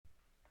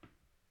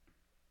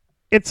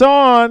It's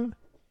on.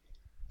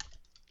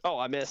 Oh,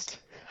 I missed.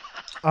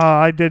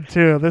 I did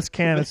too. This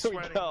can is There we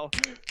sweating. go.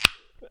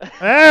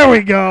 There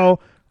we go.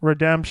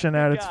 Redemption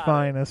at its Got it.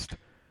 finest.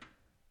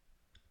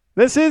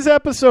 This is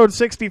episode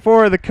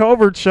 64 of the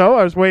Covert Show.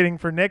 I was waiting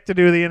for Nick to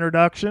do the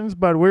introductions,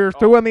 but we're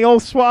doing the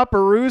old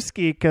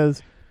swap-a-rooski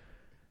because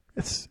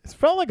it's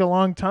felt like a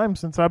long time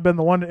since I've been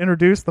the one to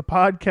introduce the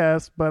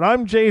podcast. But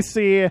I'm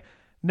JC.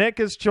 Nick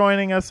is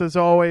joining us as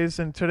always,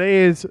 and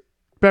today's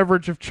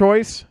beverage of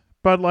choice,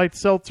 Bud Light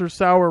Seltzer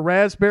Sour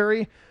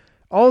Raspberry.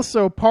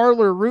 Also,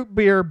 Parlor Root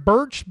Beer,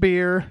 Birch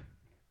Beer.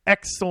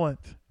 Excellent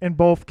in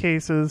both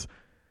cases.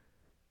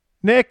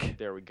 Nick,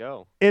 There we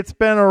go. it's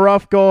been a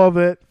rough go of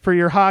it for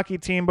your hockey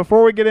team.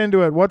 Before we get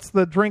into it, what's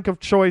the drink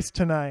of choice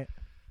tonight?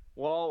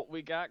 Well,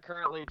 we got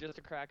currently just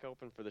a crack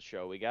open for the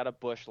show. We got a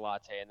Busch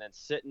Latte, and then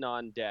sitting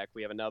on deck,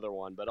 we have another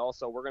one. But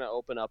also, we're going to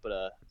open up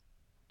a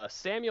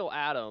Samuel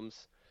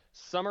Adams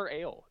Summer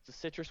Ale. It's a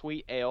citrus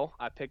wheat ale.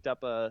 I picked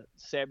up a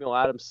Samuel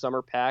Adams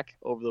Summer Pack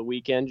over the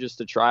weekend just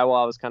to try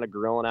while I was kind of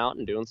grilling out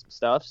and doing some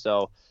stuff.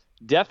 So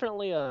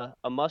definitely a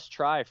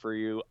must-try for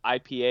you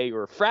IPA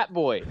or frat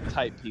boy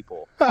type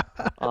people.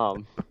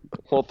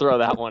 We'll throw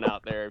that one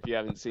out there. If you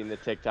haven't seen the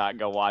TikTok,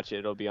 go watch it.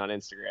 It'll be on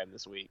Instagram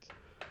this week.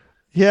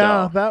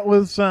 Yeah, So- that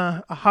was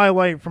a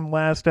highlight from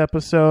last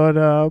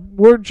episode.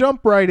 We'll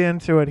jump right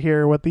into it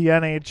here with the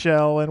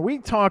NHL, and we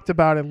talked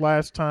about it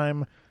last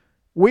time.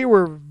 We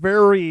were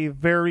very,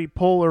 very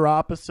polar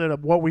opposite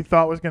of what we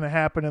thought was going to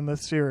happen in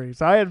this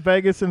series. I had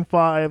Vegas in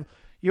 5.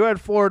 You had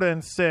Florida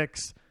in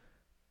 6.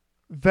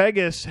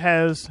 Vegas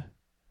has,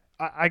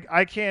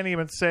 I can't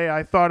even say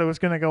I thought it was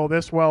going to go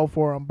this well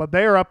for them, but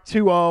they are up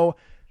 2-0.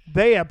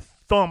 They have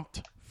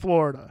thumped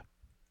Florida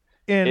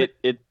in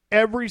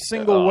every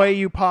single way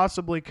you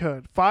possibly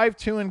could.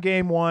 5-2 in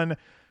game 1,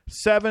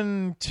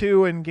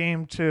 7-2 in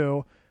game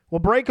 2. We'll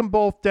break them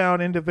both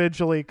down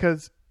individually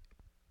because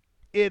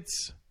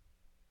it's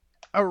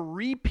a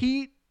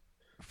repeat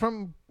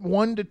from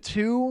 1 to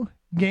 2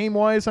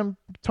 game-wise. I'm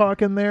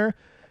talking there.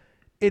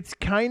 It's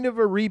kind of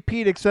a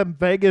repeat, except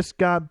Vegas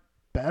got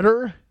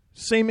better,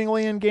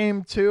 seemingly, in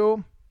game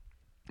 2.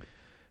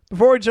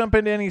 Before we jump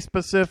into any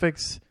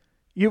specifics,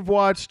 you've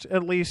watched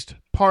at least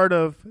part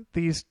of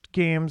these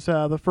games,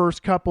 the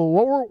first couple.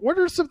 What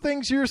are some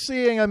things you're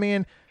seeing? I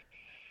mean,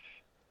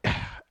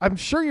 I'm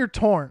sure you're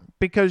torn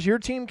because your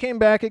team came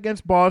back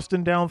against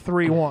Boston down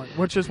 3-1,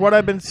 which is what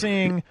I've been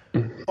seeing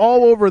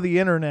all over the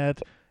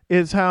internet,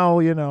 is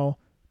how,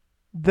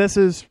 this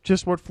is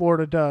just what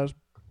Florida does.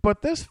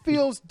 But this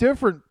feels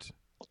different,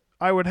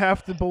 I would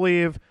have to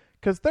believe,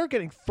 because they're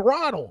getting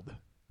throttled.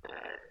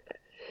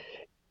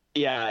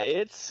 Yeah,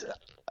 it's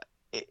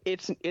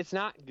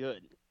not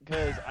good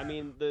because I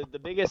mean the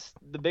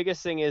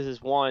biggest thing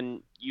is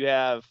one, you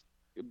have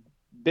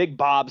Big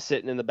Bob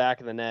sitting in the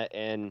back of the net,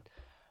 and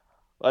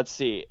let's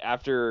see,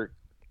 after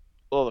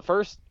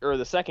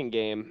the second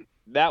game,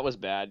 that was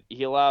bad.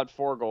 He allowed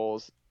 4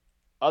 goals.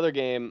 Other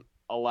game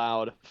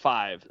allowed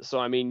 5. So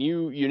I mean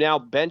you now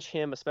bench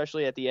him,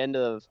 especially at the end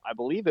of, I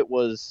believe it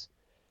was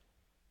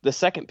the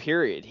second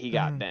period, he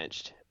got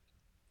benched.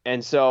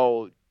 And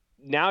so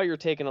now you're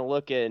taking a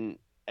look at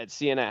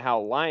seeing at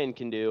how Lyon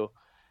can do,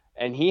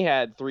 and he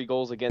had 3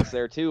 goals against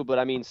there too. But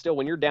I mean, still,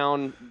 when you're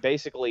down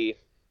basically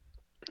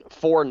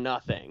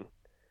 4-0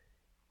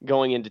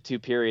 going into 2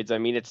 periods, I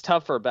mean, it's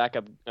tough for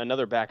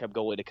another backup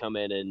goalie to come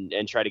in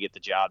and try to get the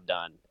job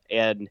done.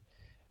 And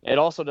it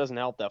also doesn't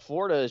help that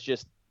Florida is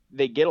just,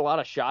 they get a lot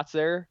of shots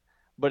there,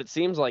 but it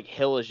seems like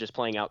Hill is just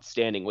playing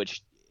outstanding,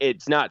 which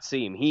it's not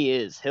seem.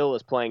 Hill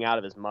is playing out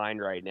of his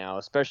mind right now,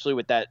 especially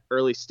with that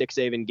early stick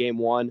save in game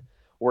 1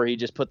 where he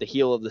just put the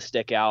heel of the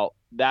stick out.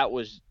 That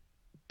was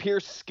pure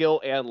skill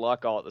and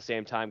luck all at the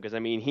same time, because I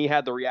mean, he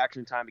had the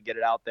reaction time to get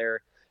it out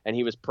there, and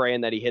he was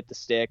praying that he hit the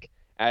stick.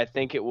 And I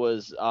think it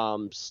was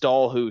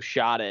Stahl who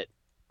shot it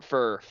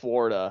for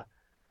Florida.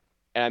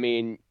 And I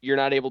mean, you're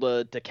not able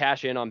to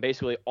cash in on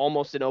basically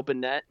almost an open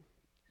net.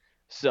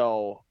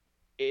 So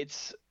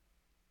it's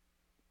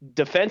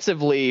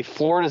defensively,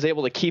 Florida's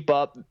able to keep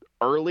up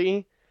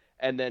early,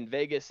 and then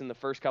Vegas in the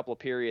first couple of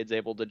periods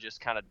able to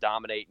just kind of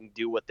dominate and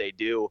do what they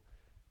do.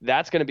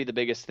 That's going to be the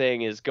biggest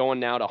thing, is going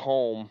now to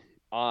home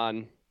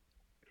on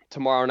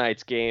tomorrow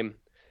night's game.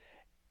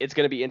 It's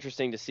going to be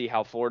interesting to see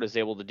how Florida's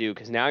able to do,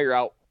 because now you're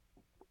out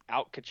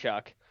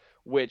Tkachuk,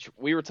 which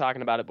we were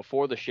talking about it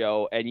before the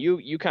show, and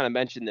you kind of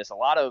mentioned this. A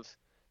lot of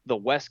the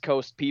West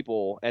Coast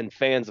people and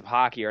fans of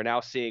hockey are now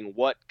seeing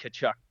what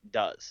Tkachuk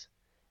does.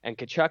 And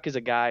Tkachuk is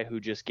a guy who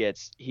just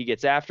gets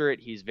after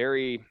it.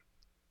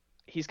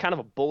 He's kind of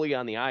a bully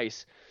on the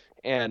ice,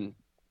 and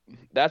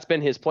that's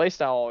been his play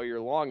style all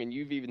year long. And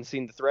you've even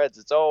seen the threads.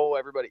 It's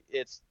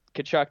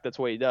Tkachuk, that's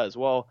what he does.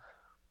 Well,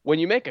 when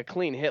you make a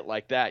clean hit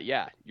like that,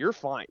 yeah, you're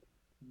fine.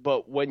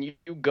 But when you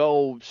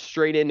go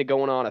straight into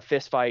going on a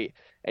fist fight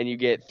and you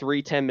get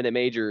 3 10-minute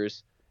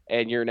majors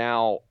and you're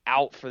now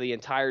out for the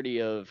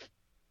entirety of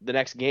the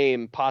next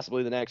game,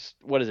 possibly the next,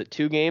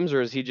 2 games,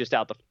 or is he just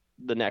out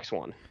the next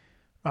one?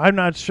 I'm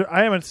not sure.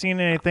 I haven't seen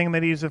anything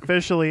that he's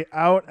officially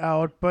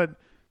out, but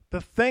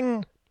the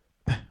thing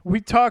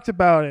we talked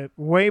about it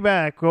way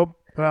back. Well,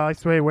 I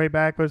say way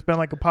back, but it's been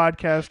like a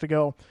podcast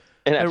ago.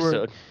 An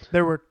episode.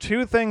 There were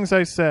two things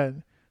I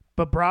said.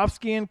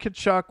 Bobrovsky and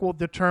Tkachuk will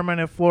determine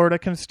if Florida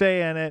can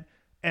stay in it,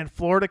 and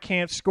Florida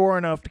can't score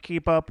enough to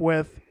keep up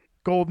with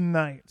Golden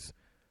Knights.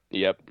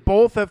 Yep.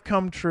 Both have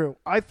come true.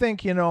 I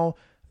think,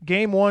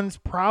 Game 1's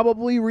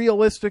probably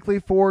realistically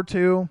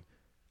 4-2.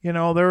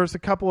 There was a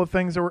couple of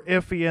things that were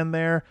iffy in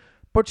there.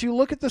 But you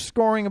look at the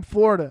scoring of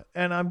Florida,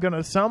 and I'm going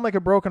to sound like a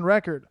broken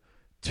record.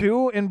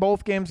 2 in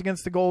both games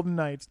against the Golden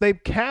Knights. They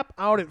cap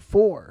out at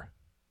 4.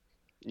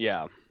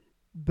 Yeah.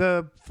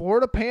 The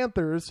Florida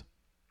Panthers,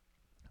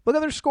 look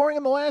at their scoring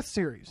in the last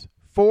series.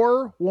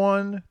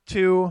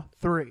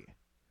 4-1-2-3.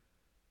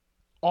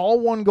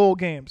 All one-goal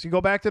games. You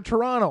go back to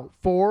Toronto,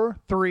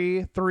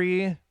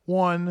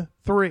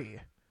 4-3-3-1-3.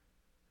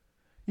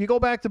 You go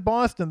back to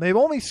Boston. They've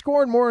only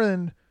scored more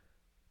than,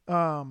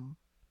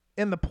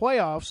 in the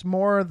playoffs,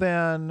 more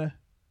than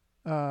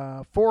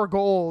 4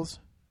 goals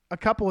a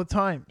couple of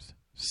times.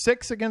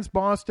 6 against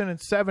Boston and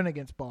 7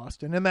 against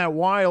Boston in that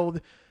wild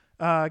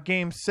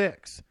Game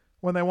 6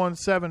 when they won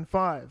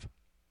 7-5.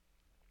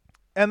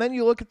 And then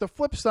you look at the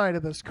flip side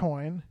of this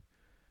coin,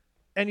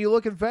 and you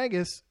look at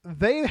Vegas.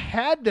 They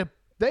had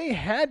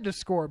to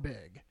score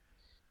big.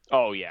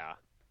 Oh, yeah.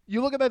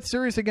 You look at that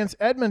series against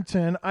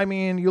Edmonton. I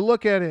mean, you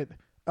look at it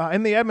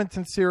in the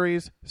Edmonton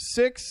series,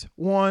 6-1,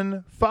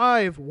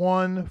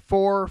 5-1,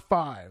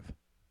 4-5.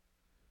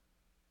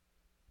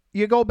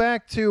 You go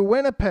back to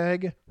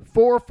Winnipeg,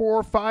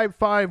 4-4,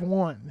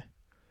 5-5-1.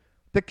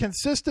 The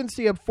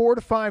consistency of 4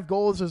 to 5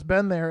 goals has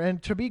been there,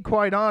 and to be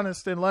quite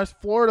honest, unless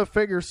Florida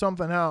figures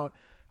something out,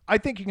 I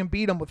think you can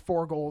beat them with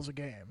 4 goals a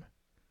game.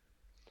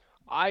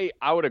 I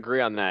would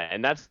agree on that,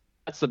 and that's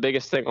the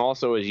biggest thing.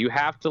 Also, is you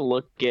have to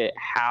look at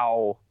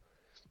how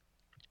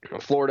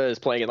Florida is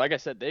playing. And like I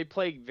said, they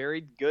play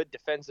very good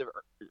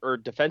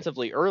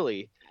defensively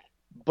early,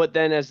 but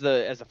then as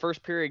the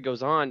first period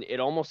goes on, it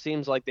almost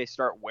seems like they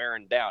start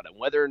wearing down. And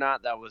whether or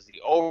not that was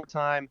the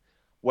overtime,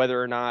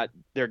 whether or not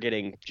they're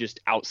getting just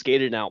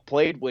outskated and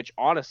outplayed, which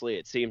honestly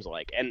it seems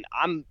like. And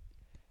I'm,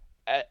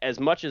 as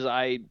much as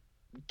I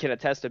can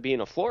attest to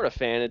being a Florida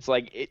fan, it's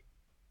like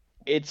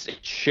it's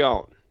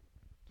shown.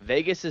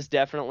 Vegas is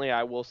definitely,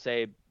 I will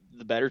say,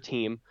 the better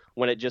team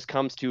when it just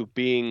comes to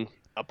being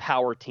a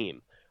power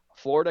team.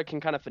 Florida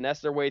can kind of finesse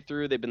their way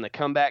through. They've been the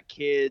comeback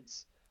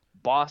kids.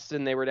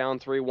 Boston, they were down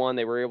 3-1.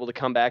 They were able to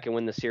come back and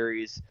win the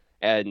series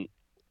and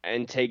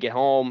take it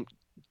home.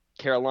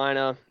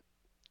 Carolina,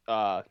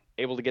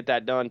 able to get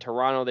that done.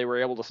 Toronto, they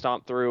were able to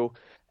stomp through.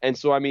 And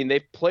so, I mean,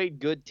 they've played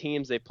good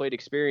teams. They've played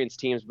experienced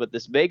teams, but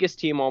this Vegas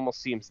team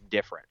almost seems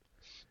different.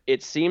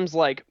 It seems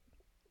like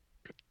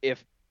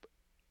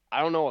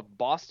I don't know if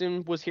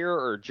Boston was here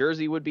or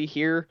Jersey would be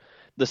here,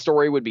 the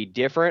story would be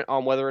different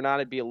on whether or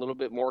not it'd be a little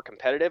bit more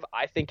competitive.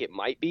 I think it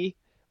might be.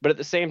 But at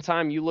the same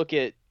time, you look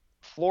at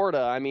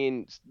Florida, I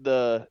mean,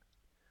 the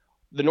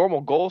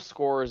normal goal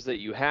scorers that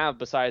you have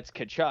besides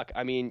Tkachuk,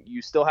 I mean,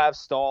 you still have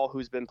Stahl,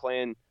 who's been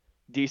playing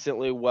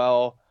decently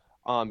well.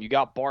 You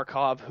got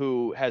Barkov,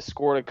 who has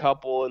scored a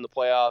couple in the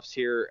playoffs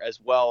here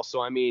as well.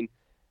 So, I mean,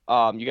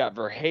 you got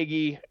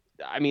Verhaeghe.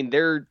 I mean,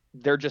 they're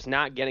just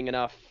not getting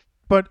enough.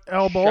 But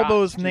all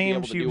those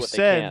names you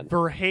said,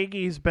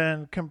 Verhaeghe's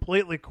been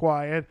completely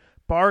quiet.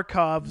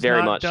 Barkov's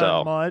not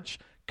done much.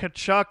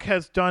 Tkachuk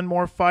has done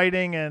more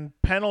fighting and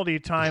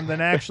penalty time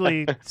than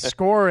actually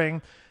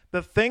scoring.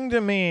 The thing to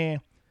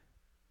me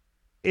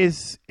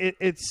is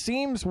it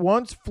seems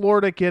once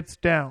Florida gets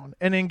down,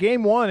 and in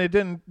Game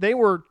 1 they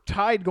were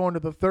tied going to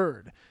the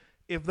third.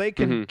 If they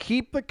can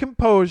keep the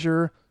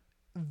composure,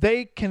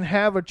 they can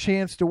have a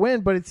chance to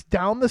win, but it's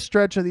down the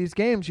stretch of these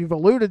games. You've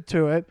alluded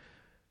to it.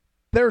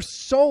 They're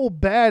so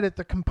bad at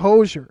the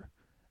composure.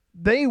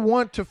 They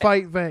want to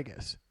fight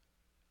Vegas.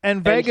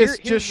 And Vegas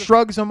just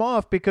shrugs them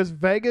off because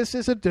Vegas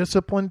is a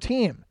disciplined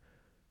team.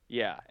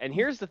 Yeah, and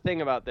here's the thing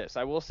about this.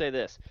 I will say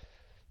this.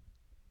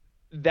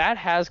 That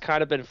has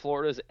kind of been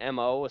Florida's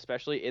MO,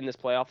 especially in this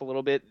playoff a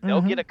little bit. They'll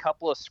get a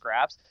couple of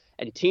scraps,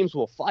 and teams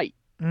will fight.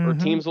 Or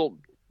teams will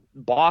 –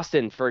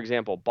 Boston, for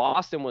example.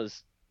 Boston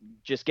was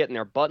just getting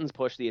their buttons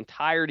pushed the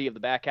entirety of the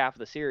back half of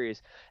the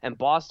series, and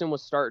Boston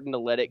was starting to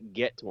let it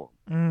get to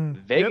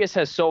them. Vegas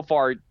has so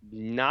far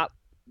not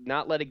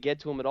let it get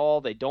to them at all.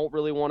 They don't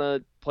really want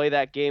to play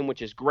that game,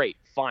 which is great.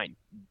 Fine.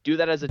 Do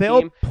that as a team.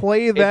 They'll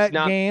play that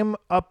game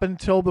up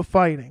until the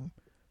fighting.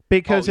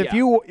 Because I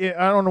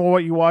don't know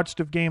what you watched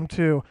of Game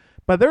 2,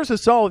 but there's a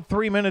solid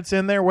 3 minutes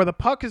in there where the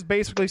puck is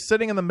basically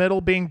sitting in the middle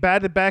being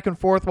batted back and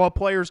forth while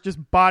players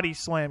just body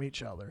slam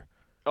each other.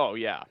 Oh,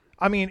 yeah.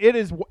 I mean, it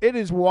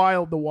is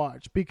wild to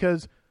watch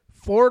because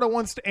Florida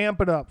wants to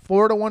amp it up.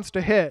 Florida wants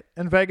to hit,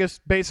 and Vegas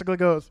basically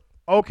goes,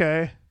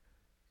 okay.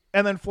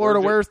 And then Florida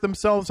wears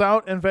themselves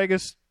out, and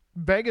Vegas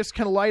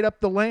can light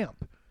up the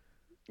lamp.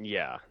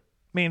 Yeah.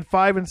 I mean,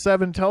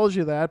 5-7 tells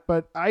you that,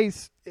 but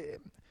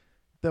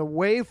the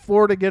way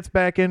Florida gets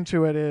back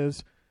into it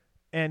is,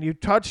 and you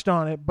touched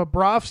on it,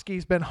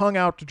 Bobrovsky's been hung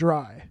out to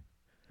dry.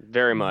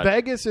 Very much.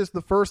 Vegas is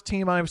the first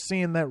team I've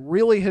seen that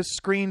really has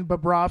screened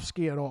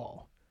Bobrovsky at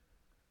all.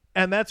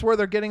 And that's where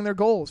they're getting their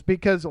goals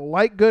because,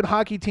 like good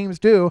hockey teams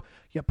do,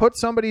 you put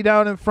somebody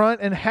down in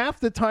front, and half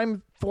the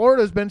time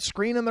Florida's been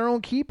screening their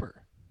own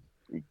keeper.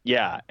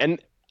 Yeah,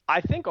 and I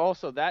think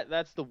also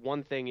that's the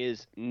one thing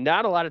is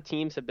not a lot of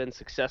teams have been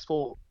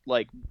successful.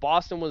 Like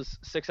Boston was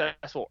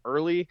successful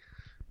early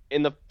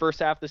in the first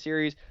half of the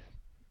series.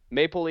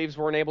 Maple Leafs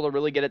weren't able to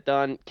really get it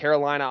done.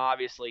 Carolina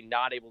obviously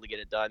not able to get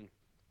it done.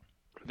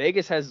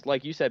 Vegas has,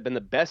 like you said, been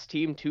the best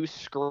team to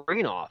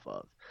screen off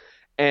of.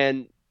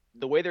 And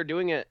the way they're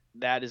doing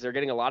that is they're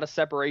getting a lot of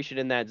separation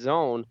in that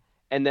zone.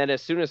 And then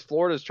as soon as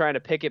Florida's trying to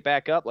pick it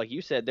back up, like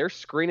you said, they're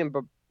screening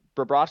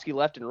Bobrovsky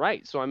left and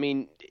right. So, I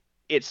mean,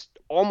 it's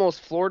almost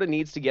Florida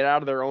needs to get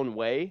out of their own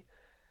way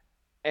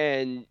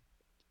and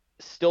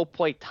still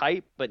play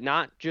tight, but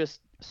not just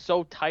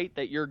so tight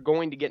that you're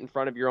going to get in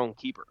front of your own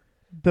keeper.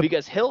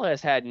 Because Hill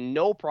has had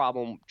no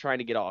problem trying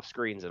to get off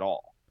screens at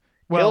all.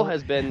 Hill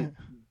has been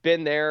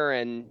there,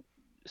 and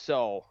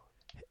so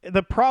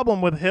the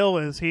problem with Hill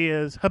is he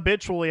is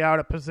habitually out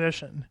of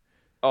position.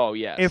 Oh,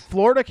 yes. If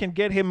Florida can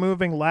get him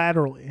moving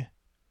laterally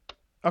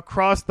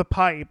across the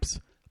pipes,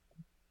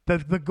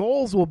 the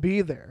goals will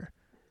be there.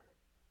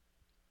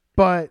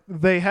 But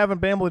they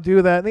haven't been able to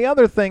do that. And the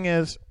other thing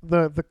is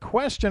the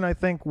question, I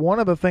think, one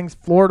of the things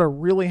Florida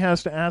really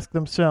has to ask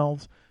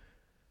themselves,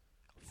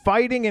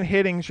 fighting and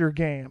hitting's your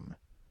game.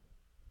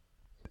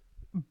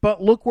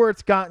 But look where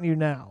it's gotten you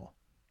now.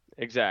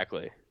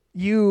 Exactly.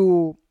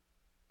 We'll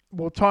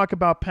talk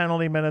about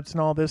penalty minutes and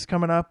all this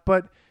coming up,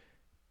 but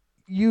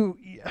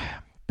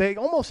they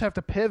almost have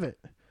to pivot.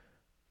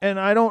 And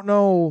I don't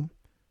know.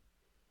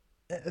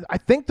 I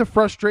think the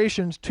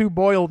frustration's too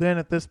boiled in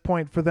at this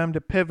point for them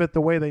to pivot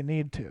the way they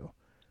need to.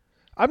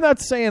 I'm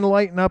not saying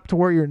lighten up to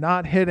where you're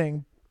not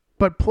hitting,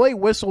 but play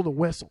whistle to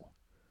whistle.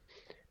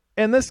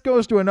 And this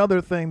goes to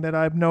another thing that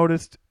I've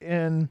noticed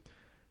in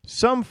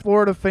some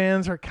Florida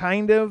fans are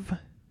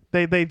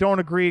they don't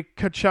agree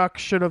Tkachuk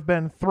should have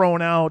been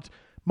thrown out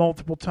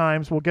multiple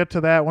times. We'll get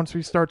to that once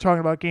we start talking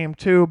about Game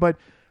 2. But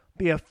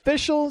the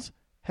officials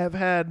have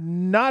had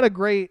not a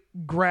great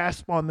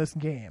grasp on this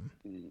game.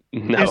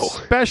 No.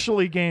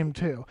 Especially Game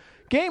 2.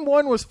 Game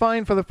 1 was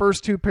fine for the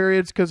first two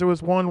periods because it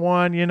was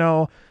 1-1. You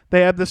know,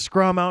 they had the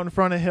scrum out in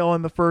front of Hill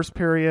in the first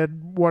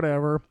period,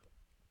 whatever.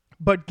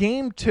 But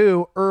Game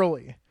 2,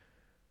 early,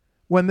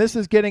 when this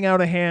is getting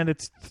out of hand,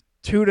 it's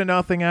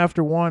 2-0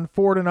 after 1,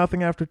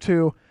 4-0 after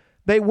 2.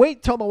 They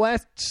wait till the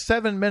last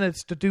 7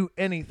 minutes to do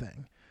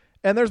anything.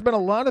 And there's been a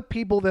lot of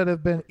people that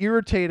have been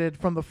irritated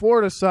from the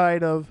Florida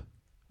side of,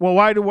 well,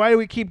 why do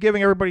we keep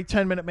giving everybody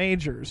 10-minute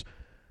majors?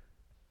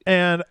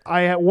 And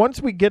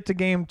once we get to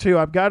Game 2,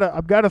 I've got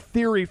a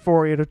theory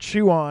for you to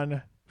chew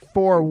on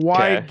for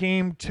why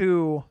Game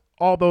 2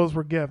 all those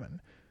were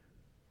given.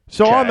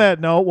 So on that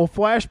note, we'll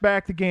flash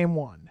back to Game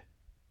 1.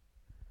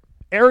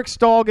 Eric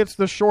Stahl gets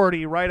the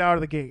shorty right out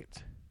of the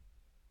gate.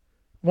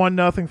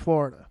 1-0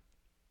 Florida.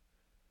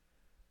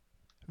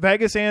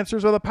 Vegas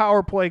answers with a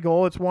power play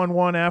goal. It's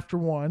 1-1 after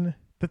 1.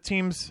 The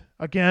teams,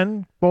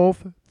 again,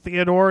 both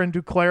Theodore and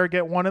Duclair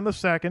get one in the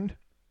second.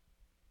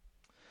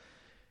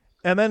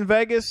 And then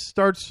Vegas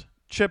starts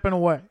chipping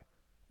away.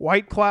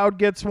 White Cloud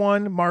gets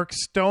one. Mark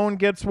Stone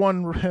gets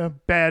one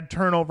bad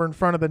turnover in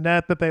front of the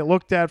net that they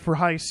looked at for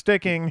high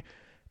sticking.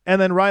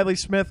 And then Riley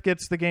Smith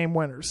gets the game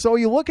winner. So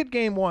you look at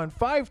Game 1,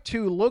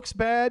 5-2 looks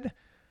bad,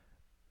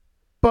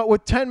 but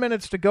with 10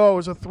 minutes to go, it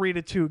was a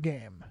 3-2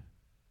 game.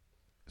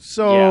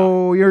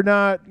 So You're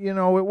not, it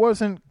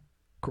wasn't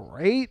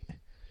great,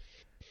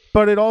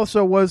 but it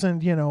also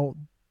wasn't,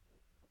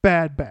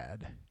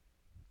 bad.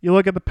 You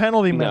look at the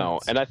penalty minutes. No,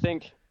 and I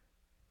think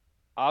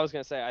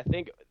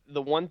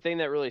the one thing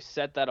that really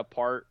set that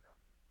apart,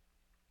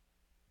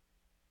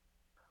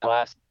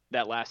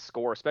 that last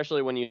score,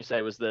 especially when you say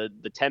it was the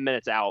 10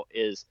 minutes out,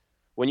 is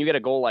when you get a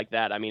goal like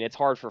that. I mean, it's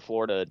hard for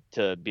Florida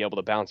to be able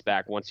to bounce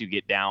back once you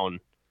get down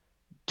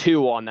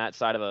 2 on that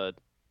side of a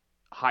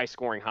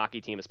high-scoring hockey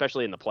team,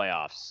 especially in the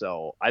playoffs.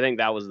 So I think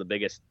that was the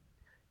biggest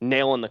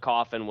nail in the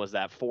coffin, was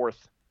that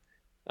fourth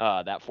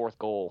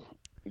goal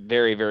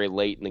very, very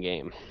late in the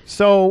game.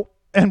 So,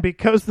 and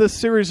because this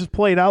series is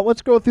played out,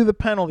 let's go through the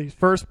penalties.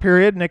 First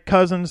period, Nick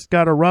Cousins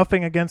got a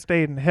roughing against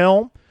Aiden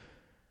Hill.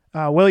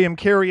 William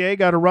Carrier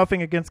got a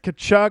roughing against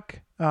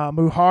Tkachuk.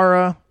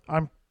 Muhara,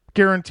 I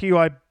guarantee you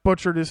I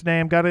butchered his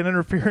name, got an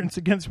interference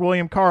against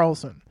William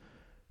Karlsson.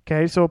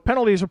 Okay, so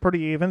penalties are pretty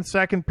even.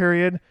 Second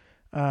period,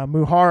 Josh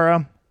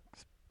Muhara,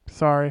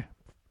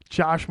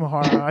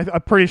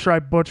 I'm pretty sure I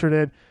butchered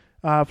it,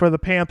 for the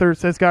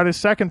Panthers, has got his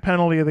second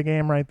penalty of the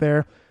game right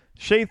there.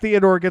 Shea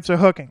Theodore gets a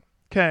hooking.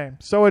 Okay,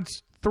 so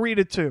it's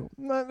 3-2.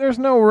 There's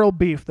no real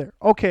beef there.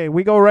 Okay,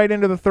 we go right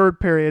into the third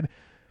period.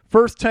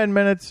 First 10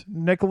 minutes,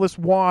 Nicholas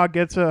Waugh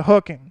gets a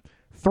hooking.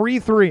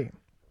 3-3.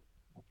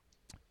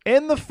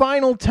 In the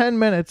final 10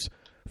 minutes,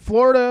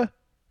 Florida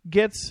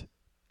gets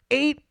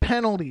 8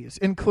 penalties,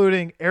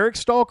 including Eric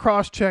Stahl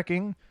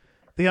cross-checking,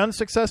 the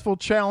unsuccessful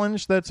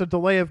challenge that's a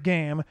delay of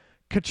game,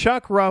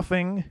 Tkachuk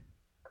roughing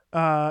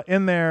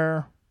in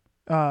there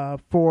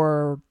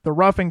for the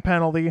roughing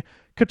penalty,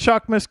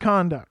 Tkachuk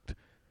misconduct.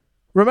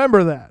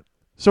 Remember that.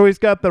 So he's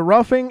got the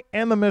roughing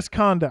and the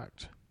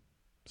misconduct.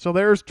 So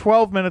there's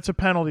 12 minutes of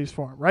penalties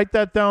for him. Write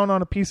that down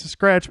on a piece of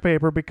scratch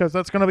paper because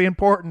that's going to be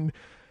important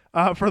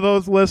for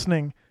those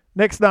listening.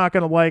 Nick's not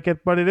going to like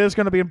it, but it is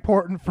going to be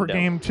important for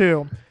Game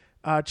 2.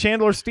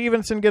 Chandler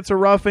Stevenson gets a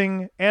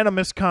roughing and a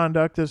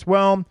misconduct as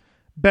well.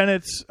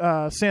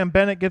 Sam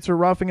Bennett gets a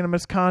roughing and a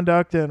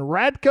misconduct, and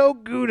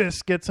Radko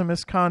Gudas gets a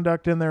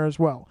misconduct in there as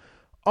well.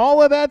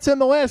 All of that's in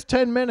the last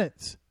 10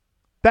 minutes.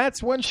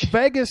 That's when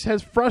Vegas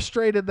has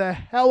frustrated the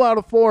hell out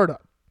of Florida.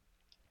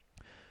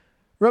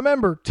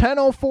 Remember,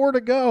 10:04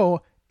 to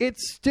go.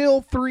 It's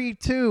still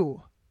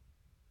 3-2.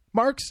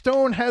 Mark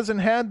Stone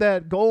hasn't had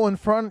that goal in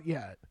front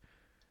yet.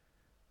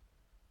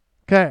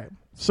 Okay,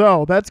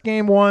 so that's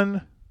Game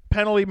 1.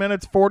 Penalty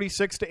minutes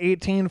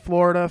 46-18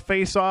 Florida.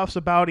 Face-offs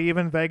about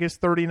even. Vegas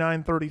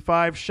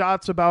 39-35.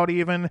 Shots about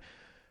even.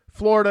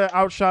 Florida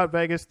outshot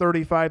Vegas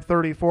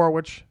 35-34,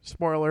 which,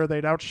 spoiler,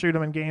 they'd outshoot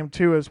them in Game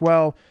 2 as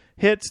well.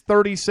 Hits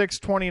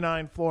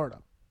 36-29 Florida.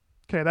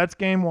 Okay, that's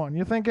Game 1.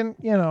 You're thinking,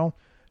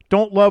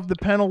 don't love the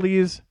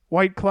penalties.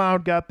 White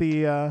Cloud got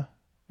the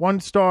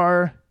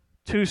 1-star,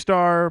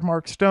 2-star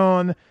Mark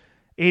Stone.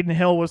 Aiden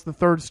Hill was the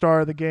 3rd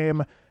star of the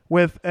game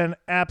with an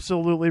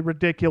absolutely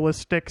ridiculous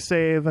stick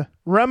save,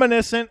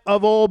 reminiscent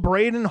of old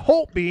Braden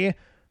Holtby,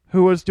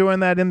 who was doing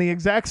that in the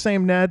exact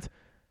same net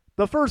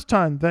the first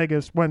time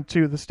Vegas went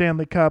to the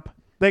Stanley Cup.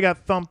 They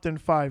got thumped in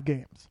 5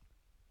 games.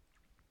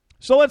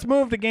 So let's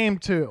move to Game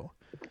 2.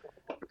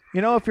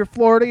 If you're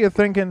Florida, you're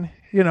thinking,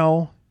 it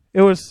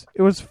was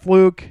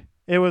fluke.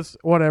 It was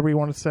whatever you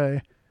want to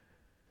say.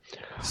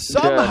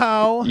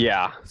 Somehow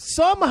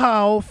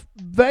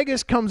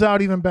Vegas comes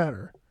out even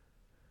better.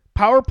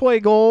 Power play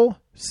goal,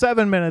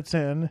 7 minutes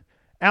in.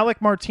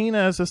 Alec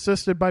Martinez,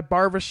 assisted by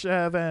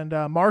Barbashev and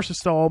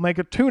Marchessault, make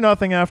it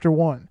 2-0 after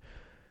 1.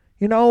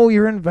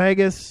 You're in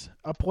Vegas,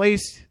 a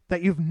place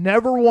that you've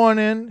never won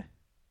in.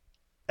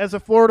 As a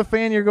Florida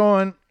fan, you're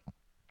going,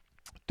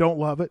 don't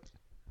love it.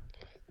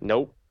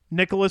 Nope.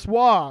 Nicholas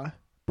Waugh,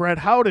 Brett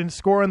Howden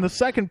score in the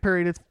second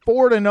period. It's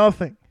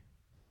 4-0.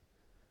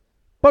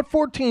 But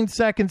 14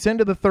 seconds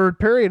into the third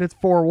period, it's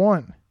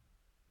 4-1.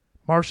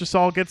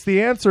 Marchessault gets the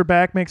answer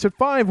back, makes it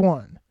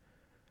 5-1.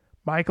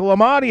 Michael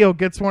Amadio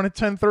gets one at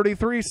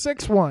 10:33,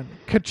 6-1.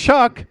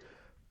 Kachuk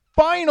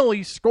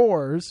finally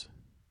scores.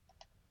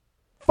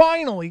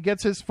 Finally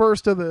gets his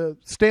first of the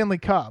Stanley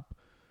Cup.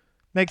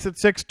 Makes it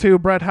 6-2.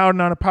 Brett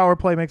Howden on a power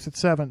play makes it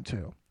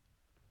 7-2.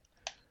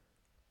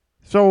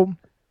 So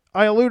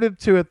I alluded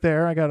to it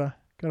there. I gotta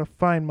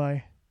find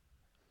I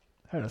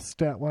had a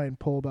stat line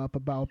pulled up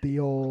about the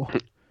old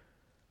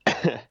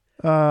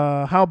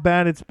how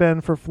bad it's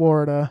been for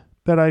Florida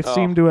that I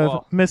seem to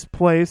have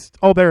misplaced.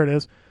 Oh, there it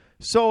is.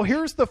 So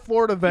here's the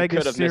Florida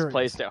Vegas series. You could have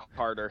misplaced it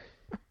harder.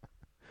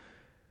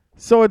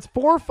 So it's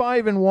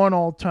 4-5-1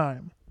 all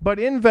time. But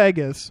in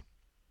Vegas,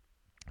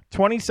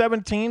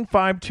 2017,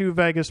 5-2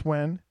 Vegas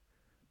win.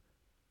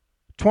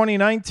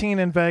 2019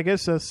 in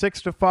Vegas, a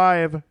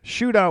 6-5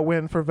 shootout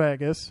win for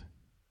Vegas.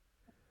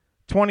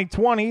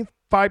 2020,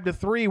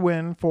 5-3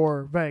 win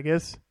for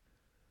Vegas.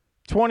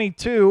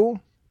 22,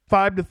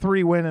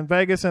 5-3 win in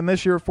Vegas. And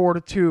this year,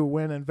 4-2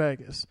 win in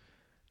Vegas.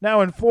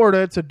 Now in Florida,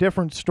 it's a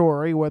different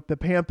story with the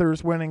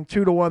Panthers winning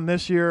 2-1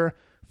 this year,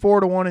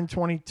 4-1 in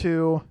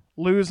 22,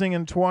 losing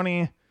in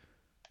 20,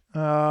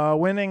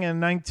 winning in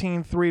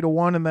 19,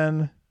 3-1, and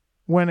then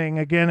winning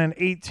again in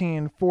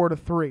 18,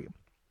 4-3.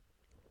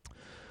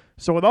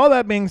 So with all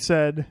that being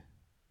said,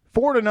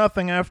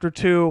 4-0 after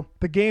 2,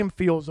 the game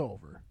feels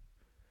over.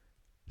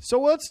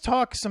 So let's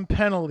talk some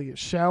penalties,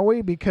 shall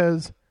we?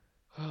 Because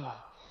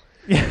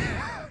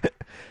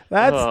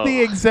that's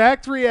the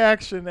exact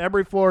reaction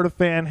every Florida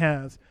fan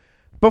has.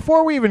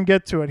 Before we even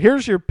get to it,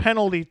 here's your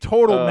penalty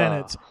total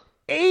minutes.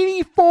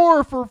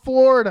 84 for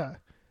Florida.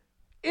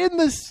 In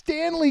the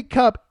Stanley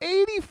Cup,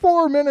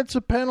 84 minutes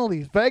of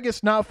penalties.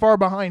 Vegas not far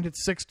behind at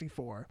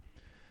 64.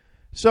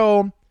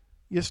 So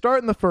you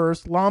start in the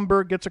first.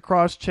 Lomberg gets a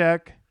cross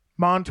check.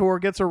 Montour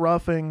gets a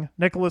roughing.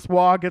 Nicholas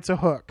Waugh gets a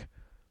hook.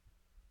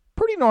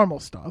 Pretty normal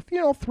stuff.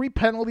 3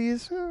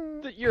 penalties.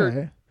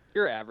 You're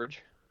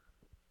average.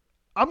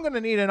 I'm going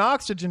to need an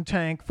oxygen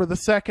tank for the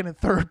second and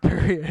third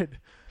period.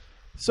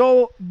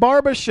 So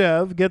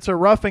Barbashev gets a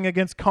roughing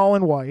against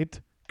Colin White.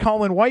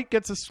 Colin White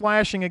gets a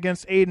slashing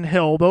against Aiden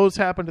Hill. Those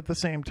happened at the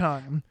same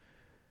time.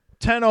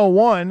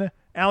 10:01,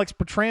 Alex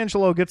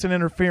Pietrangelo gets an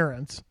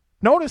interference.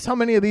 Notice how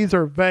many of these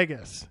are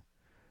Vegas.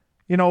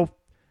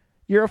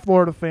 You're a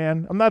Florida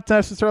fan. I'm not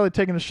necessarily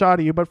taking a shot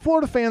at you, but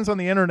Florida fans on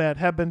the internet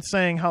have been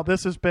saying how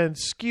this has been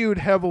skewed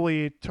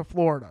heavily to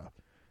Florida.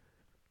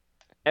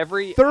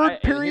 Third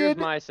period. Here's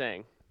my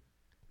saying.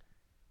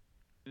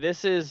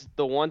 This is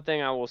the one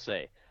thing I will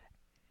say.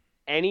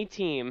 Any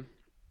team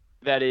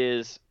that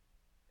is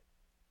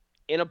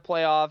in a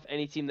playoff,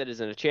 any team that is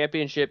in a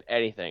championship,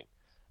 anything,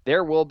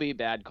 there will be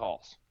bad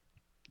calls.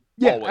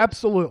 Yeah, always.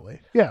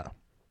 Absolutely. Yeah.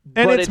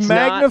 And but it's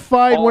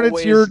magnified when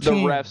it's your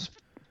team.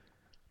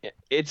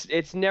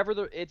 It's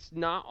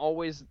not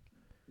always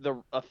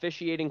the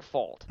officiating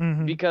fault.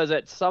 Mm-hmm. Because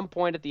at some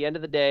point at the end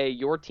of the day,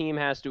 your team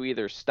has to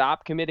either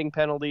stop committing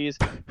penalties,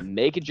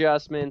 make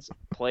adjustments,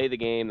 play the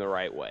game the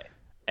right way.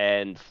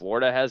 And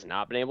Florida has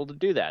not been able to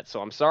do that.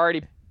 So I'm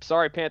sorry,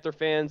 Panther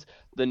fans,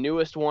 the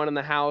newest one in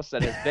the house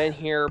that has been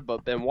here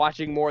but been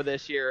watching more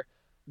this year.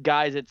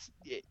 Guys,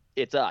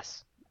 it's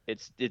us.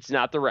 It's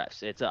not the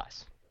refs. It's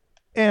us.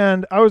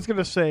 And I was going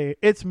to say,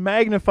 it's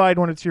magnified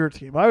when it's your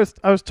team. I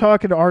was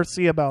talking to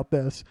RC about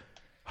this.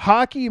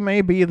 Hockey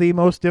may be the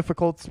most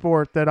difficult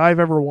sport that I've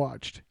ever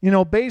watched. You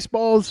know,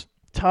 baseball's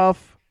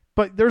tough,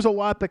 but there's a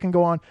lot that can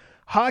go on.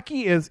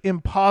 Hockey is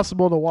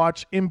impossible to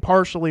watch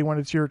impartially when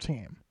it's your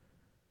team.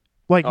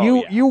 Like,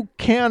 you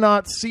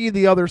cannot see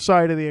the other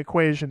side of the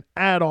equation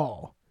at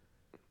all.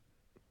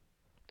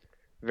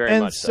 Very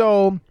much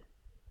so.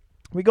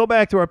 We go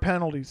back to our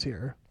penalties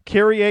here.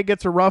 Carrier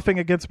gets a roughing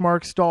against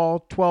Mark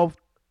Stahl,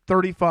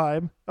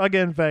 12-35.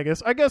 Again,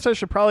 Vegas. I guess I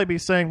should probably be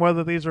saying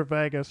whether these are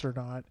Vegas or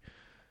not,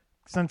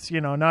 since,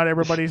 you know, not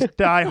everybody's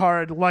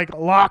diehard, like,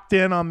 locked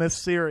in on this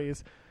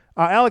series.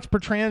 Alex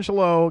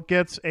Pietrangelo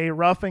gets a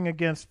roughing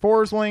against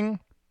Forsling.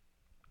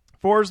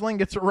 Forsling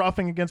gets a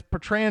roughing against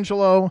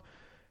Pietrangelo.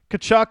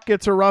 Tkachuk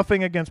gets a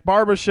roughing against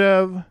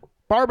Barbashev.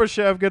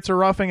 Barbashev gets a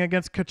roughing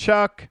against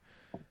Tkachuk.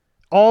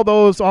 All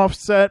those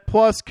offset,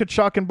 plus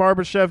Tkachuk and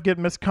Barbashev get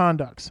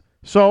misconducts.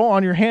 So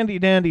on your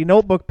handy-dandy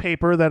notebook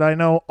paper that I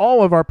know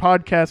all of our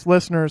podcast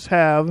listeners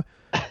have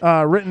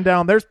written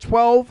down, there's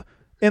 12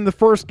 in the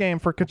first game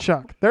for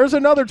Tkachuk. There's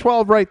another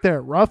 12 right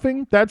there.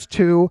 Roughing, that's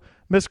 2.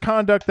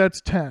 Misconduct, that's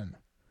 10.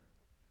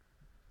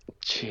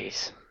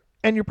 Jeez.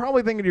 And you're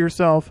probably thinking to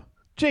yourself,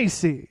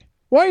 JC,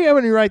 why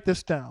haven't you write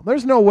this down?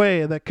 There's no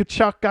way that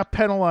Tkachuk got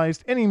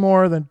penalized any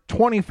more than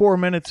 24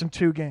 minutes in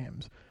 2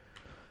 games.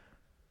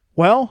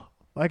 Well,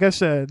 like I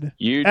said,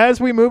 as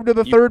we move to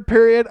the third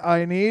period,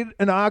 I need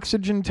an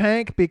oxygen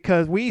tank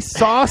because we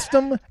sauced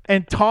them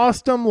and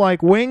tossed them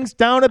like wings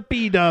down at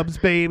B-dubs,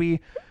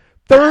 baby.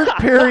 Third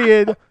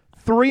period,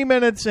 3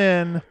 minutes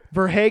in,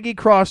 Verhaeghe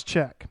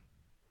cross-check.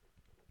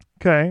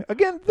 Okay,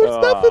 again,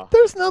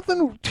 there's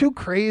nothing too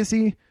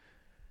crazy.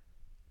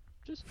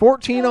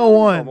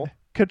 14:01,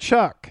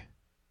 Tkachuk.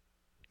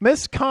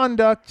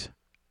 Misconduct,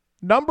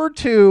 number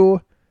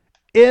 2,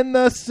 in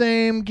the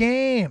same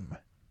game.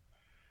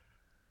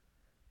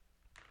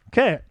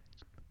 Okay,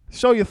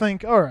 so you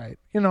think, all right,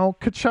 you know,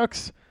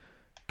 Tkachuk's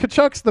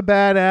the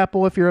bad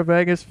apple if you're a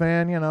Vegas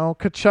fan, you know.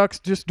 Tkachuk's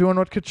just doing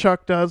what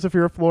Tkachuk does if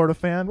you're a Florida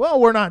fan. Well,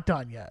 we're not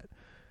done yet.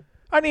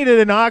 I needed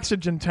an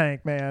oxygen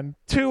tank, man.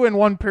 2 in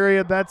 1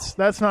 period, that's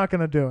not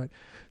going to do it.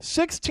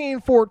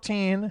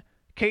 16-14,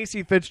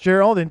 Casey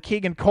Fitzgerald and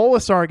Keegan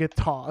Colasar get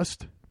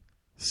tossed.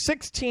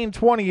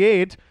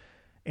 16-28,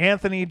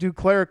 Anthony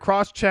Duclair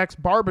cross-checks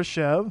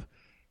Barbashev.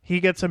 He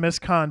gets a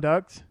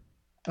misconduct.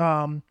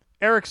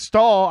 Eric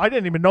Stahl, I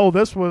didn't even know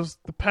this was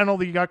the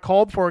penalty he got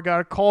called for.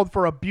 Got called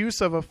for abuse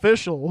of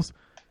officials.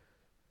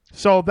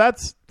 So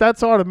that's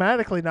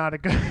automatically not a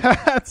good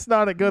that's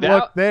not a good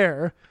look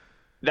there.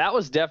 That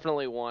was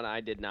definitely one I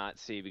did not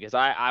see because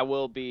I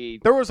will be.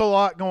 There was a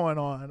lot going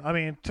on. I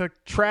mean, to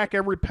track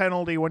every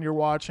penalty when you're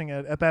watching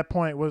it at that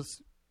point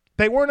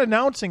they weren't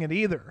announcing it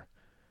either.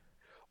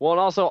 Well, and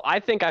also,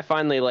 I think I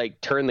finally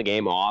turned the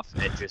game off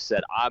and just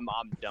said, I'm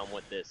done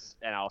with this.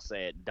 And I'll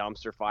say it,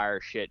 dumpster fire,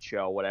 shit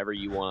show, whatever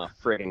you want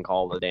to friggin'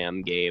 call the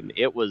damn game.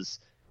 It was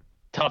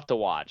tough to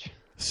watch.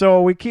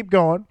 So we keep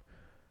going.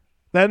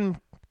 Then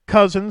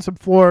Cousins of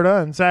Florida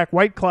and Zach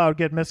Whitecloud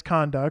get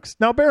misconducts.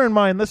 Now, bear in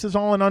mind, this is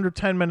all in under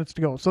 10 minutes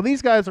to go. So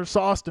these guys are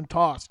sauced and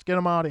tossed. Get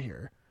them out of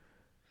here.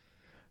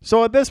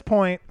 So at this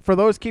point, for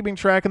those keeping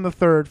track in the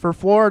third, for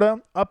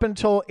Florida, up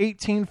until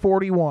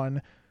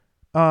 1841,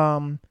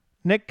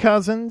 Nick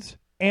Cousins,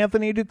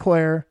 Anthony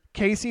Duclair,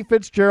 Casey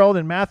Fitzgerald,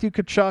 and Matthew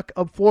Tkachuk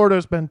of Florida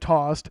has been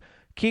tossed.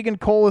 Keegan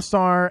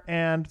Colasar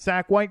and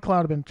Zach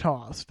Whitecloud have been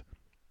tossed.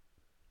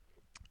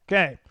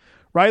 Okay.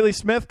 Riley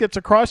Smith gets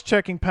a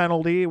cross-checking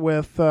penalty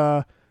with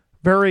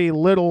very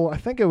little, I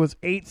think it was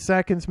 8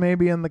 seconds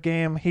maybe in the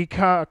game. He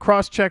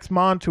cross-checks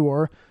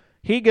Montour.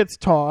 He gets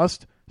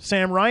tossed.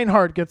 Sam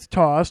Reinhart gets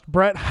tossed.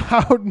 Brett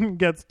Howden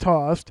gets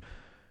tossed.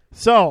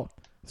 So,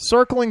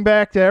 circling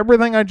back to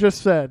everything I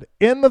just said,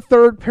 in the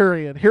third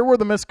period, here were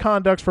the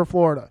misconducts for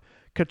Florida.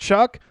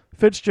 Tkachuk,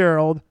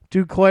 Fitzgerald,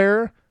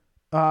 Duclair.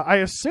 I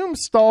assume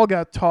Stahl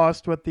got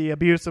tossed with the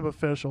abuse of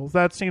officials.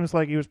 That seems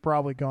like he was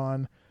probably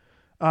gone.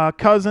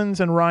 Cousins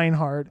and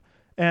Reinhardt.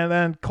 And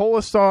then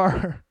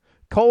Colasar,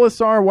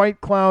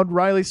 Whitecloud,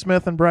 Riley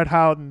Smith, and Brett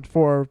Howden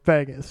for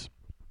Vegas.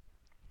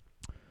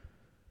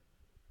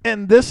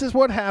 And this is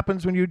what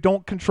happens when you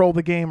don't control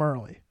the game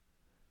early.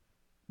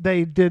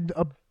 They did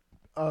a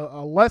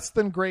less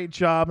than great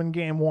job in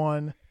game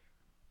 1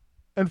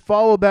 and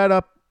followed that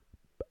up,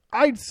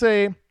 I'd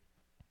say,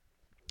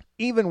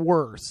 even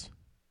worse,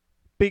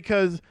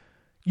 because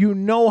you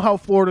know how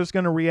Florida's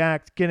going to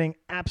react getting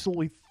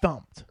absolutely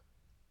thumped.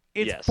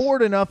 It's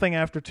 4-0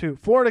 after 2.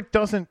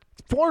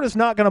 Florida's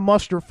not going to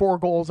muster 4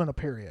 goals in a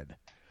period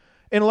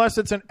unless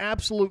it's an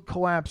absolute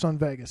collapse on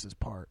Vegas's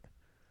part.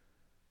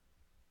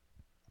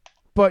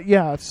 But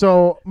yeah,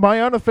 so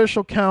my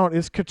unofficial count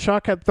is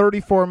Kachuk had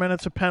 34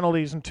 minutes of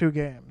penalties in 2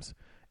 games.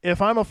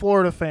 If I'm a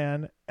Florida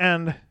fan,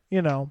 and,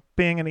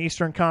 being an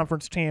Eastern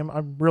Conference team,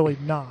 I'm really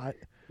not.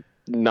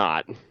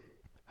 Not.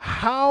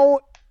 How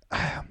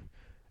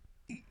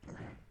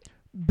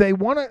they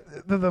want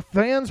to, the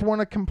fans want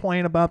to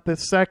complain about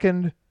this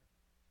second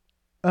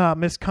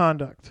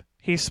misconduct.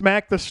 He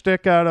smacked the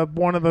stick out of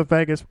one of the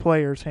Vegas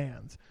players'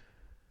 hands.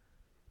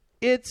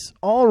 It's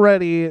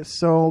already,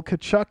 so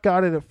Kachuk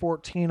got it at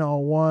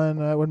 14:01.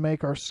 That would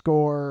make our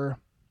score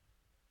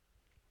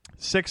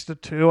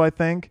 6-2, I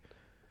think,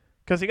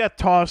 because he got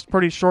tossed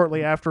pretty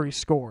shortly after he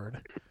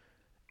scored.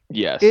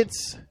 Yes.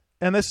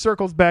 And this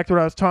circles back to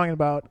what I was talking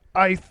about.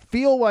 I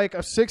feel like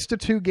a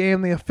 6-2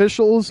 game, the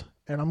officials,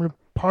 and I'm going to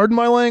pardon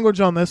my language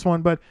on this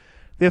one, but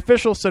the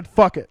officials said,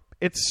 fuck it.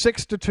 It's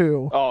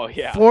 6-2. Oh,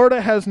 yeah.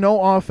 Florida has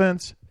no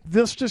offense.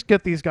 Let's just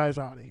get these guys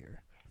out of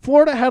here.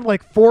 Florida had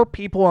like 4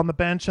 people on the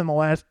bench in the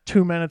last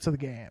 2 minutes of the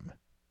game.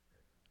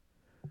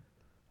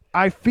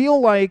 I feel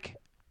like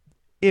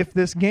if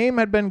this game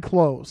had been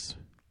close,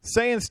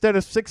 say instead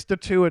of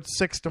 6-2,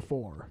 it's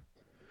 6-4,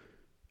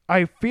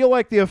 I feel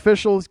like the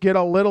officials get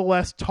a little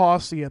less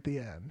tossy at the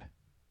end.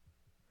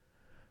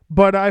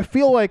 But I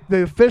feel like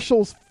the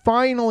officials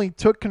finally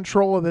took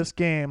control of this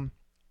game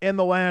in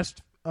the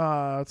last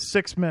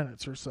 6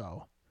 minutes or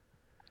so.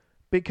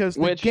 Because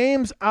the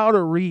game's out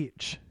of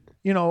reach.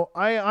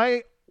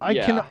 I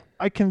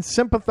can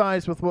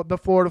sympathize with what the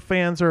Florida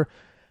fans are.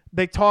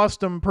 They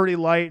tossed him pretty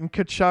light, and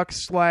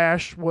Kachuk's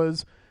slash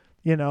was,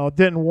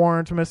 didn't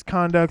warrant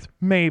misconduct,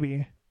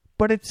 maybe.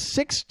 But it's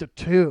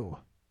 6-2.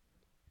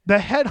 The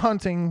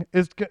headhunting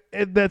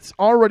that's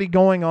already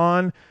going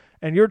on,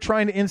 and you're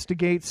trying to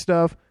instigate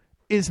stuff,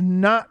 is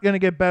not going to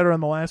get better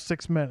in the last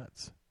 6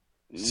 minutes.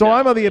 So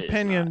I'm of the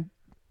opinion,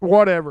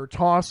 whatever,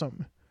 toss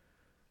them.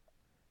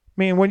 I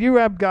mean, when you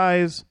have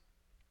guys,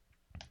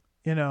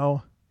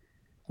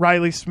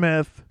 Riley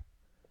Smith,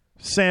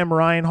 Sam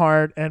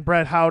Reinhart, and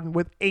Brett Howden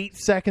with 8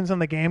 seconds in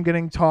the game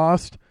getting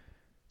tossed,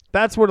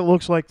 that's what it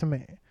looks like to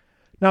me.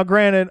 Now,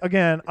 granted,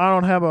 again, I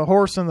don't have a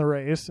horse in the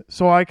race,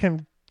 so I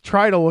can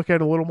try to look at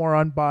it a little more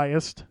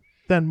unbiased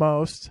than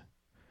most.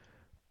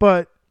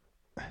 But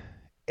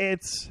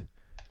it's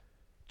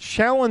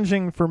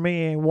challenging for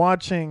me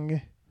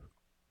watching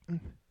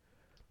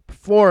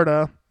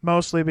Florida,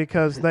 mostly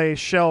because they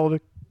shelled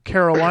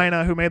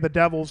Carolina, who made the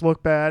Devils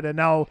look bad, and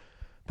now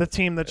the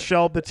team that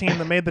shelled the team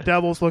that made the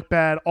Devils look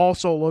bad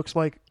also looks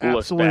like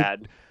absolute. Looks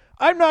bad.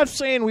 I'm not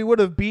saying we would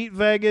have beat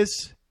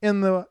Vegas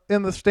in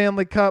the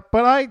Stanley Cup,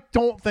 but I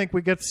don't think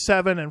we get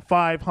 7 and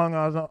 5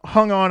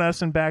 hung on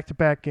us in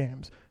back-to-back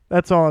games.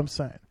 That's all I'm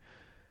saying.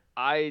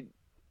 I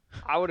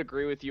would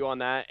agree with you on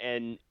that,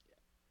 and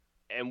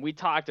we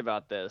talked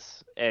about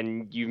this,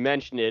 and you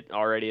mentioned it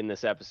already in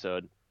this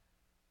episode.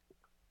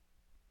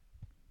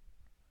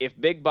 If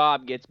Big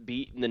Bob gets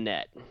beat in the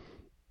net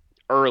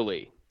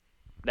early,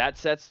 that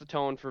sets the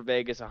tone for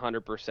Vegas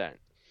 100%.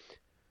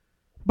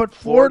 But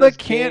Florida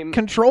can't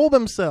control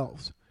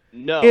themselves.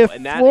 No,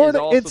 and that is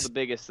also the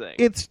biggest thing.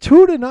 It's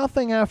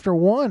 2-0 after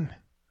 1.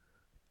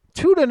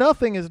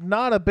 2-0 is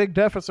not a big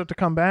deficit to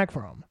come back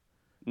from.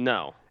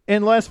 No.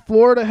 Unless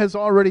Florida has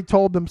already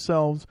told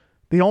themselves,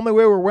 the only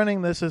way we're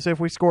winning this is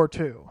if we score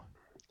 2.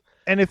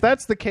 And if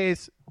that's the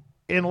case,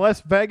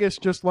 unless Vegas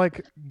just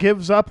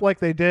gives up like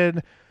they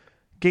did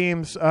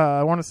games,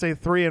 I want to say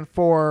 3 and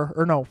 4,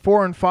 or no,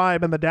 4 and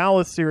 5 in the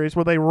Dallas series,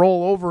 where they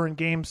roll over in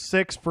game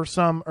 6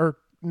 or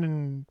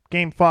in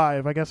game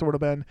 5, I guess it would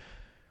have been.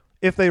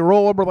 If they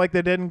roll over like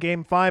they did in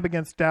game 5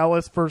 against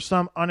Dallas for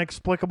some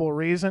inexplicable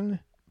reason,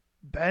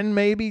 then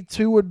maybe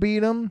 2 would beat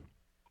them.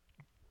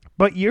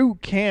 But you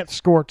can't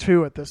score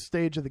 2 at this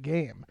stage of the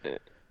game.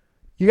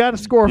 You got to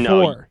score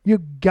 4. You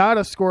got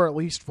to score at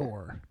least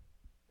 4.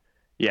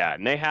 Yeah,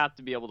 and they have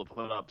to be able to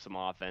put up some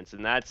offense,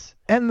 and that's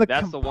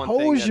the one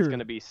thing that's going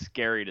to be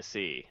scary to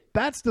see.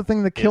 That's the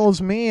thing that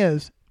kills me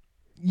is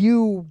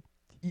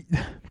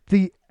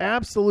the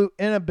absolute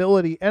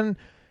inability, and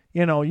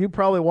you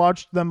probably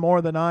watched them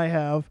more than I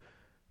have,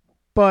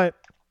 but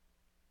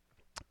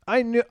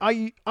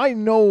we've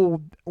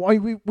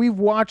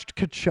watched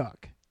Kachuk.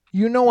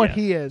 You know what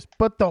he is,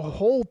 but the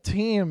whole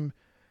team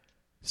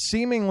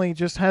seemingly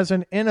just has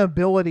an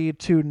inability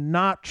to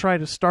not try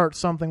to start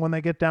something when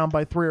they get down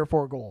by 3 or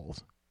 4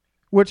 goals,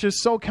 which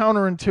is so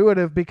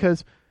counterintuitive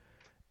because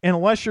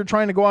unless you're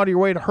trying to go out of your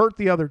way to hurt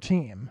the other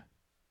team,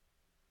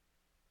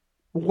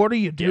 what are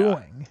you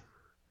doing? Yeah.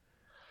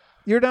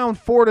 You're down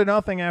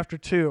 4-0 after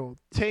 2,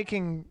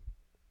 taking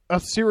a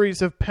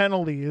series of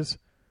penalties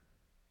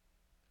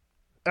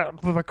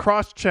with a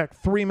cross-check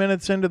 3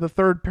 minutes into the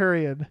third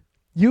period.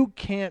 You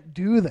can't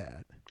do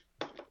that.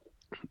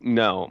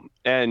 No,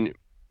 and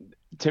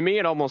to me,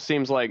 it almost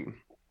seems like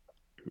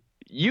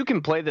you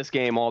can play this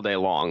game all day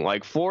long.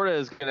 Like, Florida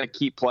is going to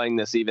keep playing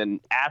this even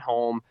at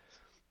home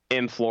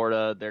in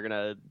Florida. They're going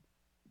to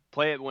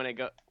play it when it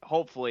goes.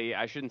 Hopefully,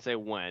 I shouldn't say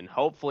when.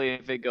 Hopefully,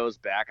 if it goes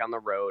back on the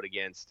road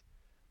against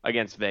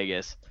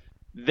Vegas,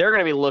 they're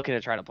going to be looking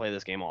to try to play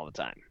this game all the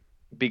time.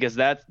 because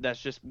that's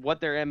just what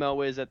their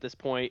MO is at this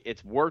point.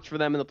 It's worked for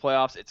them in the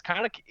playoffs. It's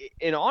kind of,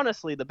 and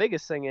honestly, the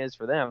biggest thing is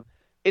for them,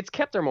 it's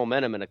kept their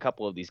momentum in a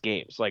couple of these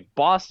games. Like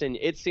Boston,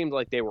 it seemed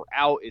like they were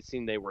out. It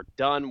seemed they were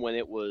done when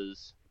it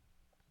was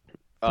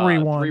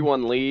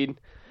 3-1 lead.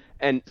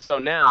 And so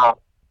now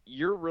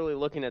you're really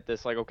looking at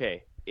this like,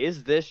 okay,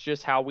 is this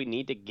just how we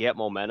need to get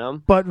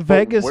momentum? But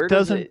Vegas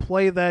doesn't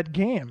play that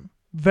game.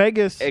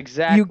 Vegas,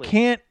 exactly. You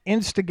can't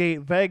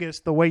instigate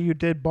Vegas the way you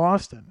did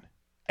Boston.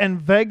 And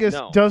Vegas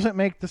doesn't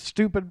make the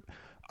stupid...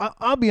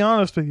 I'll be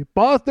honest with you.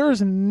 There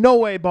is no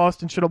way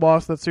Boston should have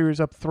lost that series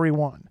up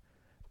 3-1.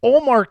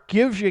 Omar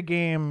gives you a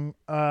game,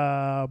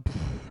 can't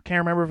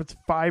remember if it's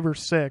 5 or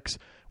 6,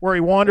 where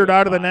he wandered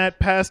out of the net,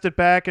 passed it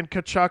back, and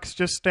Kachuk's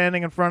just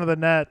standing in front of the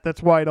net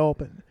that's wide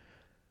open.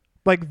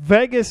 Like,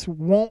 Vegas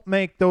won't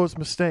make those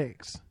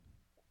mistakes.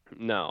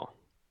 No.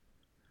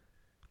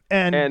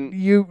 And I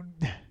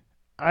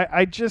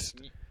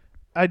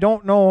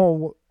don't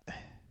know.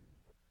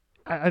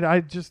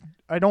 I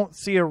don't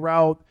see a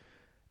route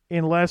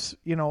unless,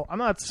 I'm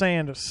not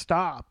saying to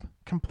stop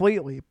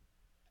completely,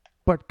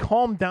 but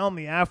calm down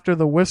the after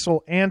the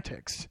whistle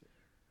antics.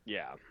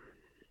 Yeah.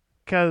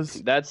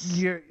 Because that's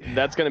going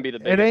to be the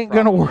biggest it ain't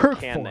going to work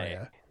for you.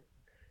 you.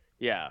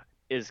 Yeah.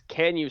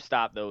 Can you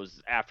stop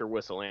those after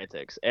whistle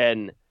antics?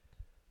 And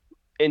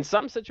in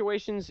some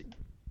situations,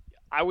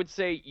 I would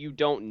say you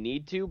don't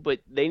need to, but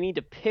they need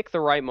to pick the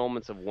right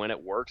moments of when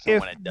it works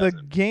and when it doesn't. If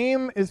the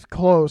game is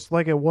close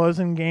like it was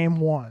in game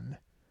 1,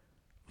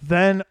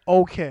 then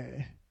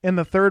okay. In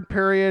the third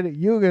period,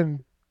 you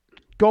can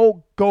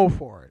go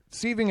for it.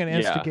 See if you can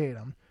instigate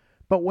them.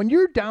 But when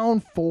you're down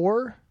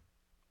 4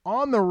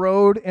 on the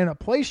road in a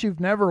place you've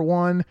never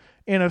won,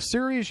 in a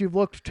series you've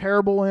looked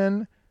terrible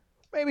in,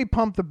 maybe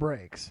pump the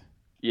brakes.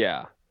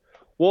 Yeah.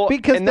 Well,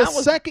 because the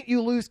second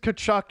you lose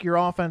Kachuk, your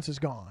offense is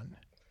gone.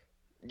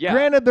 Yeah.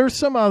 Granted, there's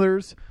some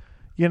others.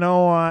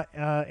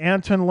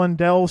 Anton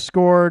Lundell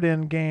scored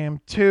in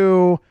game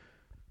 2.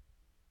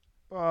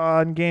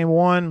 In game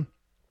 1,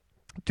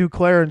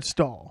 Duclair and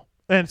Stahl.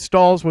 And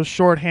Stahls was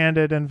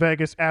shorthanded, and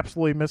Vegas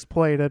absolutely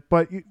misplayed it.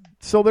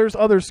 So there's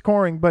other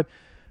scoring, but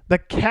the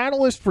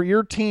catalyst for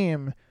your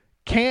team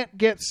can't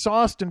get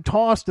sauced and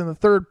tossed in the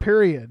third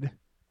period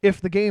if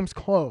the game's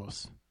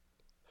close.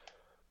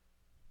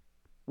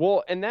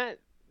 Well, and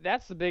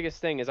that's the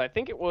biggest thing is I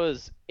think it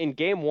was in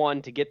game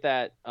 1 to get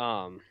that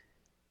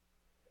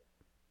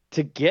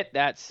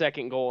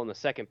second goal in the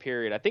second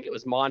period. I think it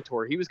was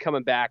Montour. He was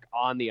coming back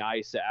on the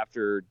ice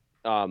after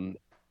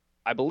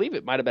I believe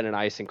it might have been an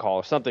icing call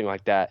or something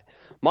like that.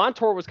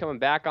 Montour was coming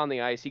back on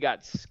the ice. He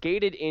got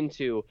skated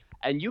into,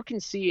 and you can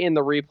see in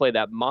the replay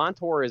that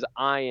Montour is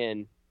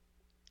eyeing,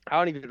 I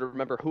don't even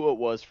remember who it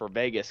was for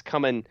Vegas,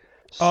 coming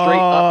straight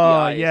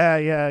up the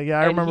ice. Yeah.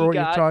 I remember what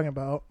you're talking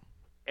about.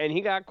 And he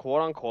got,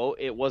 quote unquote,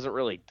 it wasn't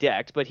really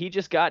decked, but he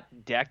just got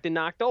decked and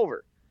knocked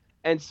over.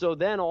 And so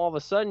then all of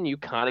a sudden you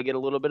kind of get a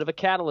little bit of a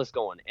catalyst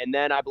going. And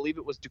then I believe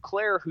it was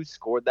Duclair who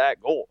scored that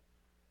goal,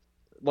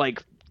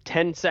 like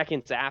 10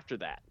 seconds after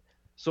that.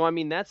 So, I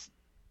mean, that's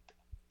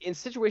in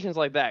situations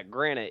like that,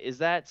 granted, is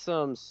that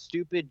some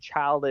stupid,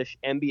 childish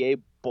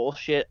NBA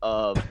bullshit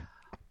of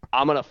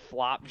I'm going to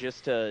flop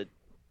just to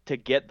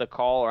get the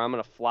call, or I'm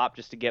going to flop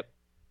just to get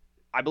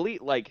 – I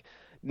believe, like,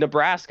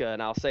 Nebraska,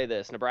 and I'll say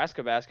this,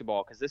 Nebraska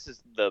basketball, because this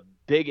is the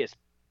biggest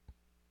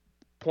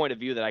point of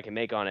view that I can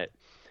make on it.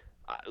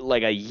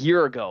 Like a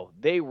year ago,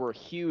 they were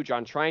huge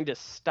on trying to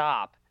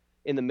stop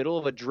in the middle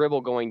of a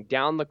dribble going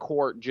down the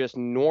court just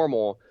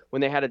normal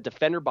when they had a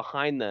defender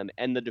behind them,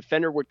 and the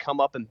defender would come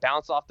up and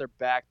bounce off their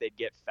back, they'd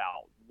get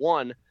fouled.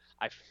 One,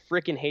 I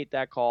freaking hate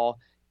that call.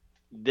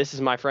 This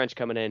is my French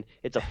coming in.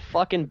 It's a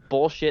fucking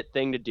bullshit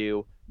thing to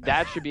do.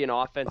 That should be an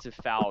offensive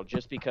foul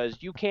just because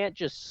you can't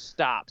just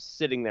stop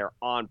sitting there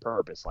on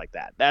purpose like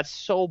that. That's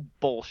so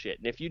bullshit.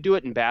 And if you do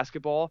it in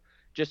basketball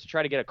just to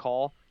try to get a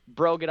call,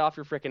 bro, get off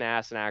your freaking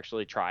ass and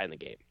actually try in the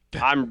game.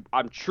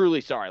 I'm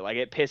truly sorry. Like,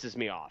 it pisses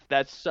me off.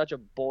 That's such a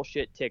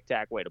bullshit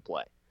tic-tac way to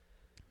play.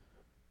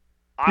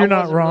 You're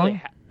not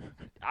wrong.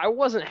 I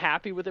wasn't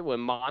happy with it when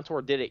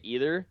Montour did it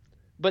either.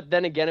 But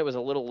then again, it was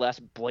a little less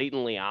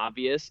blatantly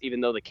obvious, even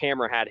though the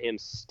camera had him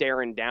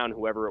staring down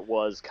whoever it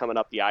was coming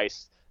up the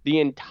ice the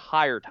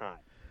entire time.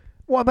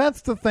 Well,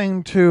 that's the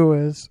thing, too,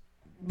 is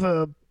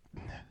the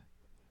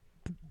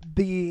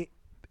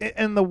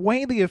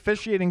way the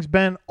officiating's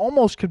been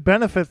almost could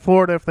benefit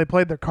Florida if they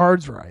played their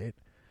cards right.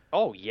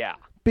 Oh, yeah.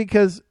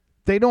 Because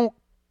they don't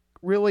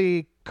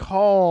really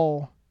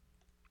call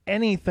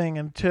anything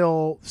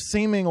until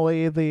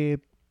seemingly the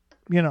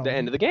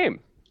end of the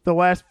game. The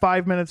last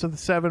 5 minutes of the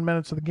 7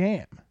 minutes of the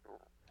game.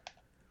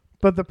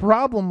 But the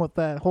problem with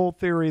that whole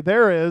theory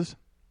there is,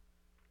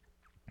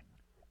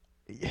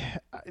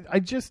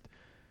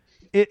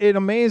 it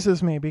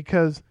amazes me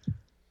because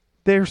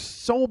they're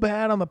so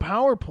bad on the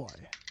power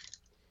play.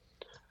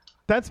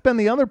 That's been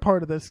the other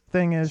part of this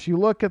thing is you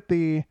look at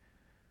the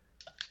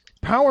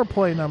power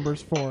play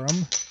numbers for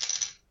them.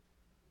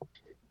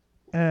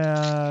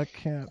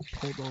 Can't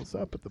pull those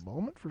up at the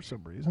moment for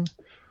some reason.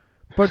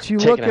 But you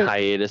Taking look at a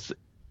hiatus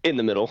in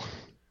the middle.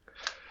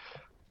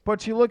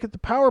 But you look at the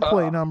power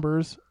play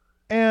numbers,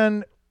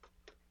 and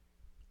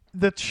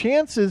the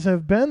chances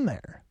have been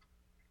there.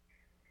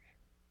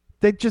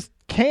 They just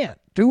can't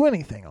do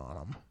anything on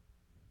them.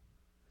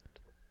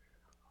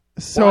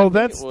 So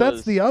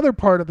that's the other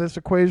part of this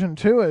equation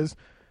too. Is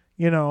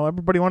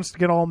everybody wants to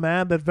get all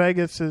mad that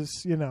Vegas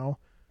is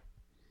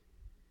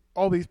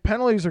all these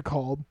penalties are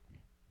called.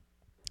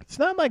 It's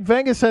not like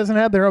Vegas hasn't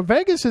had their own.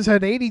 Vegas has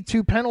had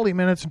 82 penalty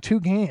minutes in 2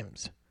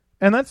 games,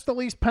 and that's the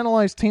least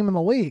penalized team in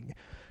the league.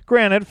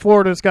 Granted,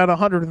 Florida's got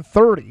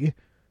 130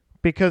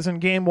 because in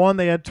Game 1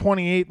 they had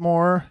 28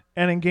 more,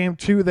 and in Game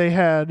 2 they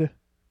had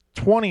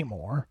 20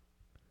 more.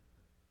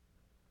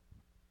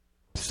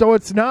 So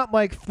it's not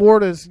like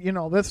Florida's,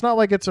 that's not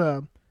like it's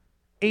a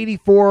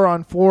 84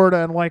 on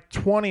Florida and like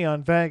 20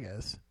 on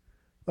Vegas.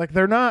 Like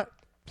they're not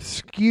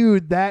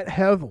skewed that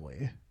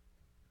heavily.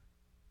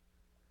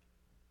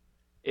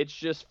 It's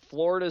just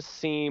Florida's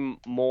seem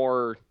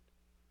more,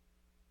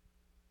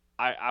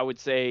 I would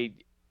say,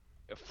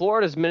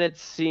 Florida's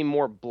minutes seem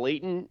more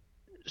blatant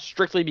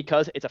strictly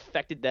because it's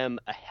affected them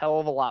a hell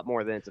of a lot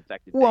more than it's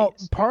affected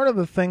Vegas. Part of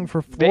the thing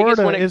for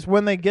Florida is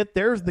when they get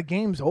theirs, the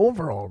game's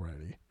over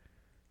already.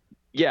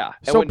 Yeah.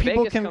 And so when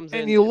people Vegas comes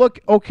in, you look,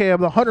 okay, of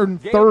the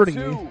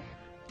 130,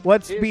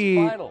 let's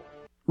be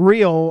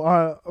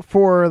real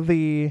for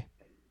the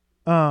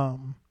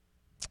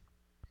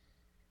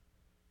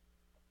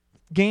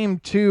Game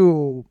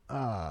 2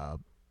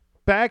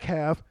 back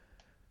half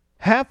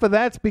of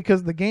that's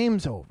because the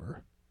game's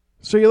over.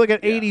 So you look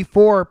at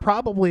 84,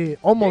 probably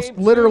almost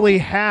literally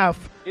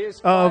half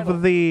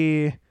of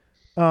the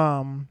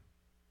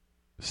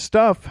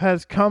stuff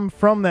has come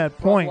from that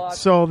point.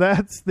 So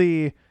that's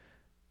the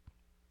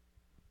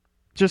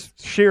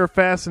just sheer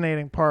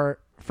fascinating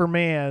part for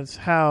me is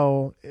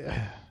how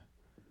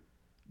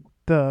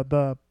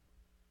the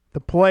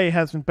play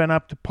hasn't been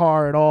up to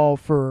par at all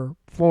for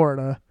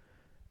Florida,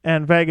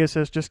 and Vegas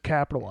has just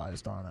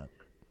capitalized on it.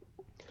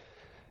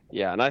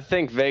 Yeah, and I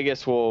think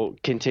Vegas will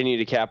continue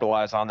to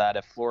capitalize on that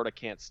if Florida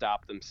can't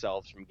stop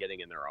themselves from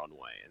getting in their own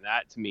way. And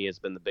that, to me, has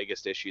been the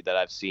biggest issue that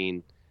I've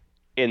seen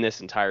in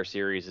this entire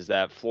series is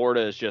that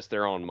Florida is just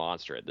their own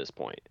monster at this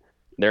point.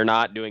 They're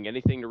not doing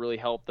anything to really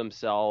help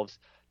themselves.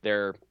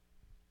 They're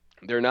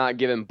not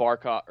giving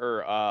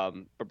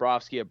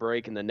Bobrovsky a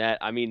break in the net.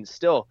 I mean,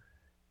 still,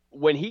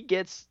 when he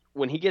gets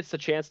the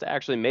chance to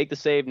actually make the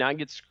save, not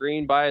get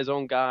screened by his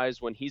own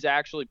guys, when he's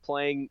actually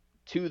playing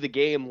to the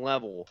game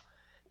level,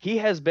 he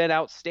has been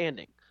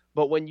outstanding.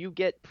 But when you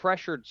get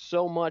pressured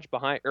so much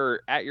behind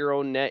or at your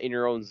own net in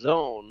your own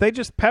zone, they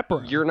just pepper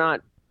him. You're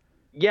not.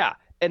 Yeah,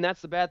 and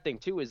that's the bad thing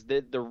too is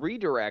that the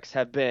redirects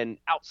have been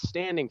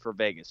outstanding for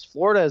Vegas.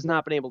 Florida has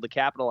not been able to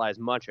capitalize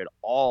much at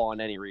all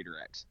on any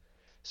redirects.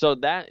 So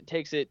that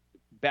takes it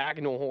back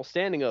into a whole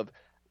standing of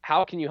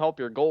how can you help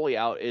your goalie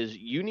out is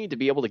you need to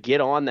be able to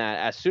get on that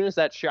as soon as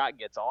that shot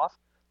gets off.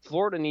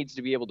 Florida needs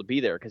to be able to be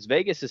there because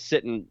Vegas is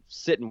sitting,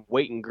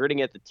 waiting,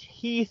 gritting at the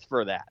teeth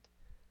for that.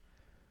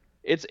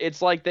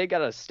 It's like they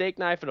got a steak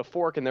knife and a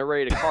fork and they're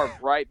ready to carve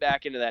right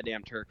back into that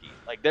damn turkey.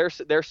 Like they're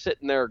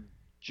sitting there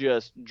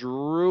just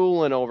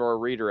drooling over a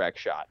redirect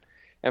shot,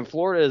 and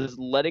Florida is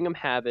letting them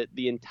have it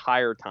the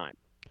entire time.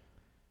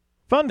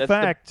 That's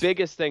fact, the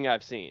biggest thing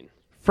I've seen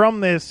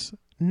from this.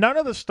 None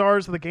of the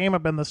stars of the game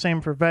have been the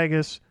same for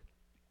Vegas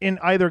in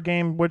either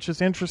game, which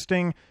is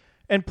interesting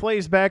and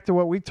plays back to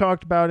what we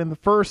talked about in the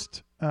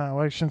first,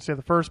 I shouldn't say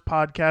the first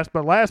podcast,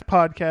 but last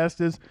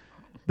podcast is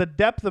the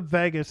depth of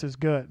Vegas is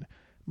good.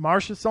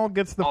 Marchessault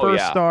gets the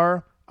first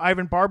star.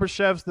 Ivan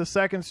Barbashev's the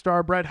second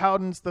star. Brett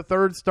Howden's the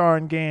third star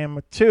in Game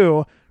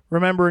 2.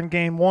 Remember, in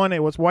Game 1,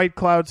 it was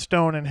Whitecloud,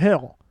 Stone, and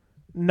Hill.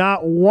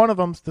 Not one of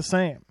them's the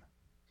same.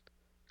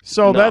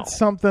 So that's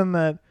something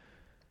that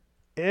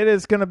it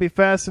is going to be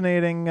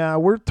fascinating.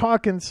 We're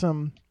talking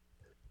some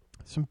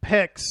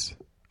picks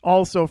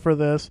also for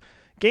this.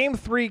 Game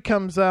 3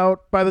 comes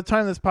out. By the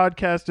time this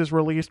podcast is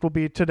released, will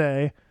be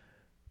today.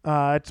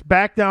 It's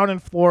back down in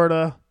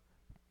Florida.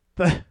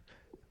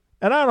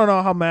 And I don't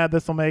know how mad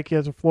this will make you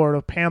as a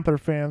Florida Panther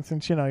fan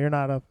since, you're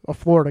not a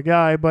Florida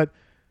guy, but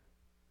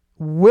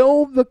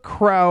will the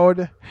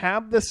crowd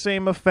have the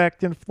same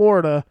effect in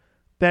Florida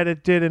that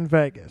it did in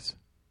Vegas?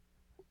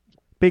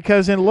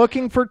 Because in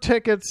looking for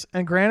tickets,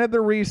 and granted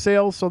they're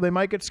resales, so they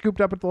might get scooped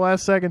up at the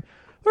last second,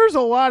 there's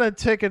a lot of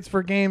tickets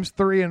for Games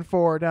 3 and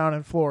 4 down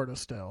in Florida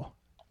still,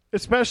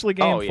 especially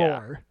Game 4.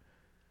 Yeah.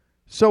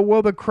 So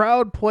will the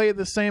crowd play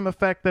the same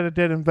effect that it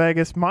did in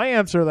Vegas? My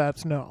answer to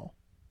that's no.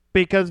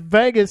 Because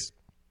Vegas,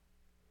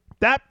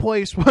 that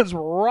place was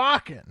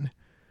rocking.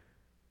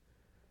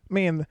 I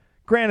mean,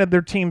 granted,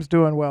 their team's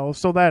doing well,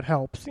 so that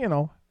helps.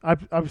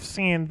 I've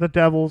seen the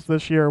Devils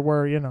this year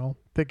where,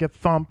 they get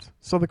thumped,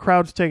 so the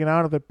crowd's taken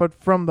out of it. But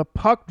from the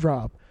puck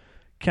drop,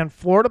 can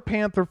Florida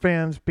Panther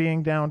fans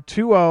being down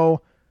 2-0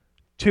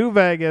 to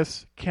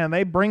Vegas, can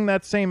they bring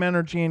that same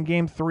energy in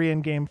Game 3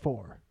 and Game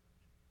 4?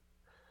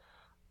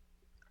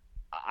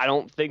 I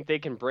don't think they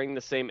can bring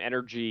the same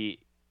energy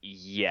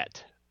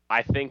yet.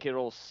 I think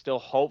it'll still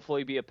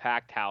hopefully be a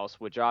packed house,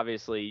 which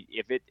obviously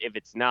if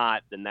it's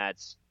not, then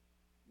that's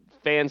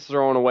fans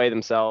throwing away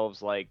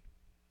themselves, like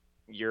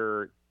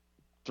you're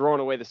throwing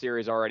away the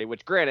series already,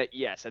 which granted,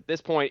 yes, at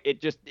this point,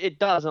 it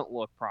doesn't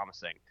look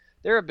promising.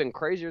 There have been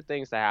crazier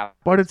things to happen.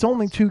 But it's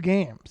only 2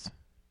 games.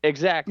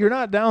 Exactly. You're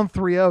not down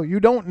 3-0. You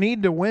don't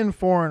need to win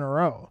 4 in a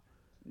row.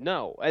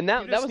 No, and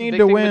that You just was need a big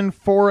to thing win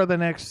 4 of the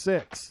next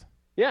 6.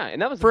 Yeah,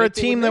 and that was for a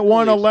team that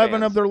won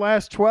 11 of their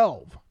last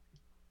 12.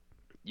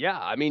 Yeah,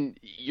 I mean,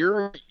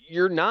 you're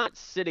not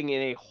sitting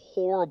in a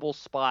horrible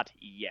spot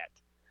yet.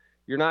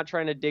 You're not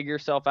trying to dig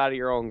yourself out of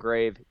your own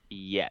grave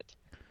yet.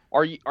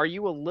 Are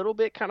you a little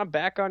bit kind of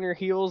back on your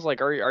heels?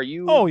 Like, are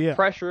you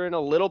pressuring a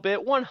little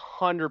bit?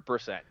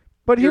 100%.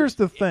 But here's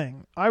the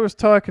thing. I was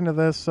talking to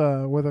this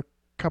with a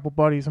couple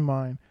buddies of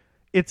mine.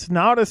 It's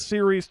not a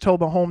series till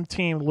the home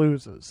team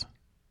loses.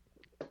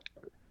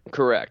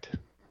 Correct.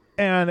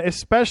 And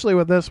especially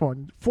with this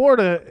one,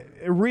 Florida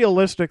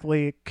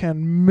realistically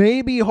can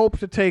maybe hope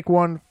to take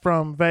one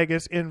from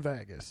Vegas in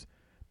Vegas.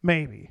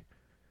 Maybe.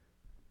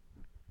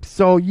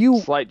 So you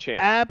slight chance.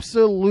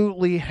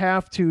 Absolutely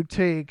have to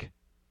take,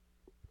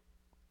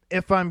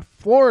 if I'm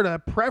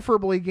Florida,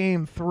 preferably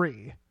game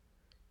 3.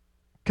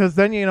 Because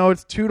then,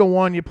 it's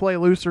 2-1. You play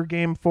looser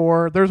game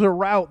 4. There's a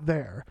route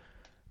there.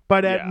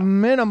 But at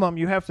minimum,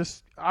 you have to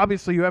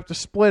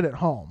split at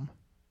home.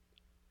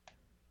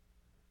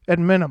 At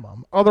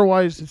minimum.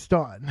 Otherwise, it's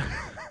done.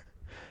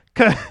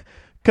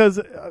 Because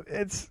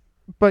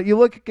but you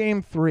look at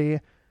game 3,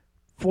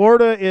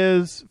 Florida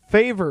is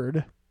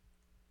favored.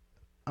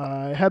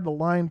 I had the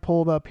line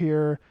pulled up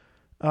here.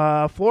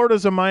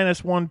 Florida's a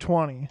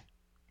 -120.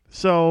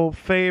 So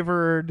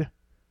favored,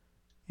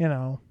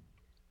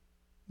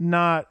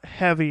 not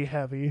heavy.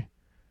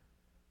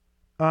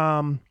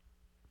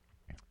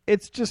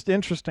 It's just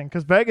interesting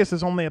because Vegas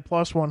is only a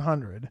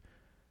 +100.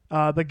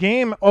 The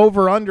game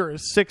over-under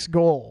is 6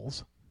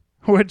 goals,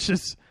 which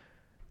is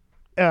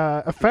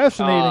a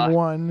fascinating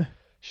one.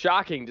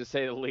 Shocking, to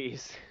say the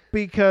least.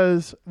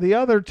 Because the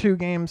other 2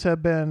 games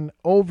have been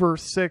over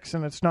 6,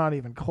 and it's not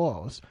even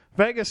close.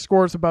 Vegas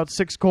scores about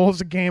 6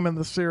 goals a game in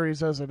the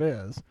series as it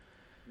is.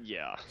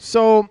 Yeah.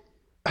 So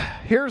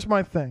here's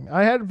my thing.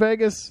 I had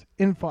Vegas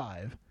in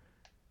 5.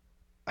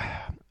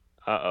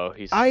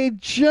 I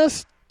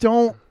just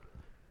don't...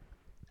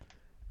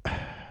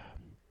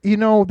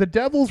 the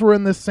Devils were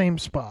in this same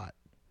spot.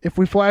 If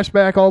we flash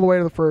back all the way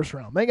to the first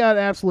round, they got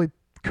absolutely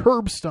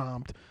curb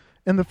stomped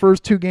in the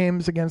first 2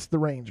 games against the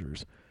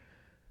Rangers.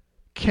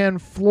 Can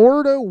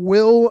Florida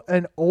will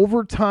an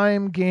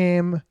overtime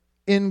game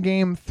in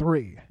game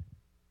 3?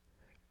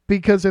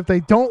 Because if they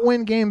don't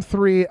win game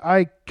 3,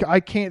 I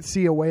can't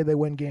see a way they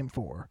win game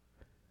 4.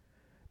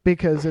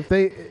 Because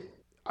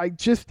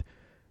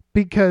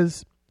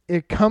because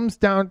it comes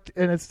down,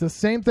 and it's the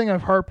same thing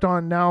I've harped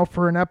on now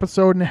for an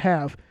episode and a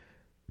half.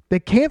 They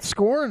can't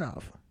score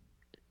enough.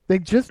 They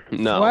just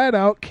flat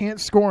out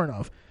can't score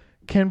enough.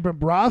 Can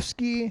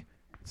Bobrovsky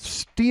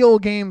steal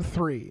game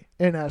 3,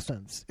 in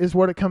essence, is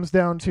what it comes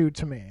down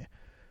to me.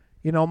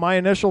 My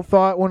initial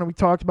thought when we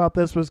talked about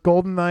this was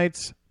Golden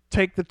Knights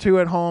take the 2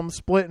 at home,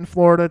 split in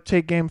Florida,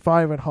 take game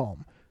 5 at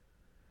home.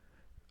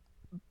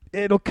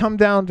 It'll come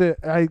down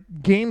to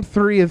game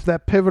 3 is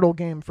that pivotal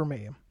game for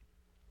me.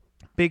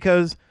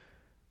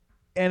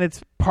 And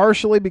it's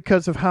partially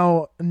because of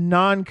how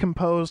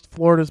non-composed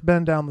Florida's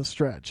been down the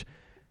stretch.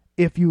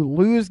 If you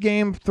lose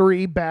game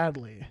 3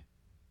 badly,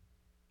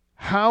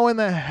 how in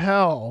the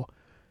hell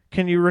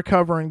can you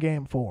recover in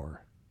game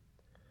 4?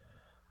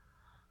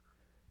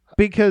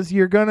 Because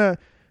you're going to,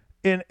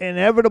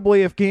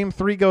 inevitably, if game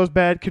 3 goes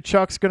bad,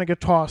 Kachuk's going to get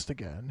tossed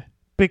again.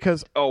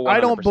 Because I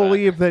don't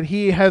believe that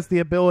he has the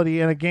ability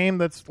in a game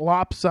that's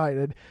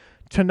lopsided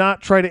to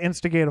not try to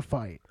instigate a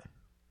fight.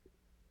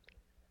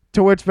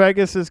 To which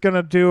Vegas is going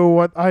to do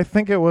what I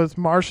think it was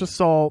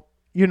Marchessault,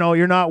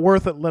 you're not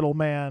worth it, little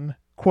man,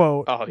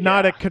 quote. Oh, yeah.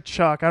 Not at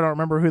Kachuk. I don't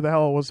remember who the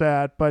hell it was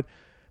at, but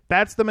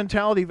that's the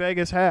mentality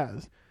Vegas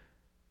has.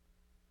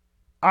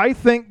 I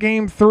think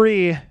game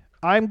 3,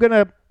 I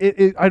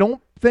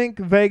don't think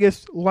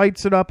Vegas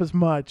lights it up as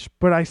much,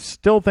 but I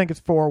still think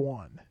it's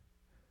 4-1.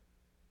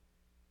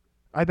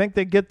 I think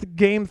they get the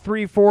game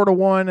 3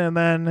 4-1, and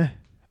then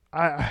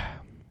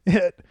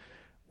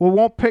we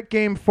won't pick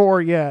game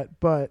 4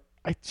 yet, but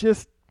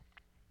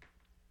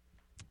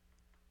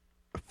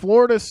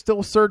Florida's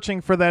still searching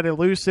for that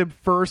elusive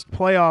first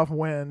playoff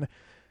win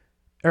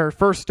or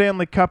first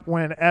Stanley Cup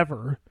win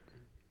ever.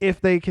 If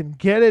they can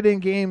get it in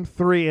game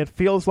 3, it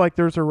feels like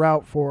there's a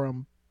route for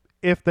them.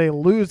 If they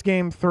lose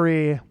game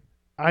 3,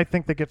 I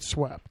think they get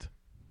swept.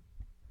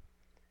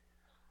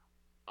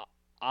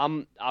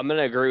 I'm going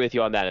to agree with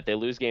you on that. If they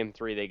lose game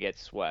 3, they get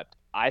swept.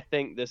 I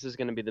think this is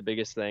going to be the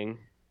biggest thing.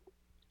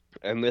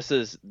 And this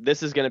is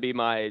going to be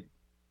my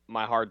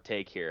hard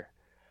take here.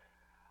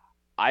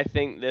 I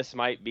think this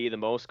might be the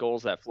most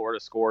goals that Florida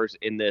scores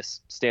in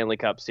this Stanley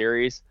Cup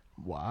series.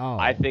 Wow.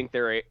 I think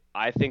they're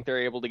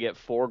able to get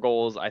 4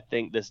 goals. I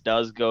think this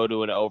does go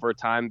to an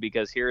overtime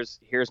because here's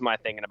my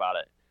thinking about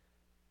it.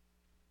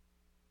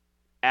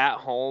 At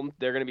home,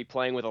 they're going to be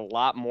playing with a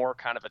lot more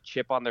kind of a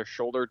chip on their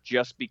shoulder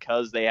just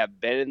because they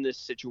have been in this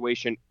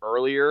situation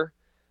earlier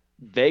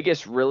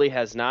Vegas really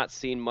has not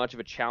seen much of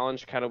a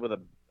challenge, kind of with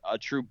a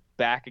true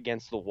back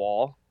against the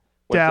wall.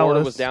 When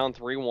Florida was down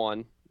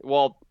 3-1,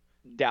 well,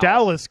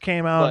 Dallas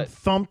came out and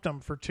thumped them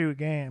for 2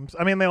 games.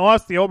 I mean, they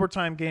lost the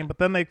overtime game, but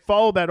then they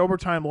followed that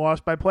overtime loss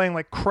by playing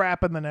like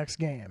crap in the next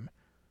game.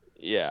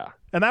 Yeah.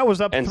 And that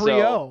was up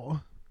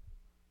 3-0.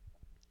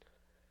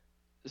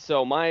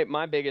 So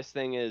my biggest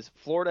thing is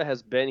Florida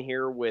has been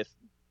here with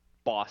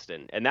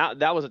Boston, and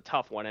that was a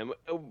tough one. And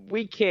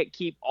we can't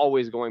keep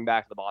always going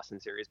back to the Boston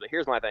series, but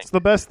here's my thing. It's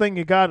the best thing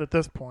you got at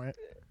this point.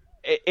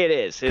 It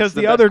is. Because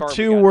the other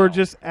 2 were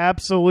just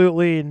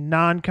absolutely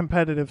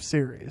non-competitive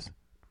series.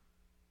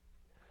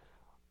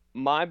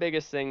 My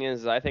biggest thing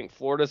is I think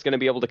Florida's going to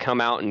be able to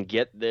come out and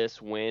get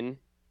this win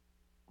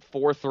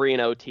 4-3 in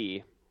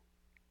OT.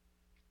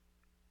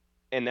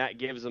 And that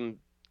gives them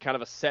kind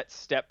of a set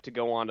step to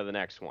go on to the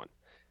next one.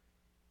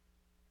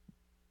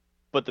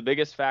 But the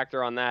biggest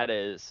factor on that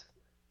is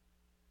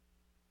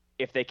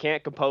if they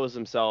can't compose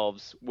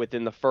themselves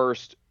within the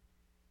first,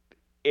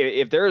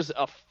 if there's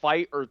a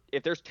fight or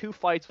if there's 2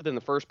 fights within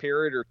the first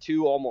period or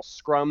 2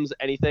 almost scrums,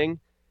 anything,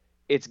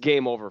 it's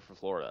game over for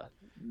Florida.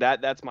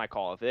 That's my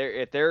call.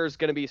 If there's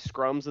going to be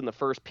scrums in the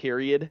first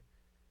period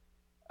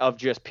of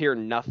just pure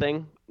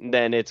nothing,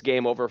 then it's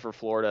game over for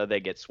Florida. They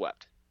get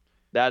swept.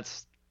 I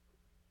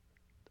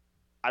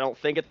don't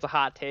think it's a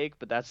hot take,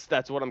 but that's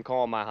what I'm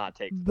calling my hot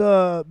take.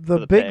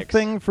 The big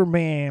thing for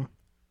me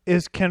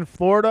is, can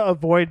Florida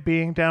avoid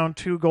being down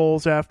 2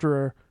 goals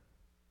after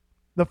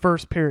the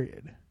first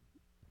period?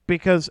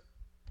 Because,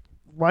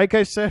 like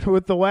I said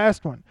with the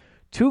last one,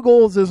 2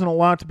 goals isn't a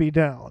lot to be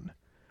down.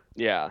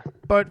 Yeah.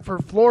 But for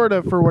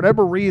Florida, for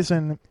whatever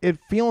reason, it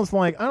feels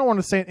like, I don't want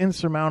to say an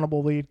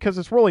insurmountable lead, because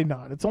it's really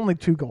not. It's only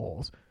 2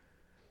 goals.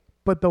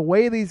 But the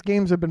way these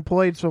games have been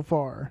played so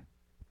far,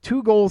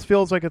 2 goals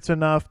feels like it's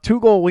enough.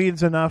 2-goal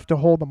leads enough to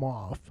hold them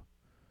off.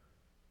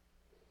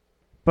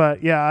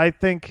 But, yeah, I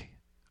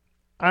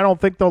don't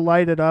think they'll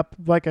light it up,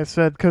 like I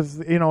said, because,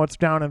 it's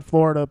down in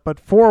Florida.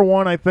 But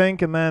 4-1, I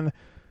think, and then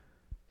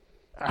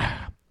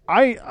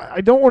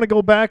I don't want to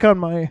go back on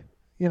my,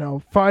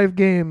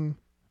 5-game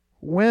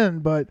win,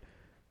 but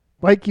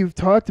like you've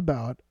talked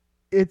about,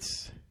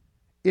 it's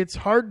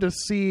hard to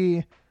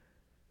see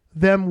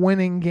them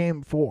winning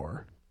game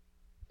 4.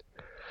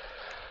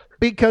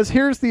 Because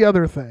here's the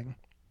other thing.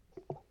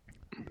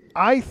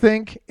 I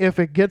think if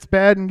it gets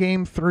bad in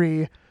game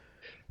 3,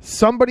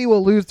 somebody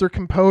will lose their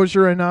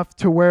composure enough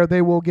to where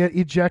they will get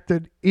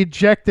ejected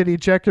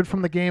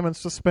from the game and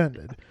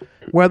suspended.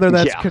 Whether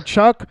that's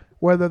Tkachuk,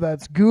 whether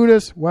that's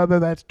Gudas, whether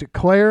that's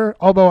Duclair,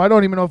 although I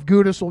don't even know if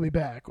Gudas will be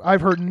back.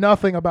 I've heard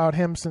nothing about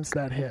him since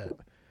that hit.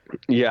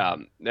 Yeah.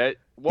 And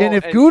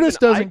if Gudas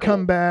doesn't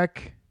come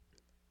back,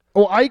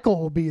 Eichel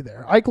will be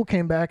there. Eichel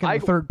came back in the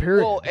third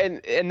period. Well,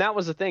 and that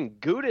was the thing.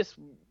 Gudas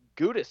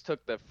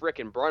took the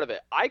frickin' brunt of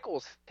it.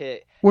 Eichel's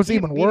hit was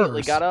even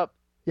worse. Got up.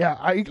 Yeah,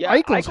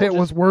 Eichel's hit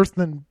was worse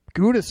than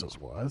Gudas's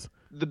was.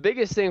 The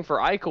biggest thing for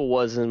Eichel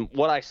was, and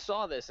what I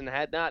saw this and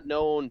had not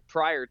known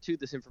prior to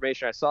this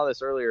information, I saw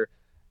this earlier,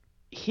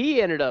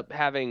 he ended up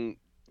having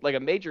like a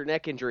major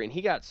neck injury and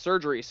he got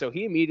surgery. So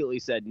he immediately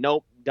said,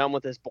 nope, done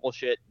with this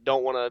bullshit.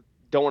 Don't want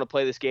to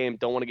play this game.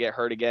 Don't want to get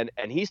hurt again.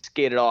 And he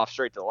skated off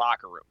straight to the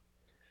locker room,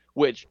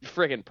 which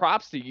friggin'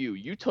 props to you.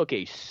 You took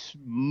a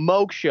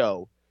smoke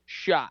show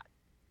shot.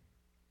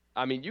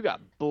 I mean, you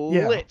got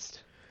blitzed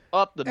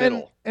up the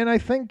middle. And I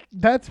think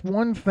that's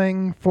one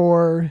thing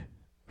for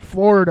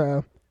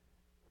Florida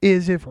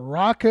is if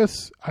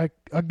Rockus,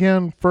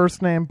 again,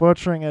 first name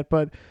butchering it,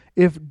 but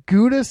if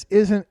Gudas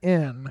isn't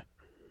in,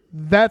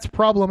 that's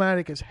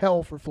problematic as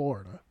hell for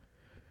Florida.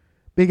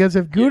 Because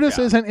if Gudas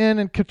isn't in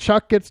and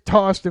Tkachuk gets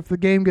tossed if the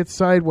game gets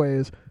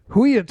sideways,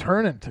 who are you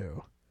turning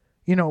to?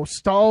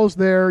 Stahl's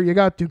there, you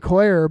got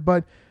Duclair,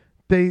 but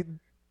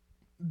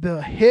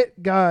the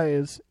hit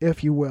guys,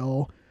 if you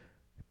will,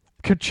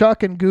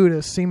 Tkachuk and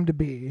Gudas seem to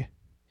be.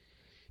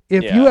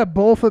 If you have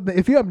both of them,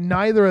 if you have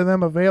neither of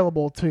them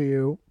available to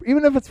you,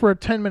 even if it's for a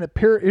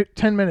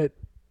 10-minute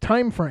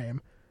time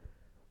frame,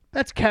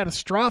 that's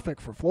catastrophic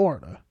for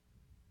Florida.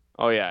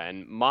 Oh yeah,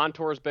 and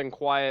Montour's been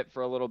quiet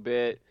for a little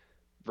bit.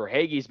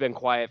 Verhaeghe's been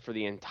quiet for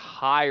the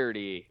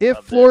entirety. If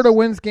of Florida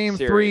wins game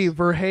series. 3,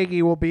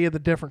 Verhaeghe will be the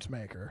difference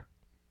maker.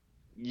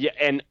 Yeah,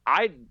 and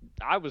I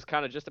was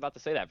kind of just about to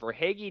say that.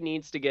 Verhaeghe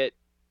needs to get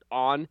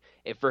on.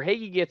 If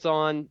Verhaeghe gets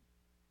on,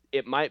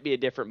 it might be a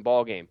different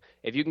ball game.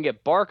 If you can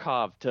get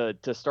Barkov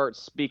to start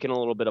speaking a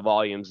little bit of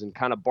volumes and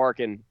kind of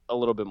barking a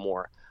little bit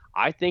more,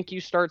 I think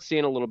you start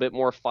seeing a little bit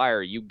more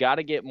fire. You got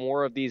to get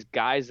more of these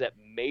guys that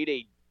made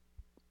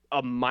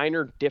a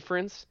minor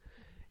difference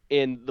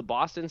in the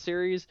Boston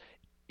series.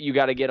 You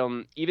got to get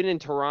them even in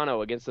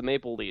Toronto against the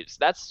Maple Leafs.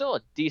 That's still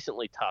a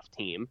decently tough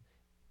team.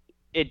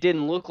 It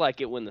didn't look like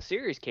it when the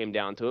series came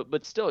down to it,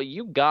 but still,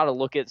 you got to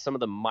look at some of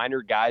the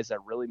minor guys that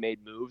really made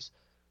moves.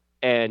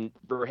 And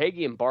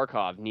Verhaeghe and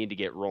Barkov need to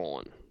get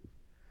rolling.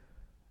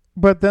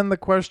 But then the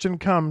question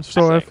comes,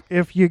 so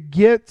if you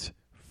get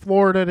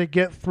Florida to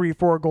get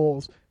 3-4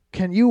 goals,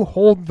 can you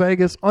hold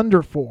Vegas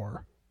under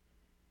 4?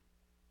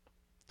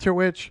 To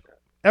which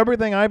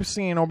everything I've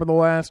seen over the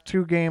last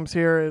 2 games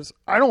here is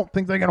I don't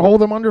think they can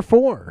hold them under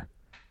 4.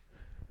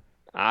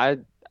 I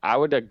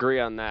would agree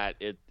on that.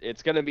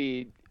 It's going to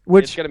be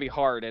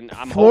hard, and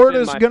I'm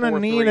Florida's hoping going to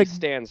need 4-3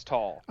 stands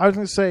tall. I was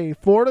going to say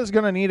Florida's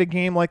going to need a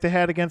game like they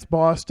had against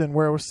Boston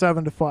where it was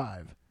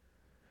 7-5.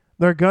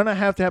 They're going to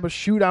have a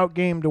shootout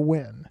game to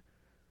win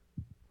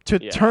to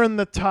turn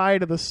the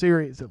tide of the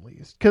series at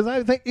least. Because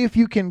I think if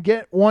you can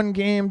get one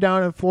game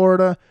down in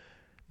Florida,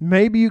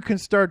 maybe you can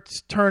start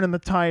turning the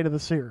tide of the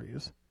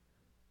series.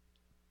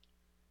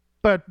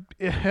 But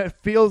it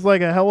feels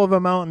like a hell of a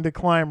mountain to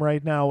climb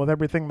right now with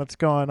everything that's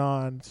going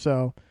on.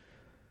 So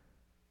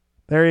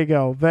there you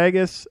go.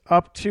 Vegas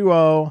up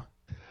 2-0.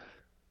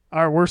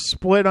 We're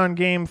split on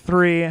game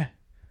 3.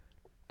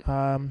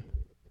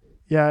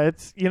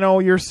 It's,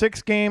 your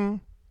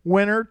 6-game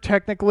winner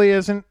technically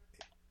isn't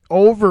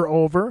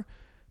over.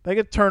 They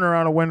could turn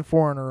around and win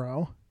 4 in a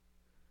row.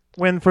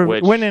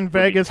 Win in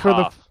Vegas for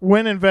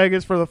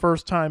the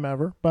first time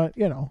ever, but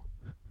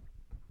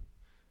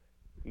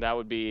that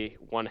would be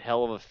one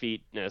hell of a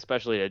feat,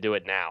 especially to do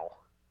it now.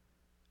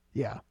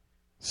 Yeah.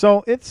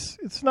 So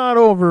it's not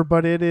over,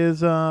 but it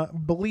is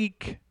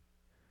bleak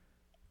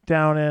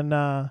down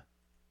in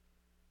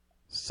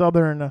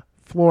southern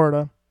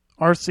Florida.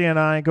 RC and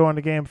I going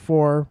to game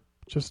 4.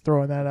 Just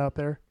throwing that out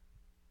there.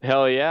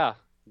 Hell yeah.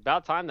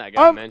 About time that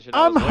got mentioned.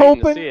 I'm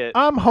hoping to see it.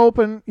 I'm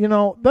hoping,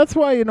 that's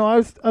why, I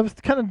was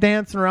kind of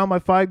dancing around my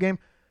 5-game.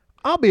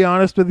 I'll be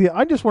honest with you.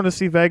 I just want to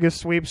see Vegas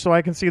sweep so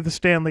I can see the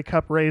Stanley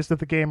Cup raised at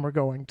the game we're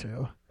going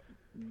to.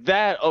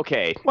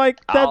 Okay.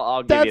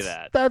 I'll give you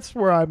that. That's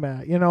where I'm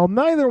at.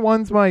 Neither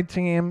one's my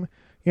team.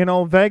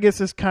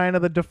 Vegas is kind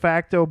of the de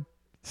facto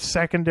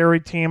secondary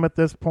team at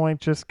this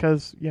point just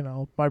because,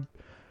 my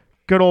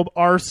good old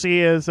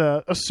RC is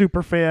a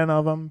super fan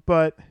of them.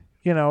 But,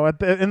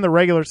 in the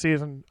regular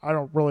season, I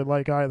don't really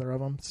like either of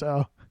them.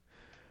 So,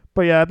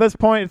 but yeah, at this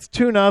point, it's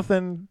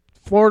 2-0.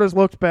 Florida's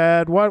looked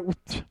bad.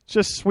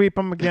 Just sweep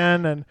them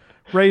again and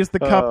raise the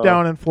cup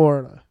down in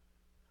Florida.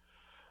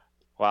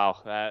 Wow,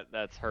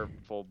 that's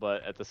hurtful,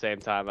 but at the same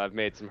time, I've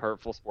made some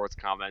hurtful sports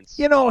comments.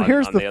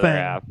 Here's the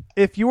thing.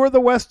 If you were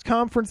the West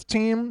Conference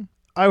team,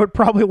 I would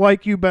probably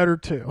like you better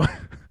too.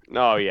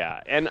 Oh,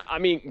 yeah. And, I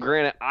mean,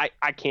 granted,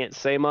 I can't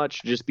say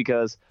much just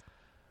because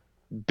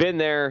been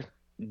there,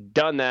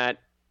 done that,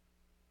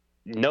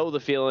 know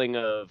the feeling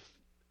of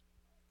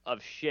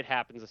shit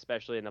happens,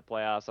 especially in the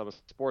playoffs. I'm a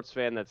sports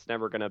fan that's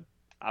never going to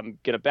 – I'm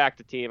going to back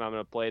the team. I'm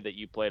going to play that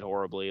you played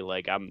horribly.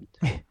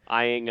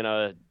 I ain't going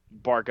to –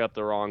 bark up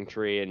the wrong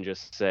tree and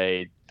just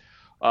say,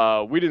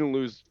 we didn't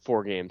lose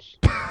 4 games.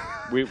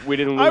 We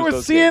didn't lose. I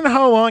was seeing games.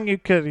 How long you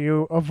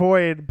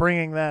avoid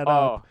bringing that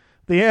up.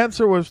 The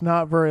answer was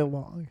not very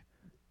long.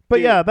 But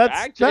dude,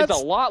 that's it's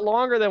a lot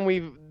longer than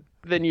you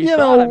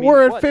thought. I mean,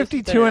 we're at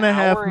 52 and a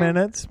half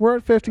minutes. We're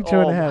at 52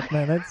 and a half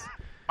minutes.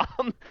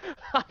 I'm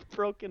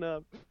broken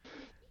up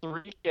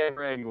 3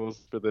 camera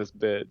angles for this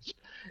bitch.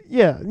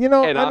 Yeah, and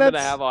I'm gonna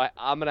have a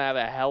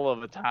hell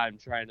of a time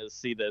trying to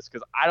see this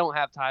because I don't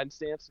have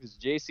timestamps because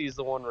JC's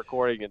the one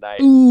recording tonight.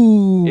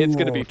 Ooh, it's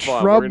gonna be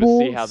fun. We're gonna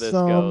see how this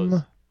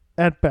goes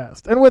at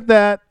best. And with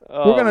that,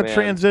 we're gonna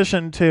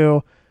transition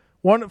to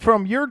one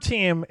from your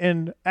team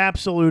in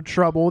absolute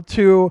trouble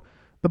to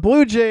the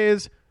Blue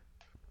Jays,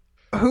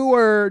 who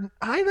are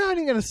I'm not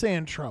even gonna say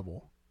in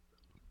trouble.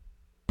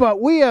 But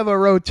we have a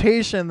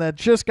rotation that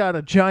just got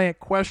a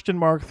giant question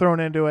mark thrown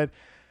into it.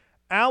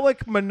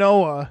 Alek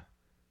Manoah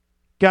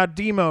got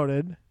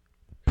demoted.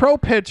 Pro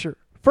pitcher.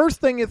 First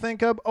thing you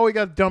think of, he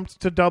got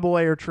dumped to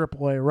AA or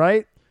AAA,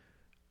 right?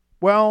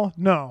 Well,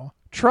 no.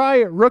 Try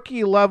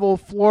rookie level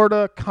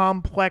Florida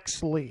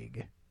Complex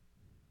League.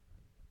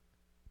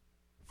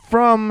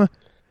 From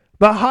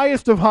the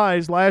highest of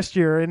highs last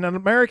year in an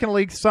American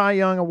League Cy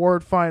Young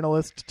Award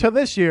finalist to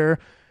this year,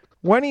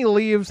 when he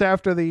leaves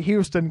after the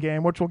Houston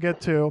game, which we'll get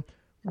to,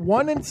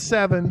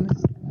 1-7,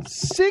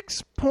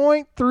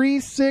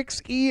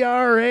 6.36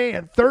 ERA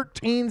and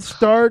 13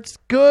 starts.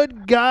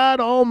 Good God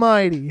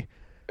Almighty,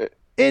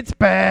 it's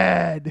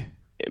bad.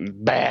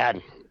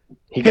 Bad.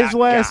 His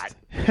last.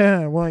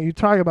 Well, you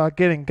talk about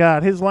getting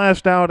got. His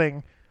last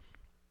outing,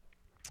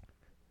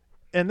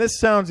 and this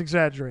sounds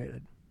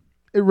exaggerated.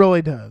 It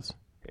really does.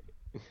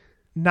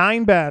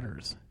 9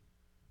 batters,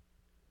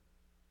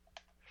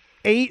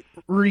 8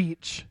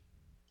 reach.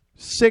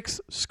 6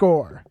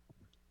 score.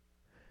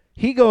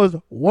 He goes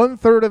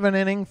 1/3 of an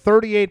inning,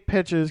 38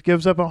 pitches,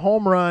 gives up a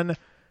home run,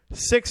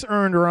 6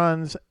 earned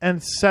runs,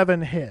 and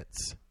 7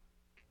 hits.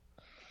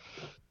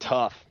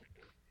 Tough.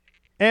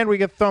 And we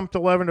get thumped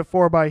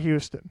 11-4 by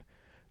Houston.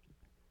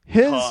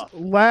 His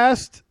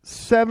last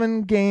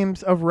 7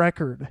 games of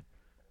record.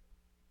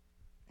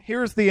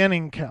 Here's the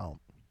inning count.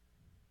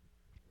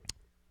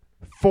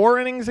 4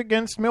 innings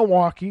against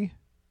Milwaukee,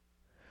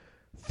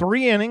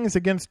 3 innings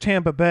against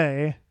Tampa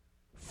Bay,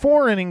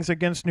 4 innings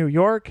against New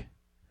York,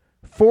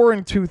 4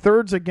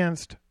 2/3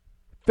 against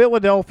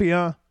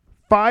Philadelphia,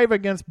 5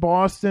 against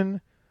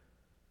Boston,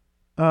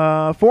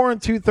 4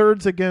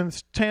 2/3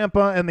 against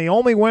Tampa, and the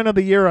only win of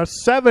the year, a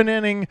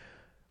 7-inning,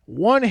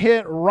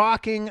 1-hit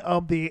rocking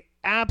of the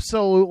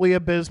absolutely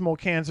abysmal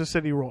Kansas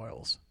City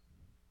Royals.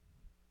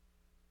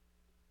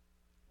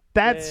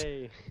 That's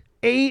Yay.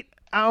 8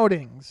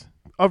 outings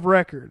of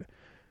record.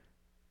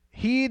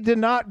 He did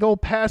not go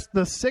past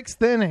the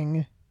 6th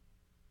inning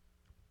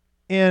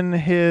in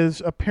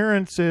his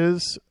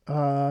appearances.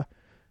 So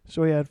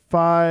he had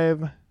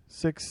 5,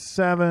 6,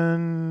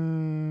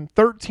 7,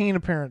 13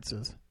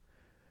 appearances.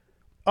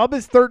 Of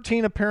his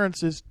 13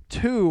 appearances,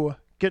 2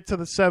 get to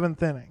the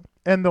 7th inning.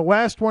 And the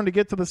last one to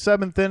get to the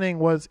 7th inning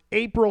was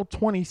April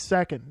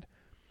 22nd,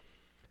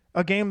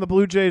 a game the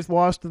Blue Jays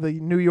lost to the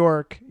New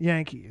York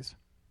Yankees.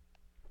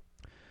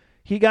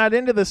 He got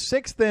into the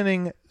 6th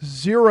inning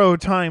 0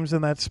 times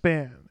in that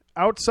span.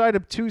 Outside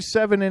of 2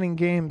 7-inning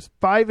games,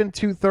 5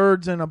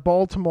 2/3 in a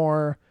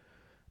Baltimore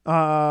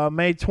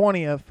May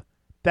 20th,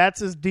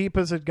 that's as deep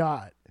as it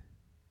got.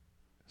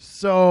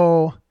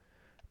 So,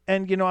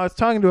 and I was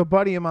talking to a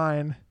buddy of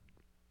mine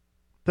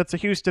that's a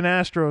Houston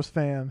Astros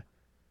fan.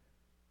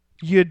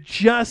 You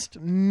just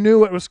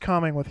knew it was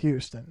coming with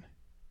Houston.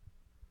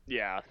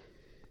 Yeah.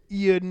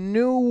 You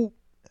knew,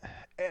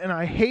 and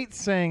I hate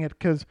saying it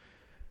because,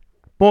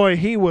 boy,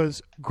 he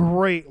was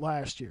great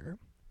last year.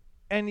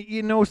 And,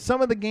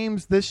 some of the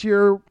games this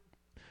year,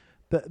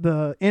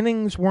 the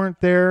innings weren't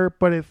there,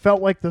 but it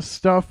felt like the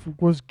stuff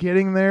was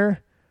getting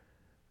there.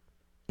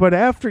 But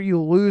after you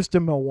lose to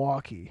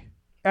Milwaukee,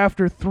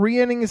 after 3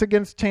 innings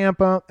against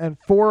Tampa and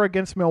 4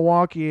 against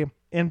Milwaukee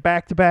in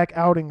back-to-back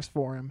outings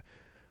for him,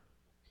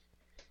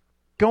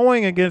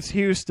 going against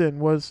Houston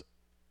was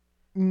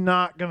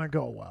not going to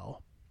go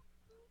well.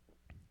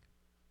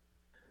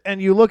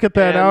 And you look at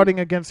that outing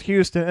against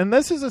Houston, and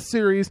this is a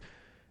series,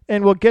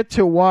 and we'll get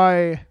to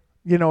why,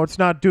 it's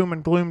not doom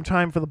and gloom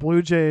time for the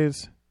Blue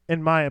Jays,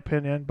 in my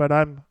opinion, but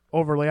I'm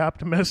overly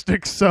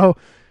optimistic. So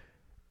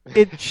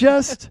it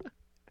just,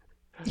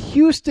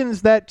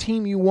 Houston's that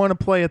team you want to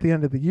play at the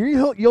end of the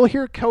year. You'll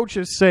hear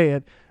coaches say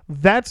it.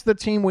 That's the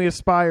team we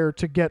aspire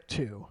to get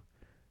to.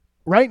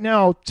 Right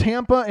now,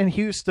 Tampa and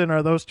Houston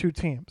are those 2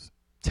 teams.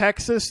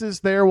 Texas is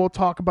there. We'll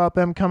talk about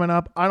them coming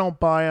up. I don't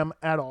buy them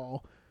at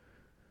all.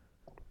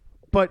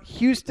 But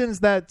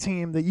Houston's that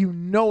team that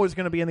is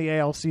going to be in the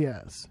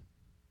ALCS.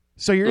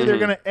 So you're either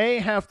going to, A,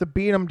 have to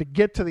beat them to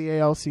get to the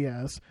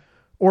ALCS,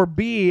 or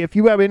B, if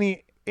you have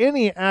any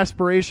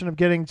aspiration of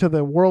getting to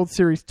the World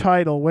Series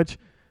title, which,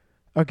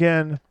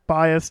 again,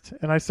 biased,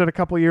 and I said a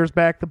couple of years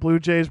back the Blue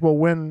Jays will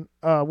win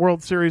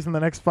World Series in the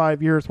next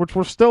 5 years, which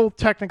we're still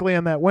technically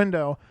in that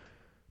window.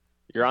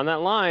 You're on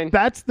that line.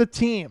 That's the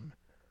team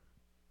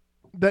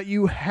that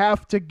you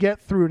have to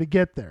get through to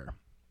get there.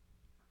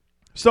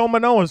 So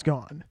Manoah's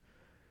gone.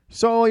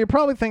 So you're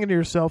probably thinking to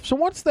yourself, so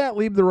what's that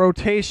leave the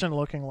rotation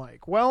looking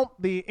like? Well,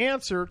 the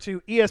answer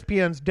to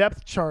ESPN's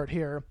depth chart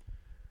here.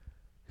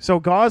 So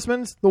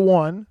Gosman's the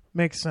 1,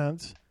 makes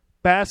sense.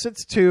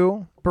 Bassett's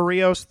 2,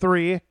 Barrios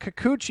 3,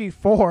 Kikuchi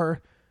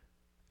 4,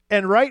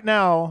 and right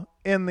now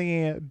in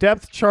the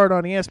depth chart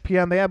on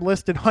ESPN, they have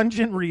listed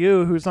Hyunjin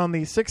Ryu, who's on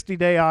the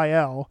 60-day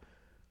IL.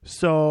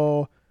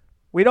 So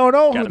we don't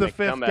know who the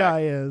 5th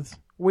guy is.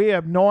 We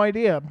have no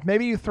idea.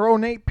 Maybe you throw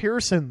Nate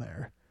Pierce in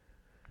there.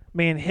 I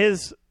mean,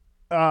 his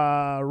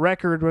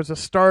record as a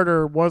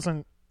starter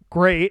wasn't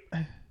great,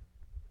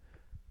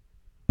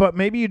 but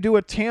maybe you do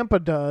what Tampa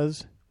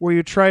does, where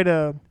you try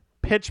to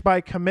pitch by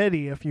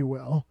committee, if you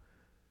will.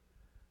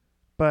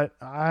 But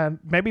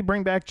maybe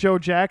bring back Joe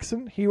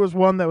Jackson. He was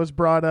one that was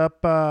brought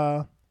up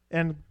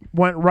and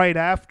went right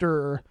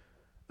after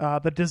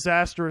the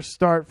disastrous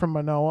start from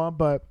Manoah.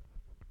 But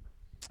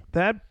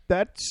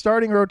that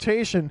starting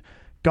rotation,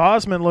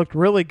 Gosman looked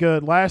really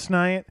good last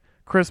night.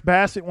 Chris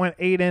Bassett went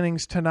 8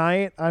 innings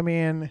tonight. I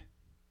mean,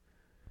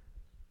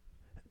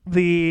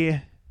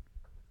 the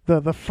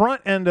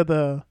front end of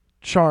the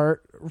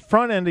chart,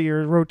 front end of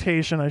your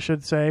rotation, I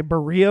should say,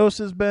 Barrios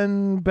has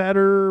been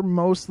better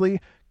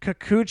mostly.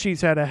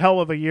 Kikuchi's had a hell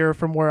of a year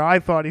from where I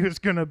thought he was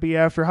going to be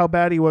after how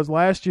bad he was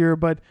last year,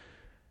 but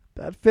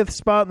that 5th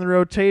spot in the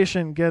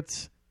rotation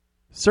gets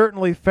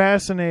certainly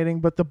fascinating.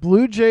 But the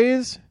Blue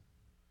Jays,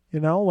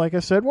 like I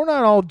said, we're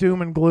not all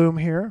doom and gloom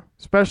here,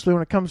 especially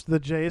when it comes to the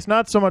Jays.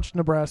 Not so much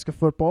Nebraska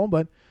football,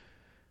 but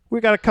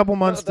we got a couple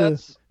months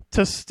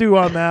to stew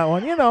on that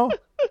one.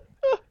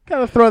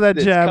 Gotta throw that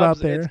jab out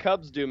there. It's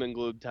Cubs doom and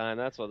gloom time.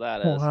 That's what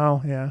that is. Oh,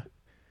 wow, yeah.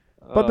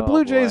 But the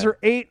Blue Jays are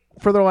 8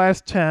 for their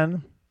last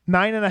 10,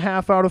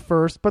 9.5 out of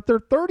first, but they're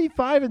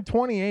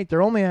 35-28.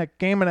 They're only a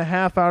game and a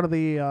half out of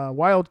the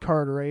wild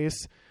card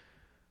race,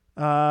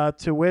 to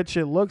which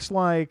it looks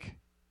like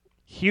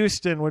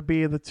Houston would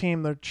be the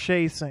team they're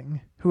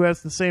chasing, who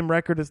has the same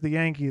record as the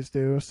Yankees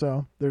do.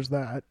 So there's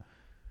that.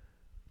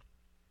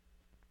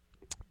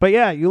 But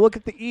yeah, you look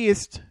at the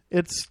East,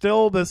 it's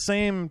still the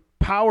same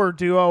power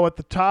duo at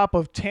the top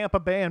of Tampa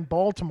Bay and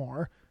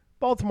Baltimore.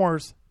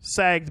 Baltimore's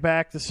sagged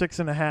back to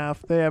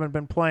 6.5. They haven't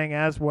been playing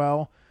as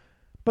well.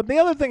 But the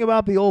other thing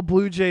about the old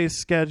Blue Jays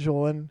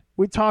schedule, and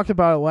we talked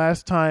about it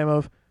last time,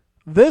 of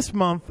this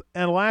month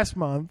and last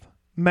month,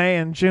 May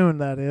and June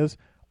that is,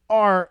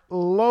 are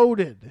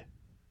loaded.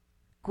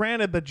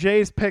 Granted, the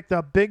Jays picked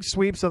up big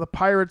sweeps of the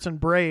Pirates and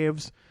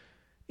Braves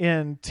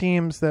in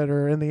teams that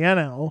are in the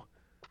NL.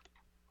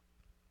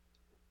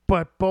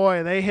 But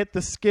boy, they hit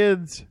the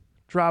skids.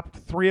 Dropped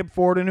 3 of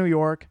 4 to New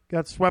York.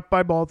 Got swept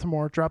by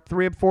Baltimore. Dropped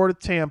 3 of 4 to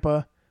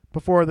Tampa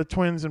before the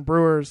Twins and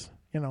Brewers,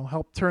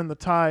 helped turn the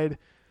tide.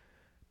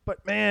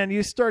 But man,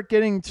 you start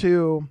getting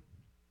to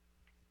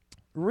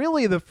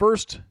really the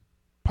first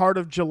part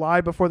of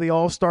July before the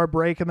All-Star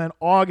break, and then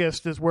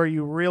August is where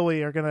you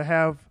really are going to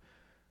have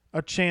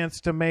a chance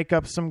to make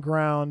up some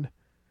ground.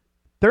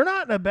 They're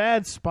not in a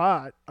bad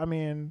spot. I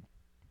mean,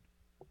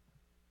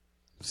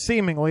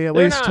 seemingly, at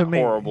least to me.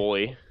 They're not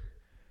horribly.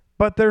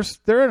 But they're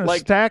in a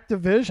stacked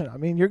division. I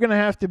mean, you're going to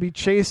have to be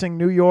chasing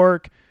New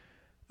York,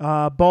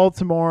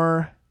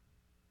 Baltimore,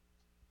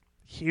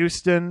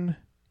 Houston.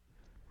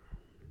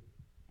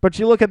 But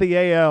you look at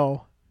the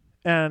AL,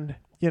 and,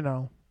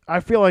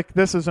 I feel like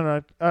this is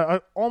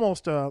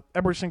almost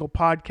every single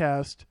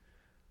podcast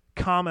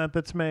comment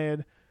that's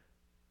made.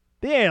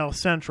 The AL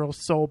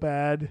Central's so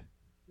bad.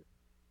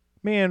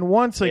 Man,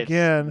 once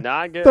again,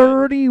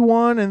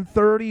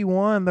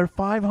 31-31. They're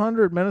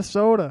 500,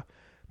 Minnesota.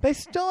 They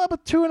still have a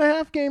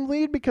 2.5 game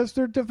lead because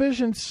their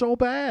division's so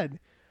bad.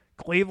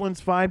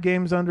 Cleveland's 5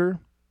 games under.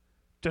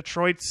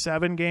 Detroit's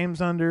 7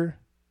 games under.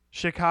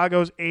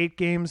 Chicago's 8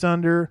 games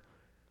under.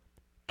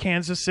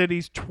 Kansas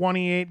City's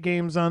 28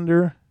 games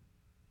under.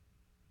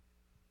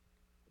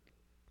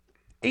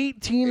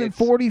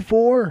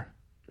 18-44.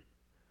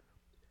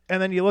 And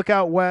then you look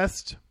out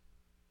west.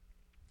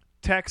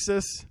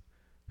 Texas,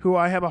 who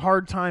I have a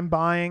hard time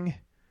buying,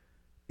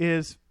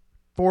 is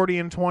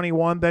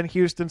 40-21. Then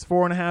Houston's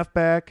 4.5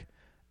 back.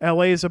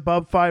 LA's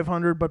above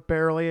 500, but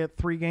barely at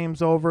 3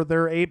 games over.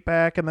 They're 8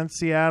 back. And then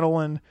Seattle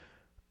and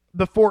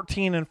the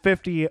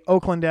 14-50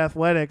 Oakland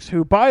Athletics,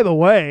 who, by the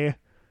way,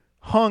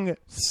 hung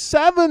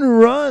 7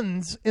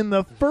 runs in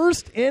the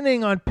first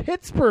inning on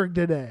Pittsburgh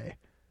today.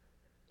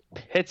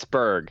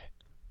 Pittsburgh.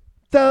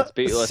 The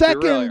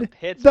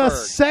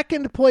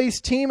second place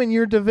team in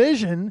your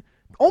division,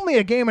 only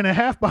a game and a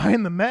half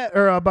behind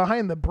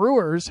behind the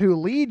Brewers, who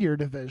lead your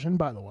division,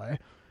 by the way.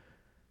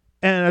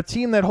 And a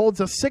team that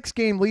holds a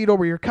 6-game lead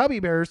over your Cubby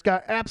Bears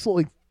got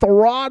absolutely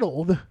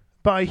throttled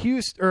by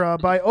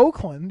by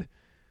Oakland.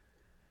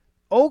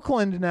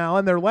 Oakland now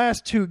in their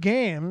last 2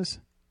 games,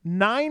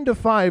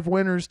 9-5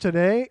 winners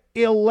today,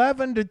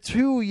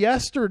 11-2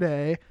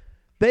 yesterday.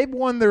 They've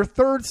won their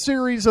 3rd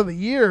series of the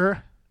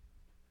year,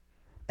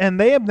 and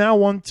they have now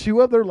won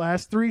 2 of their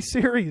last 3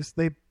 series.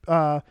 They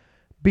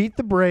beat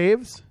the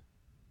Braves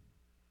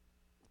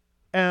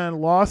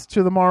and lost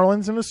to the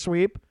Marlins in a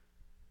sweep,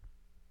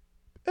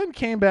 and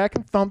came back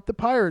and thumped the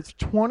Pirates.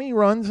 20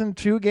 runs in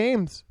 2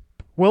 games.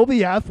 Will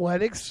the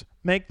Athletics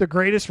make the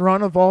greatest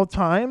run of all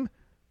time?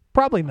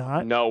 Probably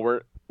not.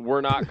 No,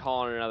 we're not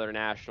calling another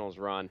Nationals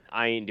run.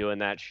 I ain't doing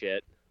that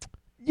shit.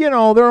 They're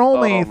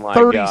only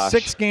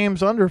 36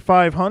 games under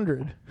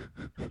 500.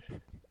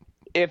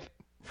 They're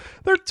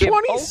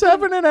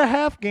 27 and a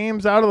half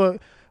games out of the...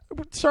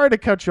 Sorry to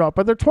cut you off,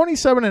 but they're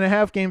 27 and a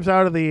half games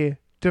out of the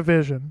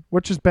division,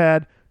 which is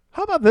bad.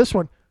 How about this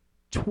one?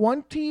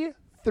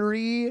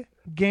 23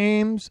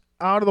 games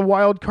out of the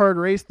wild card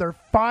race. They're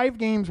 5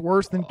 games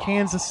worse than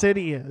Kansas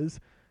City is.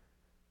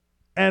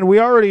 And we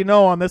already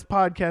know on this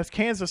podcast,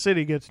 Kansas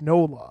City gets no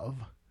love.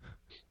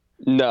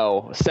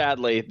 No,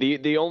 sadly.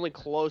 The only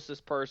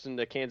closest person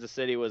to Kansas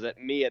City was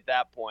me at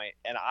that point,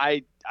 and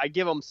I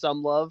give them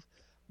some love,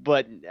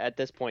 but at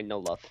this point, no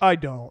love. I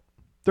don't.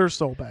 They're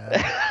so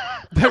bad.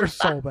 They're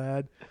so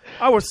bad.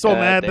 I was so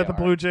mad that the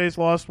Blue Jays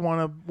lost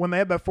when they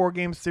had that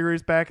 4-game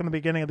series back in the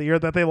beginning of the year,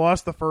 that they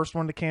lost the first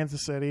one to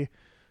Kansas City.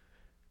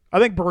 I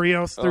think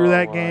Barrios threw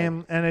that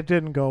game, and it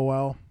didn't go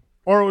well.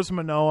 Or it was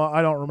Manoah.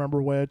 I don't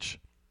remember which.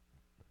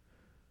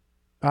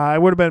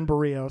 It would have been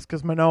Barrios,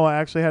 because Manoah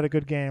actually had a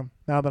good game,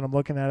 now that I'm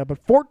looking at it.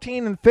 But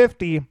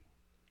 14-50,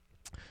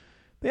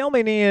 they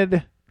only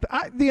needed...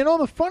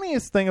 the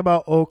funniest thing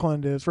about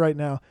Oakland is right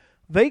now,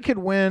 they could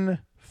win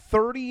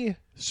 30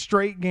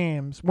 straight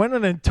games, win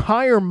an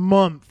entire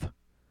month,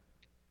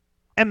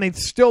 and they'd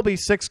still be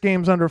 6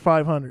 games under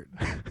 500.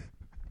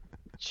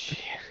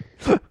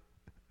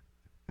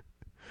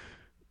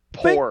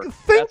 Poor.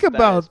 Think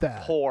about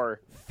that. Poor.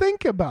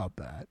 Think about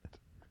that.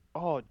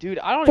 Oh, dude,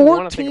 I don't even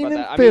want to think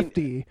about that. 14-50. I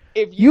mean,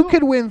 if you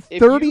could win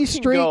 30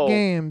 straight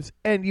games,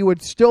 and you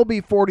would still be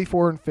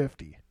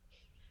 44-50.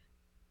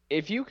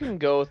 If you can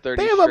go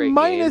 30 they have straight a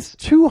minus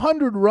games,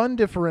 200 run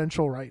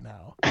differential right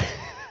now.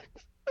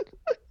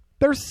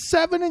 They're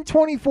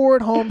 7-24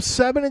 at home,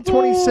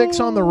 7-26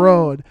 on the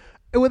road,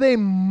 with a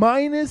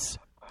minus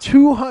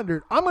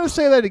 200. I'm going to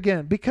say that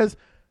again because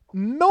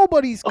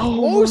nobody's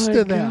close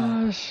to that.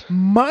 Gosh.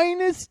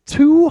 Minus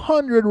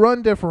 200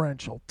 run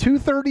differential,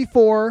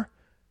 234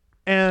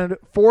 and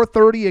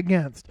 430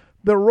 against.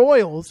 The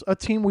Royals, a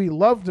team we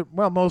love to,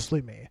 well,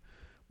 mostly me,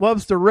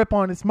 loves to rip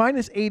on, it's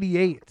minus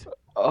 88.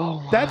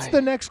 Oh, that's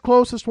the next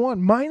closest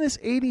one, minus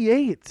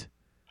 88.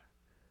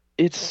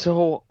 It's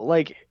so,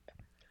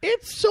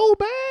 it's so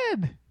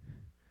bad.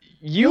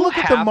 You look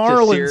have at the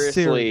Marlins to seriously...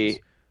 series.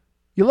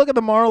 You look at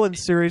the Marlins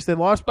series, they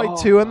lost by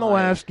 2 in the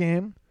last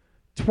game.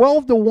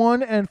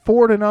 12-1 and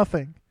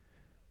 4-0.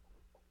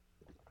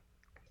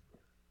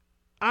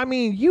 I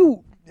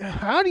mean,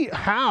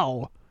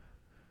 how?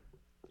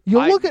 You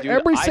look at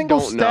every single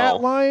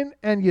stat line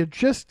and you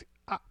just,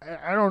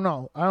 I don't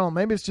know.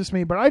 Maybe it's just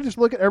me, but I just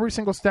look at every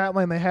single stat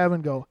line they have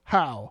and go,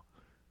 how?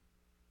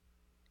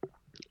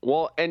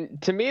 Well,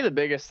 and to me, the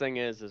biggest thing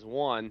is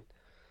one,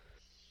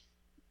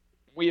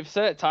 we've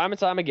said it time and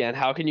time again,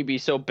 how can you be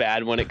so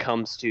bad when it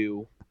comes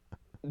to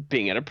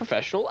being at a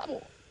professional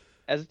level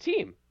as a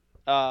team?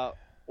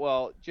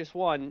 Well, just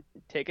one,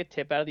 take a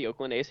tip out of the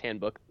Oakland A's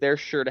handbook. They're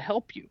sure to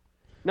help you.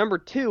 Number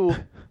two,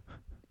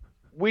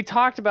 we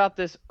talked about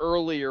this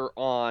earlier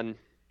on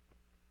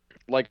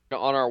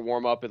our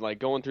warm-up and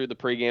going through the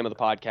pregame of the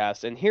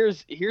podcast. And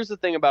here's the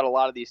thing about a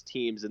lot of these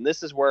teams, and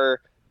this is where,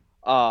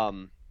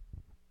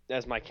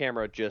 as my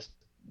camera just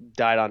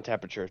died on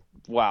temperature.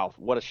 Wow,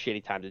 what a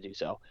shitty time to do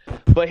so.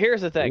 But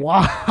here's the thing.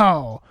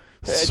 Wow.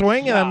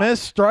 Swing and a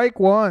miss, strike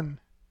one.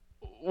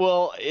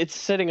 Well, it's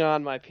sitting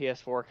on my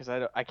PS4 because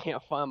I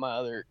can't find my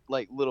other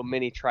little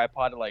mini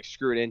tripod to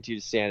screw it into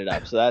to stand it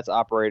up. So that's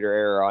operator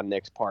error on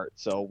Nick's part.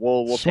 So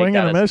we'll take that. Swing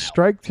and a miss,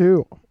 strike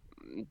two.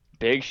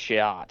 Big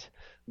shot.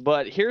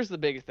 But here's the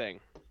big thing.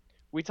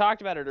 We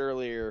talked about it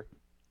earlier,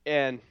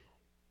 and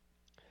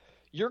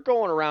you're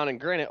going around, and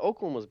granted,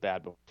 Oakland was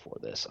bad before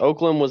this.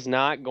 Oakland was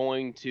not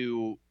going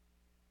to,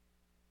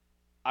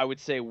 I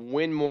would say,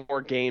 win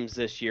more games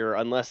this year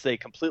unless they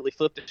completely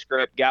flipped the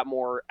script, got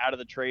more out of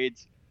the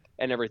trades,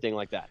 and everything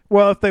like that.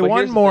 Well, if they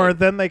won more,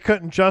 then they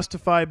couldn't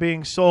justify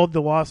being sold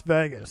to Las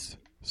Vegas.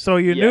 So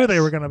you knew they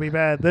were going to be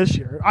bad this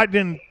year. I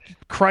didn't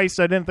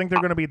think they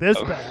were going to be this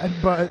bad,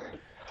 but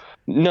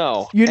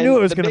no, you knew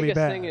it was going to be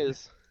bad.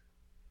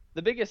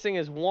 The biggest thing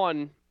is,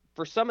 one,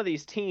 for some of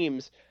these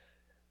teams,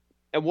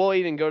 and we'll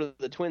even go to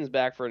the Twins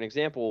back for an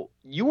example,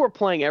 you were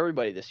playing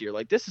everybody this year.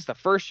 This is the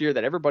first year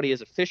that everybody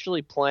is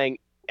officially playing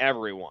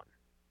everyone.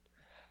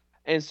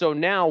 And so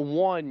now,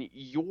 one,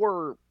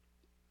 you're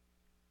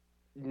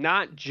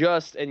not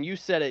just, and you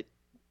said it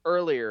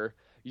earlier,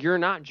 you're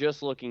not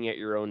just looking at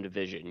your own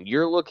division.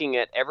 You're looking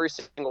at every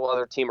single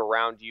other team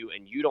around you,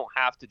 and you don't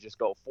have to just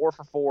go 4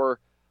 for 4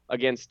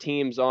 against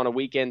teams on a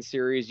weekend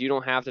series. You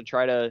don't have to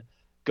try to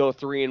go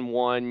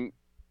 3-1.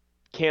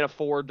 Can't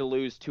afford to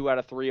lose 2 out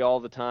of 3 all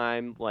the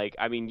time.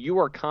 You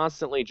are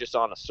constantly just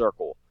on a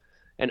circle.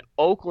 And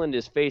Oakland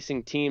is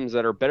facing teams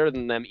that are better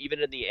than them, even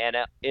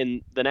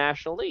in the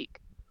National League.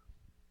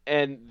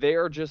 And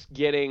they're just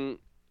getting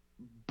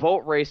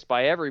boat raced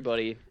by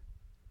everybody.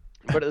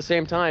 But at the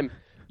same time,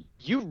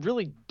 you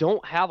really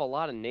don't have a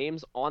lot of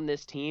names on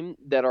this team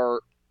that are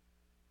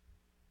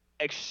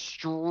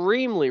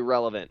extremely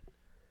relevant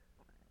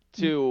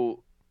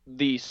to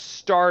the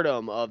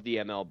stardom of the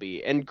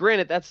MLB. And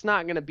granted, that's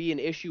not going to be an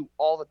issue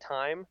all the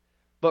time.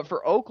 But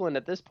for Oakland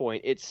at this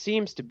point, it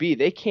seems to be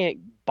they can't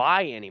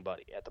buy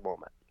anybody at the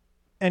moment.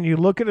 And you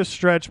look at a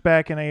stretch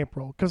back in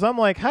April, because I'm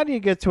like, how do you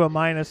get to a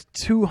minus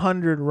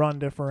 200 run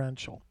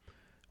differential?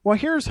 Well,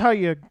 here's how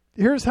you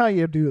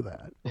do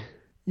that.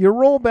 You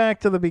roll back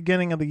to the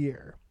beginning of the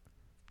year.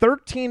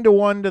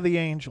 13-1 to the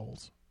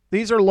Angels.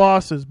 These are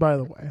losses, by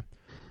the way.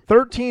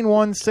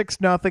 13-1,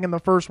 6-0 in the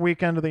first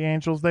weekend of the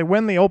Angels. They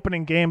win the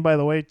opening game, by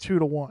the way,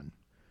 2-1.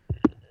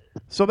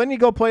 So then you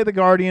go play the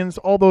Guardians.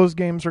 All those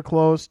games are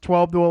close.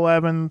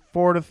 12-11,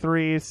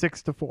 4-3,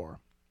 6-4.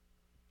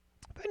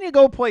 Then you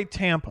go play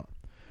Tampa.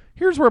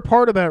 Here's where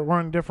part of that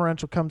run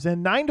differential comes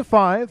in.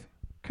 9-5.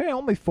 Okay,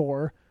 only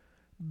 4.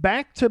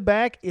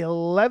 Back-to-back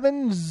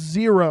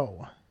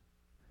 11-0.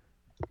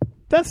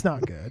 That's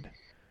not good.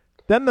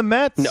 Then the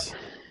Mets,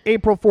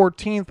 April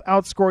 14th,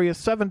 outscore you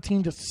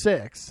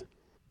 17-6.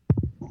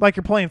 Like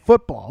you're playing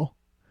football.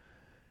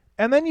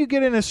 And then you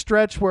get in a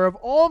stretch where of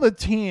all the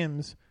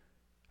teams,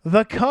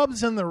 the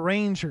Cubs and the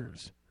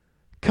Rangers.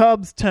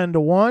 Cubs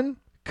 10-1,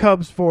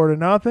 Cubs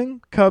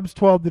 4-0, Cubs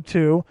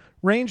 12-2,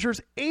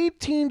 Rangers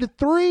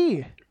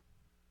 18-3.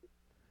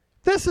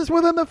 This is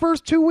within the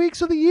first 2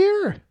 weeks of the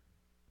year.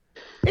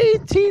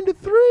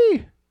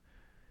 18-3.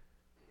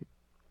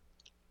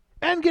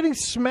 And getting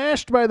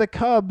smashed by the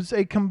Cubs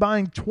a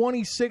combined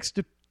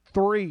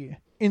 26-3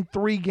 in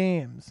 3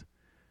 games.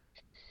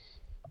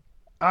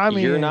 I mean,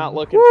 you're not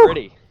looking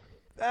pretty.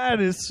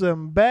 That's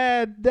some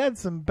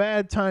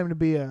bad time to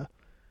be a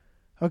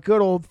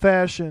good old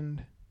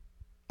fashioned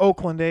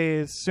Oakland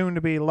A's, soon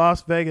to be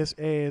Las Vegas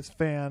A's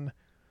fan.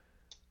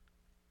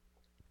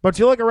 But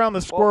you look around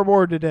the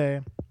scoreboard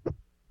today,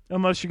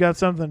 unless you got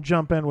something to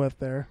jump in with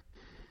there.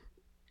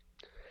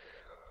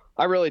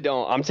 I really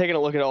don't. I'm taking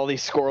a look at all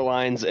these score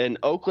lines, and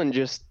Oakland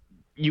just,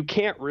 you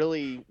can't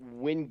really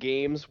win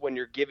games when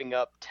you're giving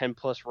up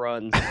 10-plus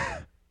runs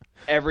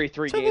every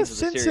 3 games of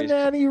the series.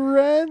 Cincinnati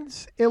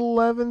Reds,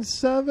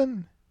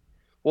 11-7.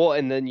 Well,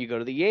 and then you go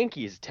to the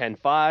Yankees,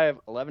 10-5,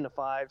 11-5,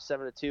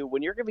 7-2.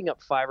 When you're giving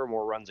up 5 or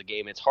more runs a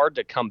game, it's hard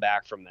to come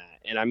back from that.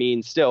 And I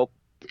mean, still,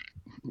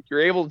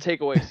 you're able to take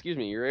away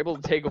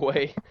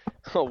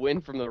a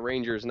win from the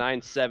Rangers,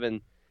 9-7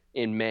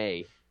 in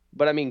May.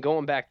 But, I mean,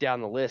 going back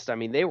down the list, I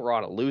mean, they were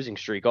on a losing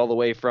streak all the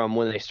way from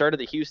when they started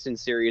the Houston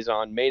series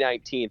on May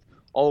 19th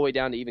all the way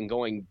down to even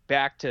going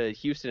back to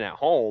Houston at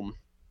home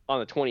on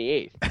the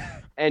 28th.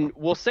 And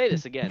we'll say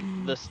this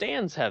again, the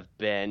stands have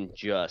been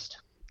just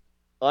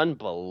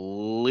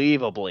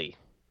unbelievably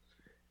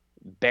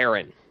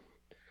barren.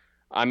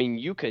 I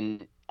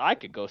mean, I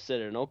could go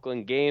sit at an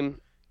Oakland game.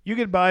 You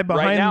could buy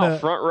behind right now, the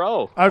front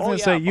row. I was going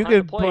to say you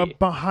could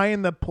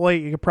behind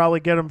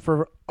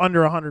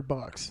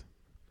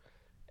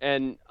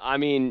And I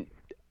mean,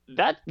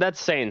 that's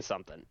saying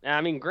something.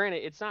 I mean,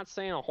 granted, it's not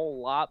saying a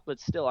whole lot,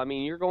 but still, I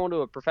mean, you're going to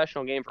a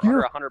professional game for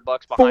under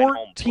 $100 behind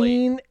home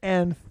plate.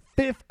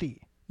 14-50.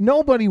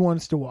 Nobody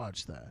wants to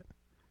watch that.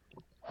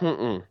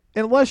 Mm-mm.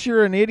 Unless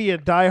you're an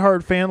idiot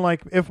diehard fan.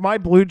 Like if my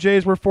Blue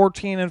Jays were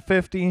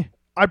 14-50,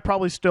 I'd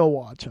probably still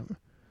watch them.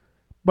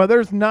 But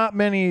there's not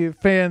many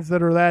fans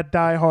that are that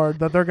diehard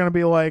that they're going to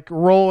be like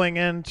rolling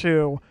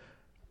into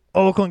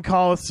Oakland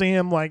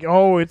Coliseum like,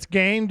 oh, it's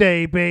game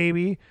day,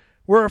 baby.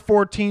 We're at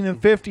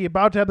 14-50,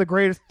 about to have the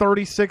greatest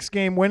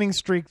 36-game winning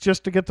streak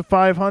just to get to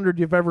 500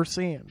 you've ever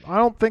seen. I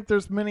don't think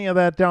there's many of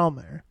that down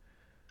there.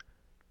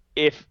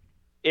 If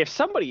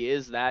somebody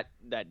is that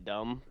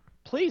dumb,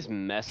 please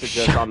message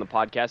us on the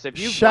podcast. If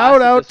you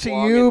shout out to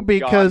you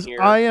because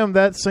I am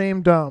that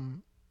same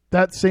dumb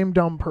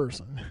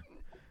person.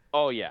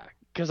 Oh yeah.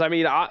 Because, I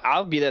mean,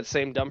 I'll be that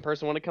same dumb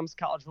person when it comes to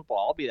college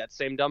football. I'll be that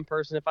same dumb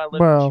person if I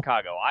live in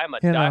Chicago. I am a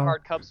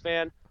diehard Cubs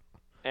fan,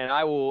 and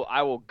I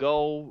will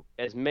go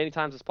as many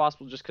times as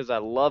possible just because I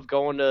love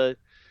going to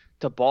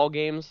ball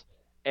games.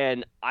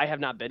 And I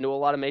have not been to a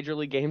lot of Major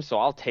League games, so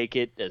I'll take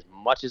it as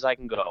much as I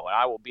can go. And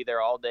I will be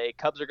there all day.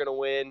 Cubs are going to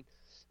win.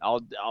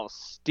 I'll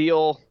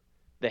steal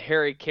the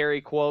Harry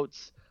Carey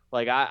quotes.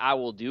 Like, I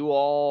will do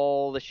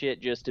all the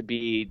shit just to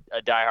be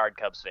a diehard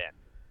Cubs fan.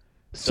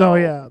 So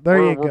yeah,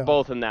 there you go. We're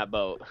both in that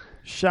boat.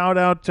 Shout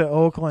out to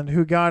Oakland,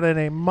 who got in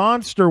a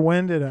monster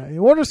win today.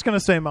 We're just going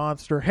to say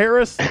monster.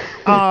 Harris,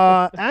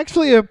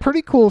 actually a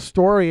pretty cool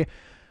story.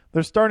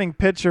 Their starting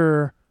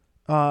pitcher,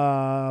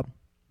 can't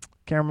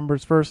remember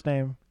his first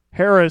name,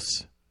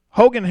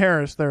 Hogan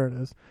Harris, there it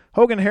is.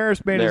 Hogan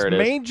Harris made his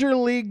major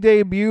league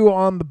debut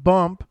on the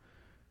bump,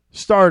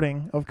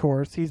 starting, of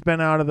course. He's been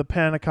out of the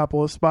pen a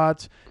couple of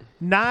spots.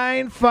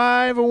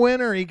 9-5 a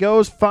winner. He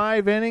goes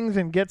 5 innings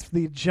and gets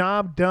the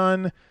job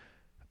done.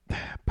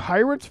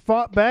 Pirates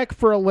fought back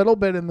for a little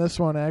bit in this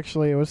one,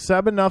 actually. It was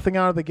 7-0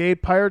 out of the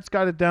gate. Pirates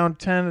got it down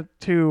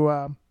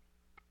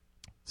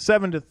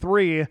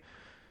 7-3.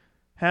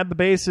 Had the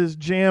bases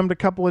jammed a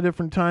couple of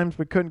different times,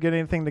 but couldn't get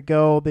anything to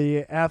go.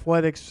 The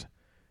Athletics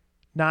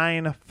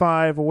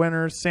 9-5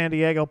 winners. San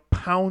Diego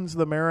pounds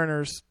the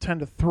Mariners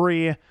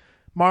 10-3.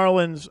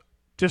 Marlins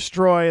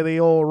destroy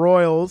the old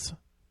Royals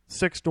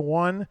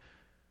 6-1.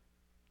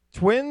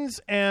 Twins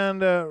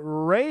and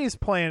Rays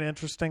play an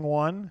interesting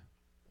one.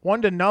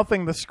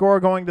 1-0 the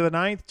score going to the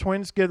ninth.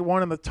 Twins get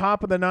one in the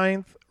top of the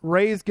ninth.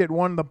 Rays get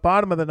one in the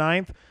bottom of the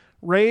ninth.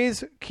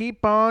 Rays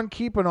keep on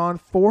keeping on.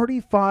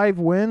 45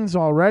 wins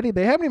already.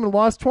 They haven't even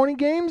lost 20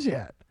 games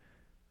yet.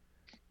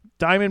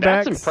 Diamondbacks.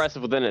 That's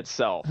impressive within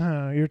itself.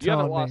 You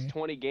haven't lost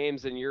 20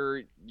 games and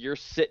you're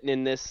sitting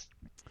in this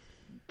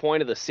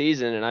point of the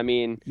season, and I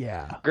mean,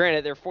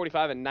 granted they're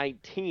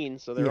 45-19,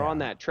 so they're on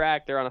that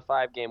track. They're on a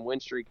 5-game win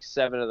streak,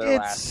 7 of their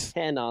last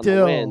 10 on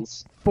the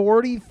wins.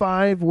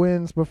 45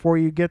 wins before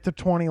you get to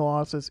 20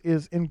 losses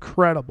is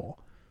incredible.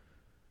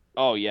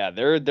 Oh yeah,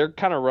 they're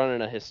kind of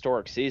running a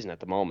historic season at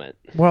the moment.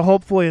 Well,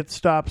 hopefully it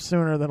stops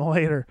sooner than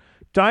later.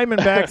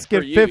 Diamondbacks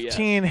get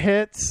 15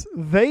 hits.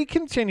 They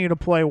continue to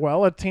play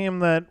well. A team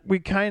that we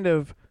kind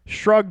of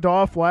shrugged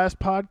off last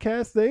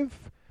podcast.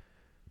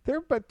 They're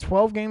about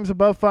 12 games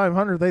above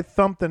 500. They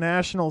thumped the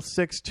Nationals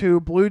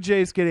 6-2. Blue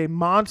Jays get a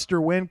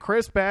monster win.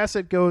 Chris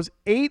Bassett goes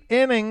 8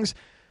 innings,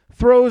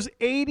 throws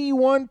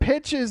 81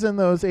 pitches in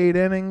those 8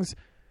 innings.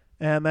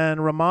 And then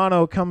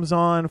Romano comes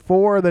on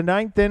for the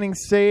 9th inning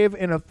save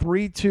in a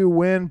 3-2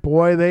 win.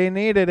 Boy, they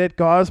needed it.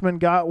 Gausman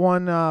got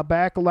one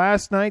back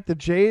last night. The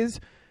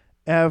Jays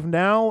have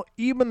now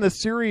even the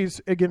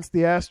series against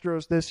the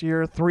Astros this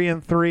year,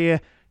 3-3.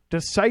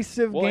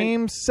 Decisive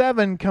game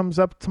 7 comes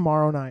up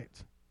tomorrow night.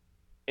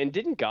 And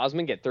didn't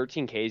Gausman get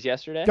 13 Ks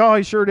yesterday? Oh,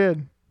 he sure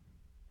did.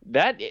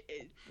 He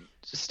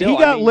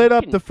got lit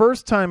up the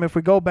first time. If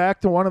we go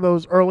back to one of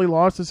those early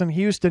losses in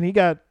Houston, he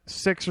got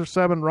 6 or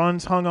 7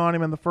 runs hung on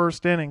him in the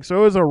first inning. So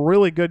it was a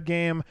really good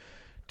game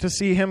to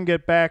see him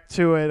get back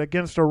to it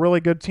against a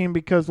really good team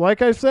because,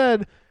 like I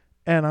said,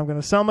 and I'm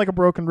going to sound like a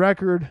broken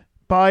record,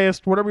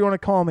 biased, whatever you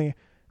want to call me,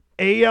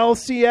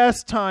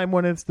 ALCS time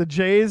when it's the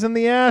Jays and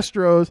the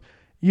Astros,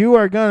 you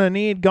are going to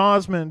need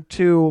Gausman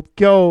to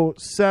go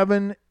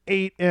 7-8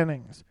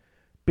 innings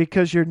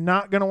because you're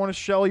not going to want to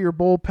shell your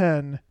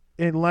bullpen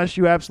unless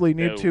you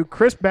absolutely need to.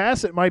 Chris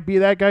Bassett might be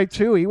that guy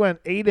too. He went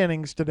 8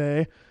 innings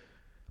today.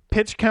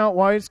 Pitch count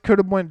wise could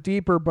have went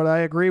deeper, but I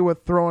agree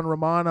with throwing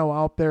Romano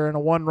out there in a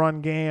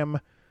 1-run game.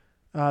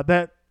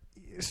 That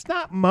it's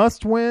not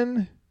must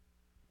win,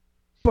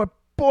 but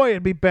boy,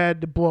 it'd be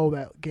bad to blow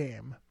that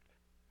game.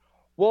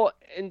 Well,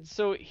 and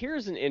so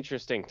here's an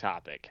interesting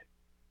topic.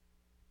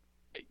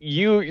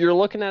 You're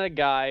looking at a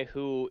guy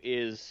who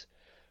is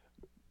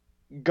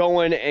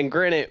going, and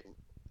granted,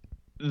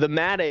 the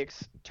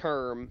Maddox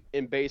term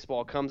in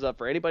baseball comes up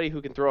for anybody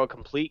who can throw a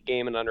complete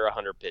game in under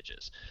 100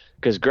 pitches.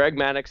 Because Greg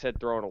Maddux had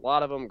thrown a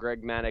lot of them.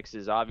 Greg Maddux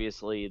is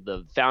obviously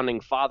the founding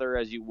father,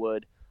 as you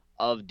would,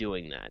 of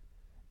doing that.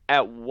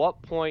 At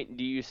what point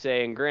do you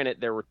say, and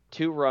granted, there were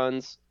 2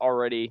 runs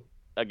already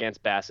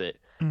against Bassett.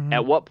 Mm-hmm.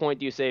 At what point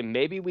do you say,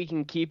 maybe we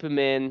can keep him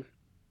in?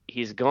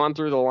 He's gone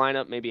through the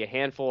lineup maybe a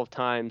handful of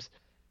times.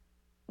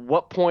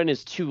 What point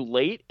is too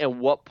late and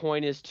what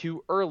point is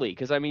too early?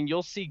 Because, I mean,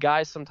 you'll see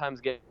guys sometimes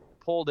get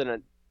pulled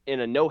in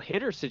a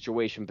no-hitter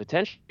situation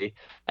potentially,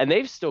 and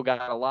they've still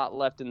got a lot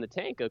left in the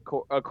tank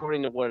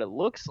according to what it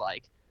looks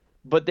like.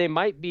 But they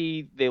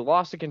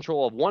lost the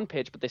control of one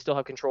pitch, but they still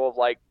have control of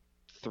like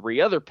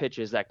 3 other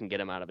pitches that can get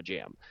them out of a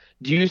jam.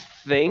 Do you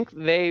think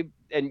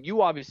and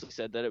you obviously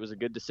said that it was a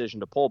good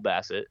decision to pull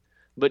Bassett,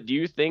 but do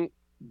you think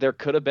there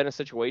could have been a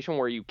situation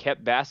where you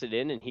kept Bassett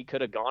in and he could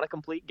have gone a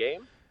complete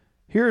game?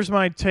 Here's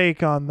my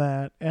take on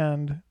that,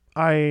 and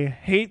I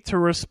hate to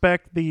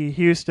respect the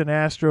Houston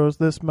Astros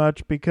this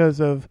much because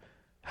of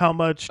how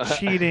much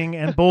cheating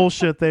and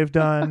bullshit they've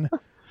done.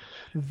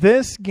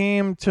 This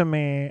game to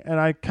me, and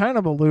I kind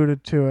of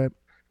alluded to it,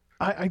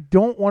 I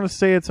don't want to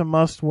say it's a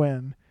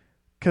must-win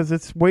because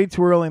it's way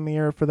too early in the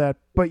year for that,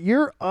 but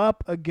you're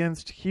up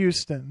against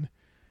Houston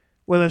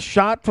with a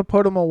shot to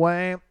put them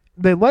away.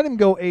 They let him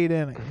go 8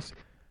 innings.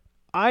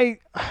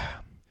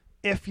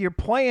 If you're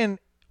playing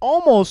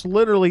almost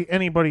literally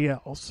anybody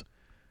else,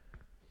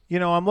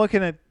 I'm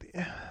looking at,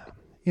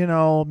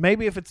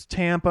 maybe if it's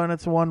Tampa and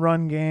it's a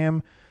 1-run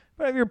game,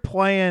 but if you're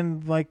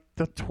playing like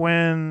the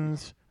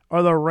Twins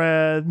or the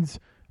Reds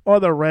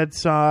or the Red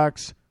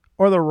Sox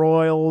or the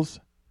Royals,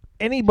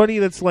 anybody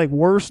that's like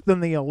worse than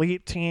the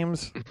elite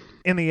teams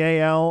in the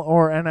AL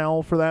or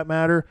NL for that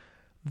matter,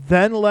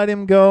 then let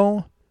him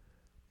go.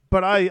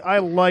 But I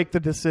like the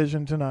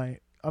decision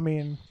tonight. I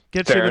mean,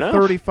 gets you to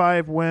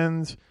 35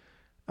 wins,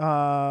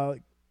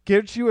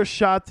 gives you a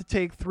shot to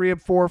take 3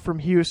 of 4 from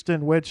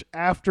Houston, which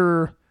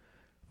after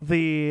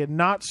the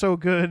not so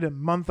good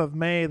month of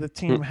May the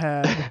team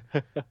had,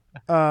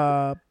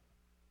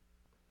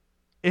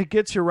 it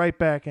gets you right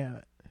back in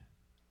it.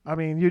 I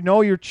mean,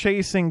 you're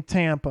chasing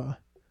Tampa.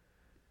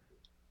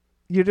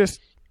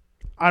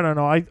 I don't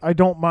know. I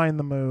don't mind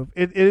the move.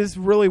 It is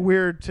really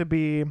weird to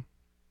be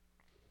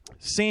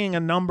seeing a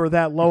number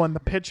that low in the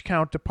pitch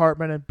count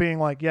department and being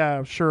like,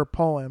 yeah, sure,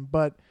 pull him.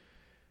 But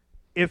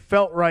it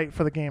felt right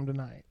for the game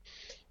tonight.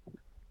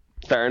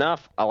 Fair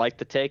enough. I like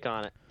the take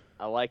on it.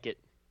 I like it.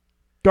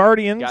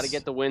 Guardians. Got to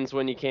get the wins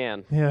when you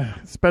can. Yeah,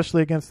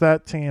 especially against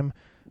that team.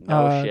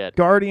 No shit.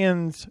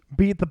 Guardians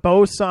beat the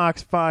Bo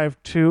Sox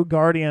 5-2.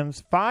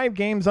 Guardians 5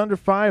 games under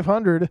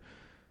 500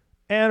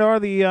 and are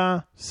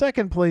the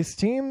second place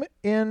team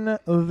in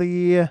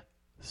the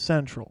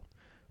Central.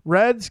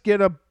 Reds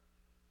get a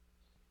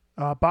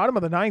bottom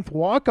of the 9th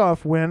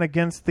walk-off win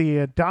against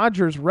the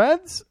Dodgers.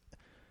 Reds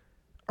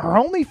are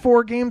only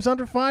 4 games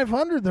under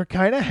 500. They're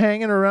kind of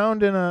hanging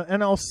around in a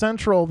NL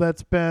Central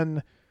that's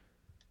been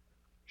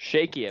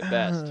shaky at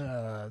best.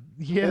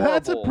 Yeah,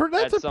 that's a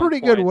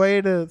pretty good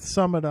way to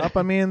sum it up.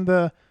 I mean,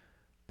 the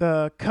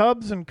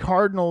Cubs and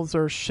Cardinals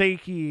are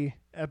shaky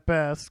at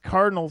best.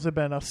 Cardinals have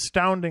been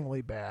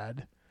astoundingly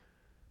bad.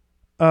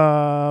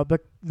 The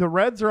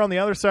Reds are on the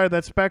other side of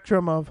that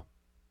spectrum of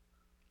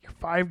you're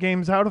 5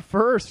 games out of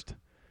first.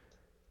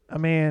 I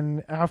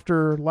mean,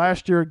 after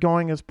last year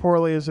going as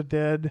poorly as it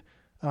did,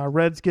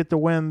 Reds get the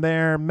win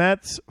there.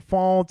 Mets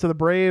fall to the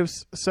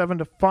Braves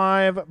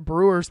 7-5.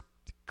 Brewers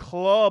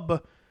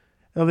club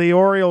the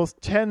Orioles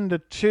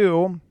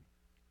 10-2.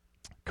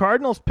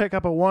 Cardinals pick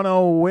up a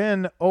 1-0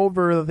 win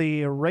over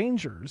the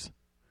Rangers.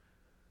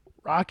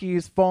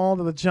 Rockies fall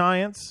to the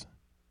Giants.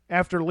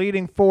 After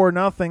leading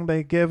 4-0,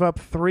 they give up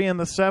 3 in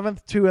the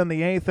 7th, 2 in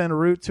the 8th, en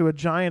route to a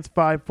Giants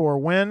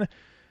 5-4 win.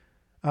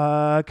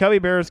 Cubby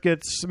Bears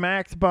get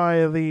smacked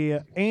by the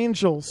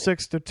Angels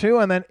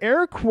 6-2, and then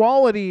air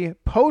quality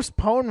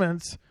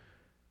postponements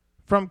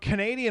from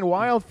Canadian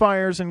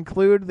wildfires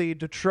include the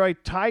Detroit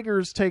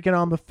Tigers taking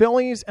on the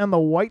Phillies and the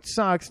White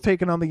Sox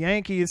taking on the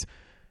Yankees.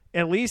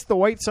 At least the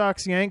White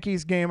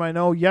Sox-Yankees game, I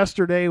know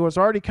yesterday was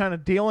already kind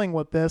of dealing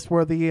with this,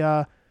 where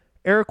the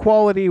air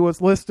quality was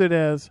listed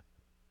as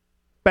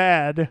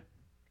bad.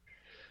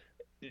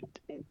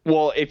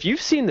 Well, if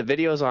you've seen the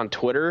videos on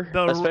Twitter,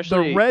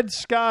 especially the red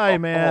sky,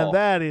 man,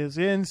 that is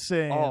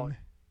insane.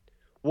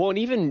 Well, and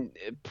even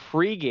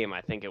pregame,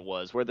 I think it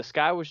was, where the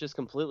sky was just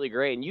completely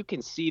gray, and you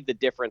can see the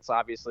difference,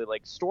 obviously.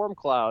 Like storm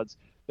clouds,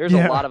 there's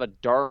a lot of a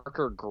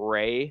darker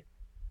gray.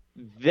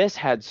 This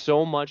had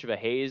so much of a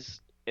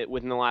haze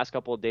within the last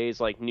couple of days.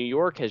 Like New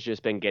York has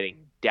just been getting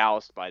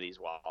doused by these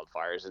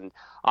wildfires. And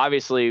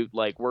obviously,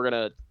 like, we're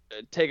going to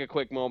take a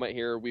quick moment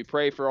here. We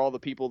pray for all the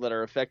people that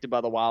are affected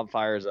by the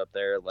wildfires up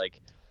there. Like,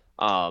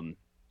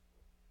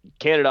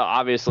 Canada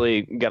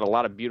obviously got a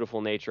lot of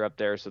beautiful nature up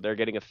there, so they're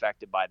getting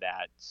affected by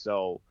that.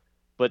 So,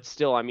 but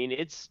still, I mean,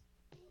 it's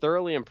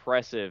thoroughly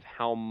impressive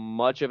how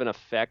much of an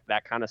effect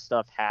that kind of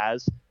stuff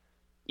has,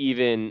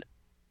 even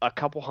a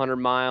couple 100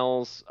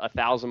 miles,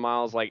 1,000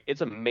 miles. Like,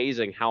 it's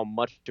amazing how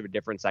much of a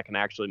difference that can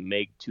actually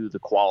make to the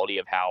quality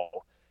of how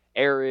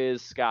air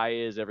is, sky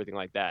is, everything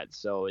like that.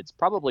 So it's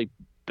probably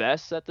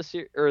best that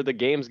the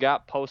games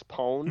got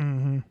postponed.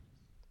 Mm-hmm.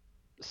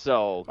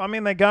 So I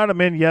mean, they got them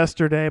in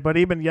yesterday, but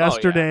even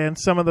yesterday and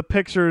some of the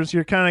pictures,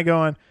 you're kind of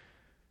going,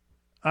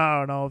 I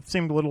don't know, it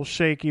seemed a little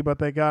shaky, but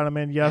they got them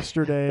in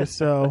yesterday.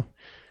 So,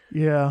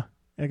 yeah,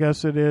 I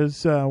guess it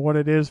is what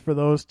it is for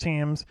those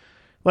teams.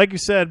 Like you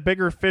said,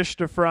 bigger fish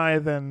to fry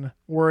than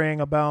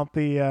worrying about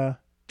the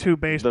 2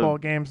 baseball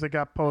games that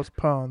got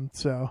postponed.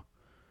 So,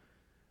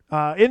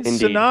 in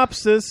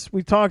synopsis,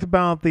 we talked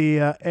about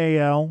the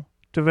AL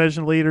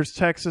division leaders,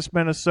 Texas,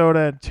 Minnesota,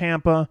 and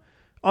Tampa.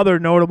 Other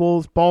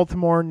notables,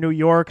 Baltimore, New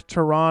York,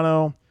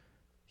 Toronto,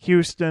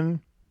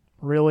 Houston.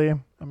 Really?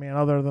 I mean,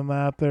 other than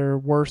that, they're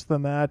worse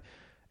than that.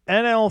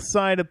 NL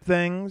side of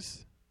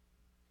things,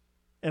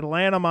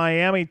 Atlanta,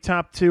 Miami,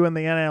 top 2 in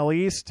the NL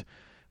East.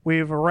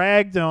 We've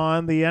ragged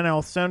on the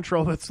NL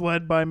Central that's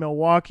led by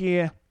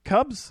Milwaukee.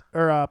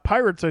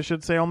 Pirates, I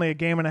should say, only a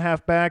game and a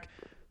half back.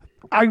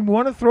 I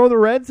want to throw the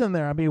Reds in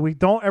there. I mean, we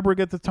don't ever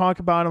get to talk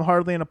about them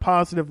hardly in a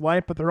positive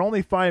light, but they're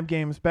only 5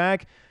 games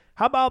back.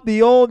 How about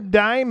the old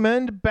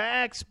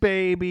Diamondbacks,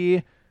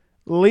 baby,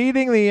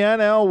 leading the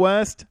NL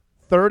West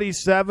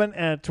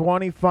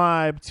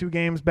 37-25, 2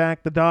 games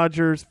back. The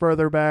Dodgers,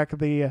 further back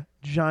the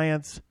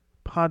Giants,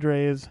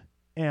 Padres,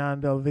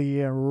 and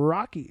the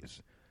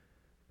Rockies.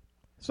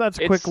 So that's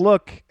a quick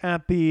look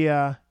at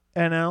the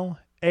NL,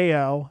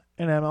 AL,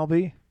 and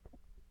MLB.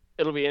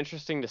 It'll be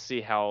interesting to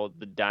see how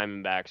the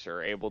Diamondbacks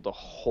are able to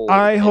hold.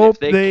 I hope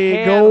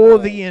they go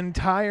the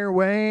entire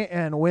way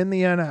and win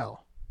the NL.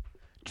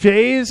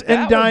 Jays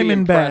and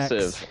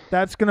Diamondbacks.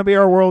 That's going to be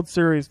our World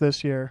Series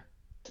this year.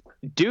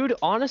 Dude,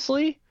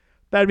 honestly,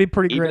 that'd be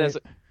pretty great. Even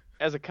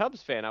as a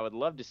Cubs fan, I would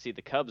love to see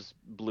the Cubs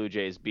Blue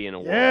Jays be in a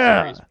World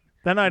Series.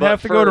 Then I'd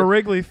have to go to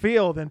Wrigley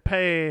Field and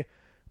pay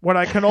what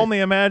I can only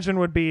imagine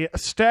would be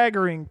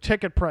staggering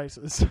ticket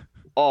prices.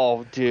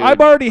 Oh, dude. I've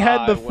already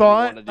had the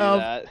thought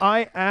of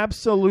I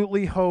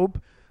absolutely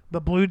hope the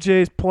Blue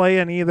Jays play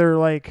in either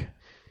like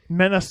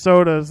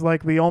Minnesota's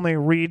like the only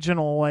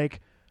regional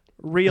like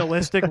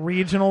realistic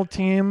regional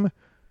team.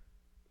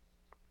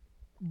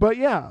 But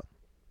yeah,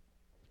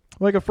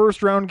 like a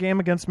first round game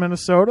against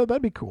Minnesota,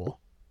 that'd be cool.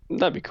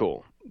 That'd be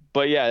cool.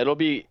 But yeah,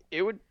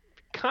 it would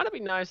kind of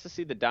be nice to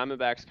see the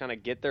Diamondbacks kind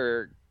of get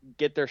their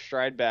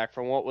stride back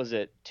from, what was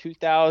it,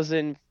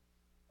 2005,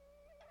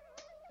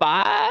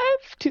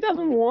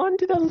 2001,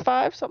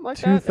 2005, something like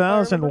that.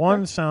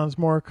 2001 sounds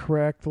more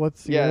correct.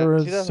 Let's see,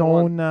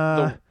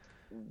 Arizona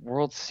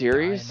World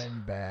Series.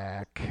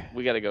 Diamondback.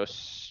 We got to go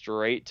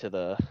straight to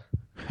the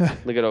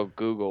look at old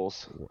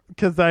Googles.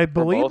 Because I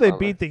believe they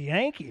beat the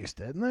Yankees,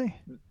 didn't they?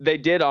 They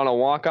did on a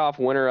walk-off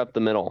winner up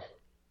the middle.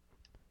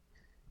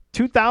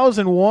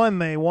 2001,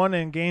 they won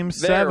in Game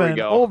 7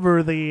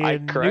 over the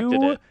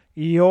New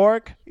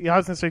York. Yeah, I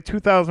was going to say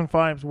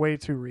 2005 is way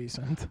too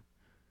recent.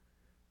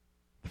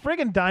 The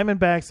friggin'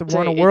 Diamondbacks have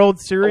won a World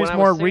Series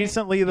more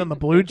recently than the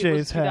Blue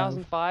Jays have.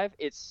 2005,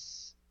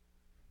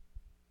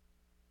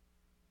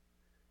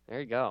 there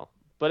you go.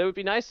 But it would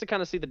be nice to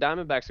kind of see the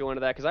Diamondbacks go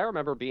into that, because I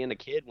remember being a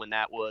kid when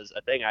that was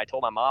a thing. I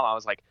told my mom, I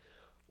was like,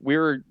 we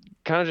were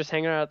kind of just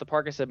hanging out at the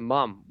park. I said,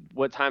 Mom,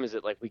 what time is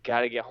it? Like, we got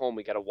to get home.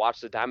 We got to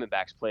watch the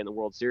Diamondbacks play in the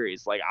World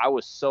Series. Like, I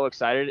was so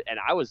excited, and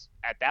I was,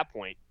 at that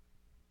point,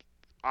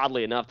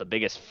 oddly enough, the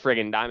biggest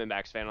friggin'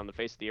 Diamondbacks fan on the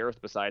face of the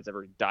earth, besides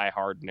every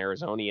diehard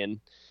Arizonian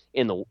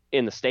in the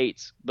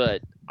States.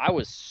 But I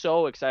was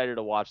so excited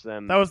to watch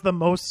them. That was the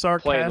most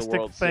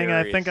sarcastic thing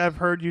I think I've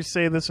heard you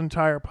say this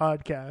entire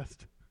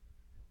podcast.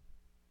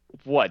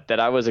 What? That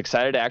I was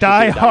excited to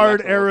actually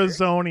diehard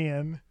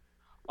Arizonian.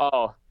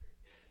 Oh.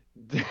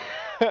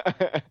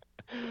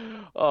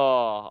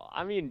 Oh,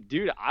 I mean,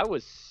 dude, I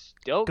was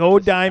stoked. Go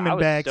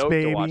Diamondbacks,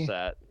 baby. To watch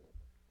that.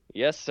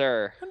 Yes,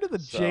 sir. When do the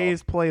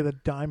Jays play the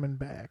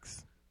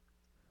Diamondbacks?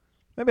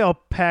 Maybe I'll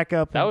pack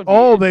up.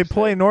 They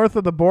play north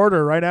of the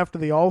border right after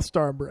the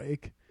All-Star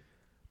break.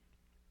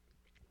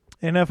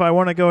 And if I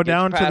want to go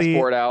down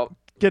to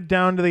get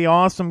down to the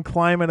awesome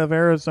climate of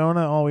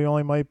Arizona, we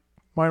only might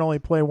only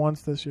play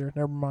once this year.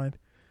 Never mind.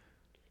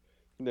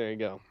 There you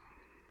go.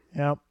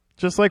 Yeah.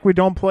 Just like we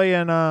don't play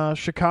in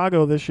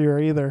Chicago this year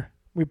either.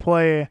 We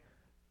play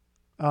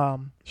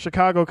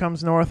Chicago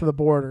comes north of the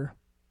border.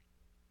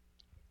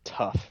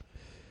 Tough.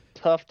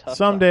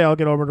 Someday I'll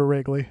get over to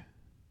Wrigley.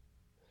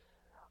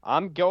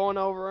 I'm going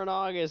over in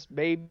August,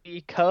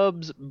 baby.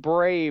 Cubs,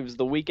 Braves,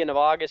 the weekend of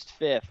August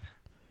 5th.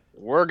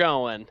 We're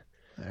going.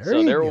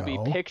 There will be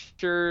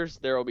pictures,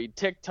 there will be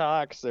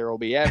TikToks, there will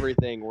be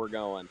everything. We're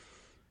going.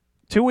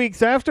 2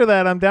 weeks after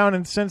that, I'm down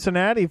in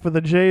Cincinnati for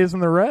the Jays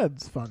and the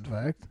Reds. Fun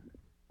fact.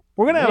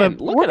 We're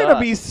gonna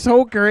be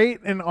so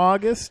great in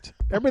August.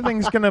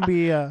 Everything's gonna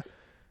be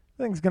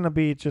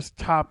just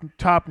top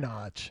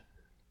notch.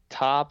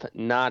 Top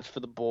notch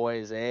for the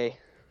boys, eh?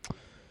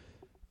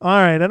 All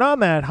right, and on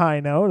that high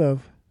note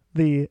of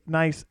the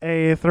nice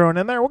A thrown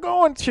in there. We're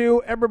going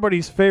to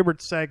everybody's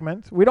favorite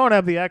segment. We don't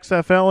have the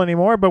XFL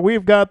anymore, but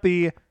we've got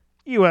the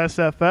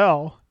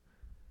USFL.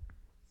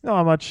 You know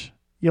how much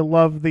you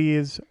love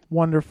these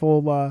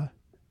wonderful... the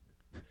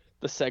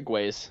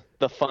segues,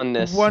 the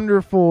funness.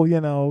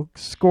 Wonderful,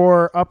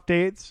 score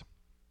updates.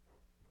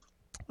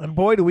 And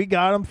boy, do we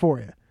got them for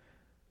you.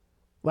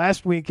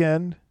 Last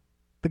weekend,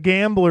 the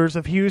Gamblers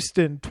of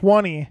Houston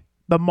 20,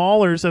 the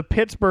Maulers of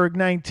Pittsburgh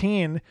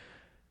 19.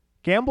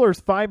 Gamblers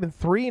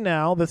 5-3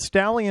 now. The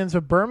Stallions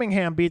of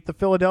Birmingham beat the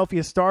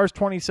Philadelphia Stars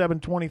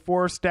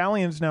 27-24.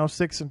 Stallions now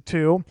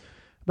 6-2.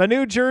 The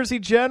New Jersey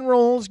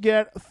Generals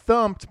get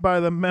thumped by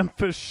the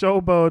Memphis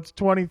Showboats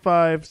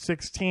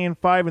 25-16.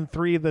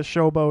 5-3 the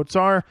Showboats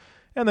are.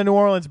 And the New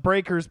Orleans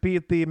Breakers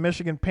beat the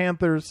Michigan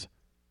Panthers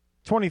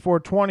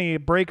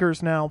 24-20.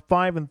 Breakers now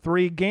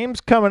 5-3.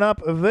 Games coming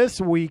up this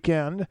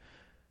weekend.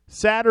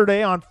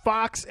 Saturday on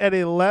Fox at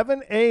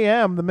 11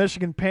 a.m., the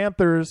Michigan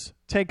Panthers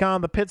take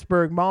on the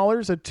Pittsburgh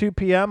Maulers at 2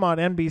 p.m. on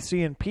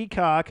NBC and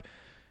Peacock.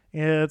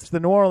 It's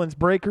the New Orleans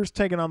Breakers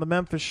taking on the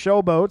Memphis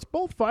Showboats.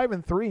 Both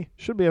 5-3.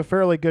 Should be a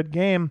fairly good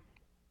game.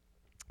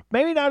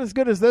 Maybe not as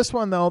good as this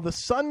one, though. The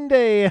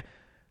Sunday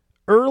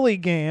early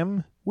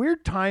game.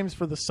 Weird times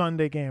for the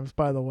Sunday games,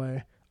 by the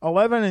way.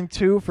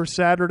 11-2 for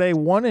Saturday.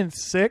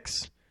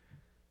 1-6.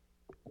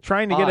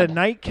 Trying to get a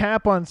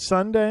nightcap on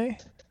Sunday.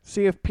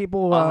 See if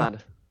people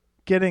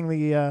getting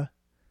the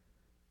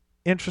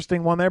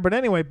interesting one there. But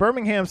anyway,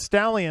 Birmingham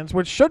Stallions,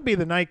 which should be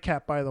the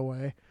nightcap, by the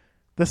way.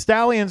 The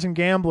Stallions and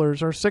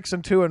Gamblers are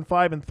 6-2 and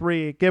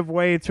 5-3. Give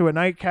way to a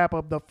nightcap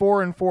of the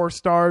 4-4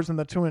 Stars and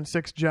the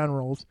 2-6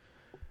 Generals.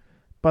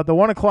 But the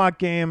 1 o'clock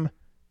game,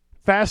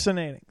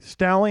 fascinating.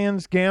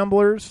 Stallions,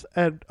 Gamblers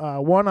at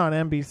 1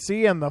 on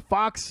NBC, and the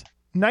Fox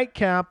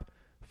nightcap,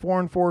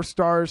 4-4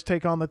 Stars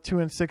take on the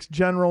 2-6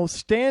 Generals.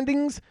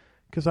 Standings,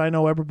 because I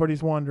know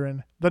everybody's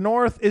wondering. The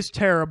North is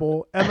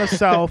terrible, and the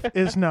South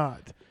is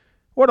not.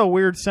 What a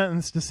weird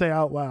sentence to say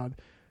out loud.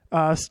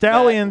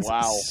 Stallions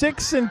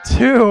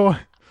 6-2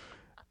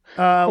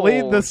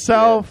 lead the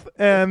South,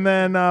 and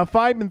then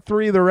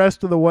 5-3 the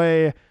rest of the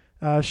way.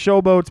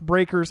 Showboats,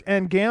 Breakers,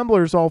 and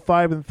Gamblers all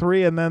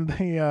 5-3, and then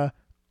the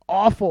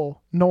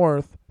awful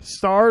North.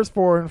 Stars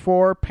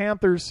 4-4,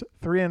 Panthers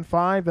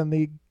 3-5, and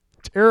the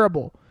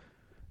terrible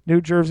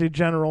New Jersey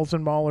Generals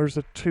and Maulers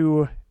at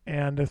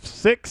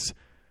 2-6.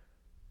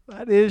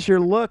 That is your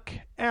look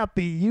at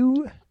the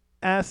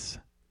USFL.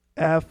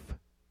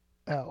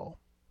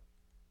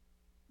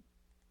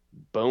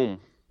 Boom.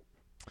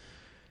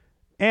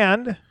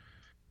 And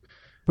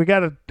we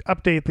got to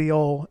update the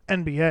old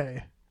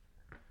NBA,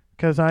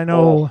 because I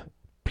know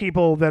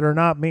people that are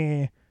not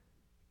me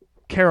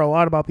care a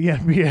lot about the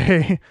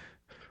NBA.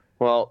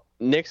 Well,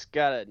 Nick's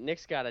gotta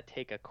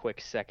take a quick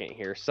second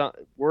here. So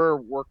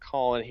we're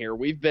calling here.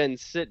 We've been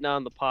sitting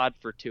on the pod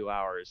for 2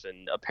 hours,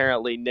 and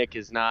apparently Nick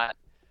is not.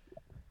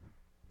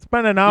 It's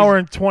been an hour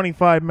and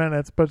 25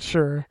 minutes, but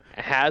sure.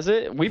 Has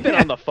it? We've been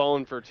on the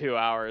phone for 2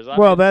 hours.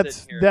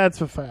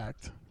 That's a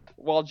fact.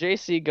 While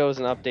JC goes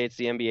and updates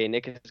the NBA,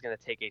 Nick is going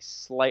to take a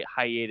slight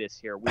hiatus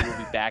here. We will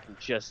be back in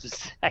just a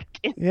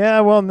second. Yeah,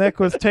 well, Nick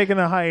was taking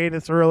a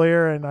hiatus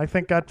earlier and I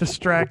think got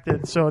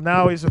distracted. So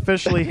now he's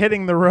officially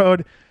hitting the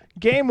road.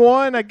 Game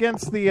 1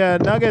 against the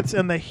Nuggets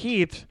and the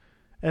Heat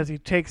as he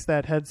takes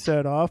that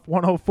headset off.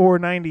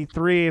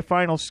 104-93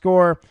 final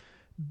score.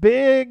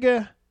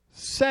 Big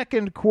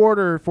second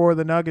quarter for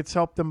the Nuggets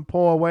helped them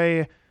pull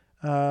away.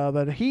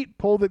 The Heat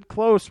pulled it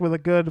close with a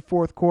good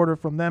fourth quarter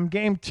from them.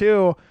 Game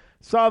 2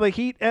 saw the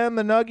Heat and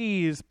the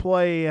Nuggies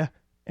play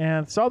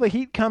and saw the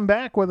Heat come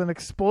back with an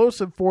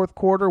explosive fourth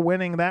quarter,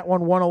 winning that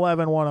one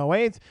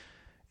 111-108.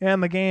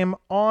 And the game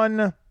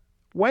on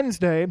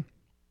Wednesday,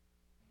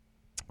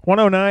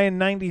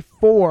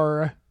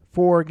 109-94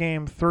 for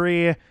Game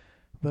 3.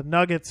 The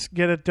Nuggets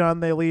get it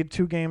done. They lead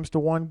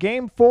 2-1.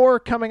 Game 4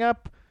 coming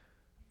up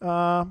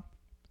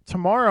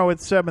tomorrow at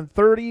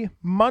 7:30.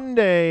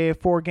 Monday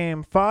for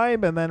Game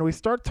 5. And then we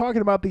start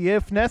talking about the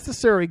if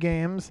necessary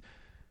games.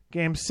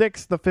 Game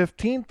 6, the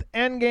 15th,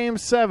 and Game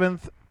 7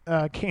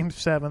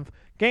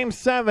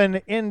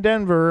 in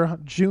Denver,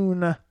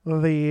 June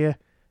the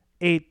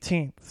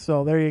 18th.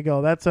 So there you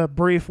go. That's a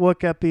brief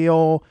look at the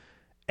old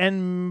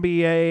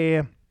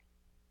NBA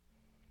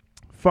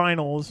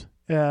finals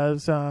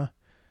as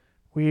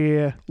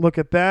we look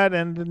at that.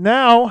 And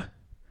now,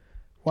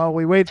 while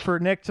we wait for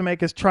Nick to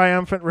make his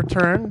triumphant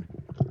return,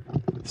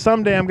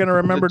 someday I'm going to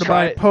remember to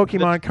buy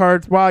Pokemon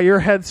cards. Wow, your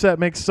headset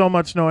makes so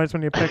much noise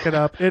when you pick it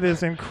up. It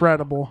is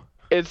incredible.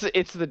 It's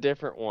the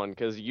different one,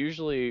 because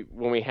usually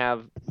when we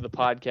have the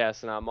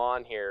podcast and I'm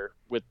on here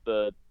with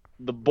the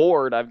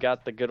board, I've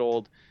got the good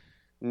old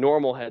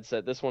normal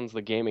headset. This one's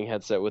the gaming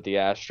headset with the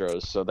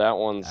Astros, so that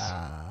one's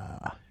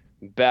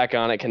back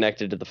on it,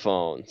 connected to the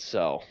phone.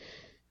 So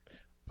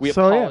we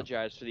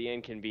apologize for the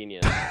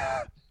inconvenience.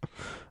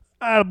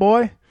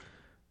 Attaboy.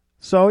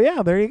 So,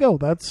 yeah, there you go.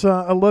 That's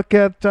a look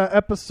at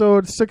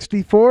episode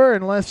 64.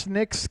 Unless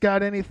Nick's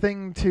got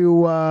anything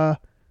to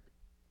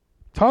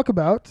talk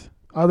about,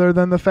 other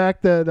than the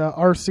fact that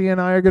RC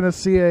and I are going to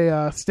see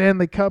a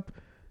Stanley Cup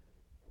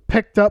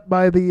picked up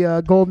by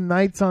the Golden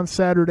Knights on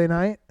Saturday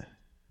night?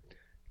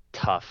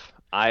 Tough.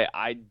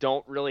 I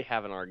don't really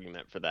have an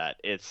argument for that.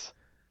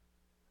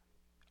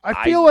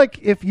 I feel like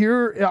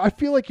you're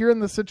in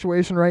the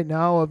situation right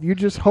now of you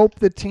just hope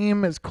the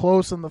team is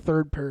close in the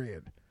third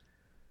period.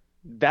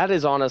 That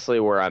is honestly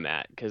where I'm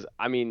at, because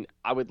I mean,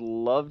 I would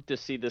love to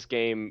see this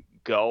game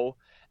go,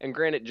 and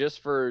granted,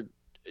 just for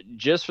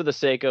the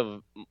sake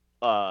of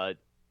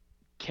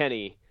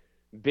Kenny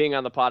being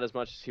on the pod as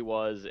much as he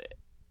was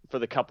for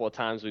the couple of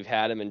times we've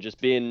had him, and just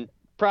being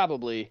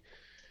probably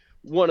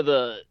one of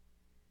the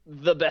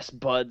best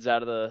buds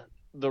out of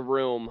the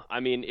room. I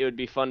mean, it would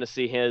be fun to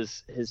see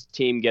his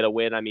team get a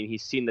win. I mean,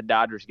 he's seen the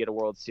Dodgers get a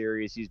World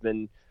Series. He's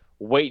been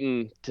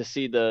waiting to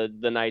see the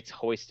Knights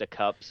hoist a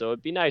cup, so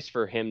it'd be nice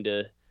for him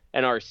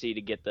and RC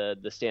to get the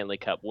Stanley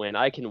Cup win.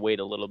 I can wait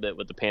a little bit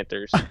with the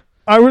Panthers.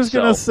 I was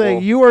going to say,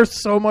 you are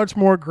so much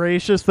more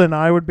gracious than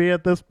I would be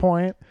at this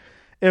point.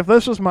 If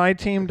this was my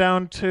team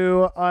down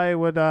 2, I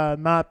would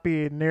not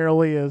be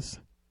nearly as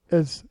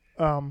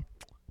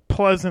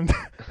pleasant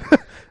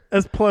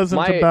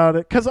about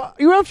it. Because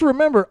you have to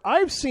remember,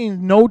 I've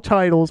seen no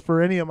titles for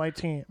any of my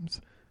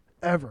teams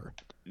ever.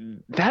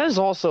 That is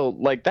also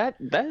like that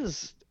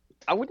is,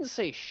 I wouldn't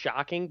say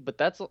shocking, but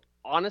that's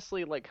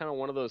honestly like kind of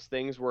one of those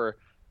things where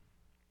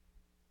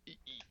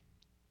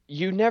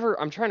you never,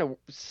 I'm trying to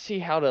see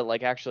how to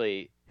like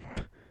actually,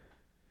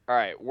 all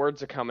right,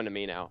 words are coming to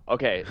me now.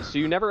 Okay, so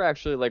you never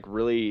actually like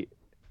really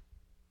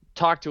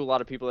talk to a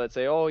lot of people that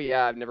say, oh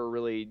yeah, I've never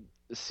really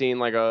seen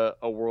like a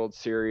World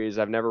Series.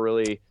 I've never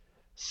really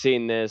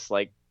seen this.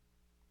 Like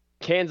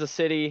Kansas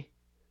City,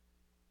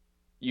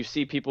 you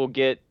see people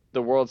get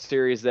the World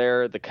Series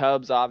there. The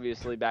Cubs,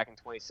 obviously, back in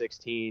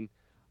 2016.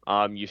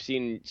 You've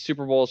seen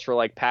Super Bowls for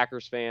like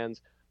Packers fans.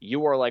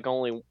 You are like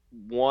only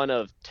one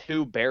of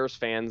 2 Bears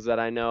fans that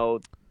I know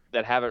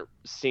that haven't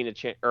seen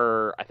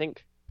or I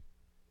think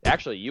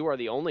actually you are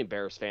the only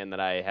Bears fan that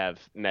I have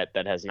met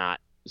that has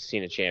not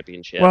seen a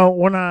championship. Well,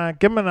 when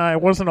Gim and I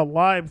wasn't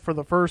alive for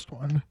the first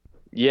one.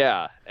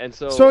 Yeah, and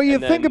so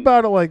think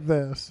about it like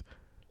this: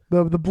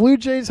 the Blue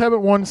Jays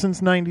haven't won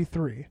since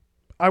 '93.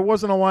 I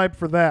wasn't alive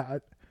for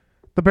that.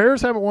 The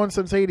Bears haven't won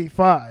since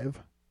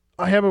 '85.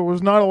 I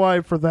was not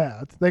alive for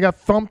that. They got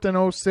thumped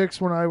in '06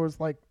 when I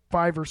was like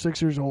 5 or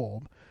 6 years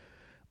old.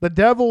 The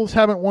Devils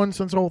haven't won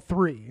since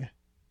 '03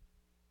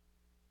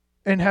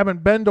 and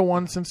haven't been to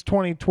one since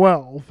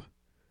 2012.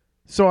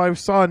 So I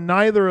saw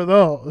neither of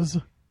those.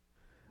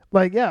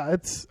 Like, yeah,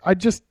 I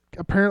just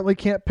apparently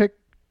can't pick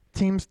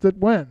teams that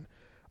win.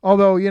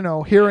 Although,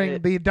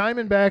 hearing the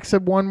Diamondbacks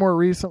have won more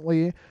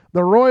recently,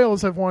 the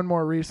Royals have won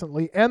more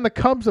recently, and the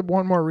Cubs have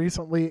won more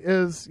recently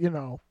is,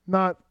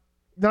 not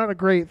a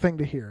great thing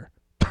to hear.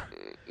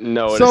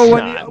 No,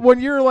 so when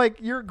you're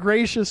like your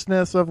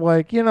graciousness of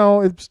like,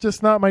 it's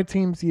just not my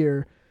team's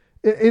year.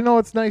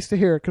 It's nice to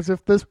hear, because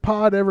if this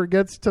pod ever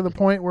gets to the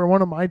point where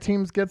one of my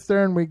teams gets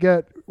there and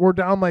we're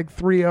down like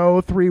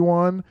 3-0,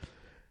 3-1,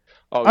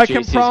 I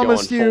can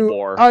promise you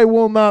I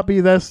will not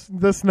be this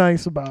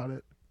nice about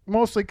it.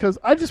 Mostly because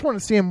I just want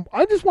to see him.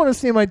 I just want to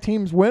see my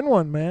teams win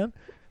one, man.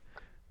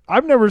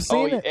 I've never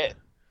seen it.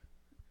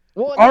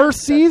 Well,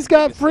 RC's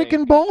got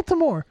freaking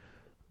Baltimore.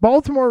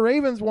 Baltimore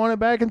Ravens won it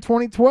back in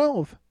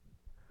 2012.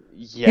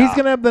 Yeah. He's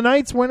going to have the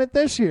Knights win it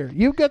this year.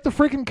 You've got the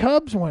freaking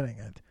Cubs winning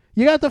it.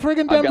 You got the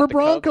freaking Denver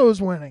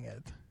Broncos winning it.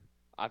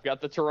 I've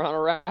got the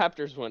Toronto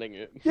Raptors winning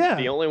it. Yeah.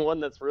 The only one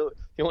that's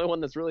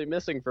really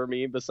missing for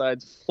me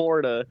besides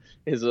Florida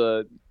is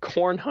a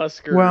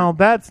Cornhusker. Well,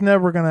 that's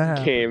never going to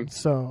happen. Game.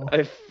 So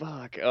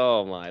fuck.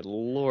 Oh my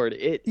lord.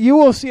 You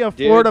will see a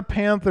Florida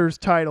Panthers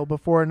title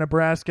before a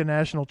Nebraska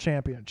national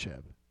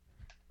championship.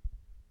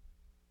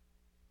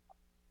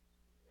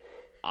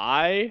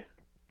 I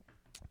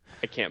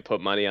can't put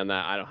money on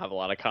that. I don't have a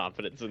lot of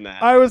confidence in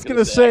that. I was going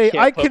to say,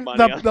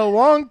 the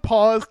long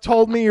pause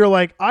told me you're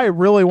like, I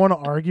really want to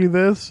argue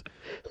this.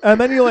 And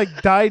then you like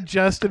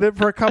digested it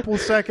for a couple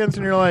seconds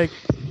and you're like,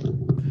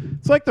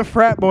 it's like the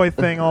frat boy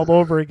thing all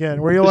over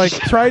again, where you like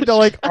tried to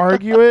like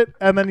argue it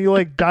and then you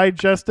like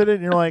digested it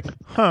and you're like,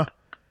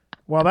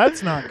 well,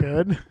 that's not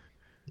good.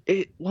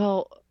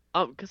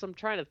 Because I'm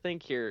trying to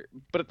think here,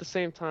 but at the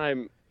same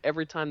time,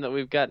 every time that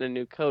we've gotten a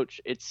new coach,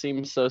 it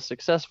seems so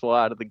successful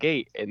out of the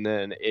gate, and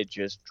then it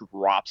just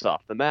drops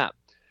off the map.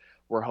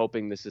 We're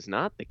hoping this is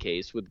not the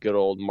case with good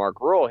old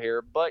Mark Rule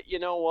here, but you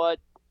know what?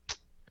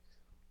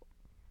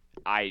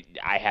 I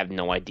have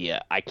no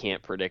idea. I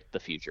can't predict the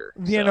future.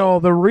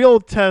 The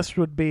real test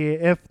would be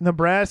if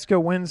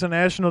Nebraska wins a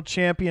national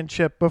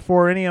championship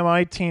before any of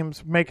my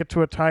teams make it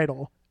to a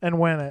title and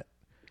win it.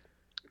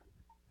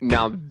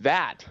 Now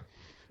that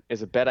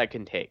is a bet I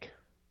can take.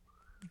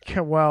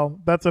 Well,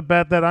 that's a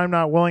bet that I'm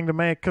not willing to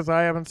make because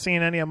I haven't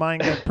seen any of mine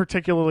get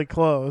particularly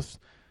close.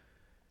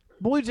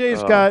 Blue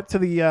Jays got to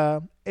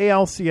the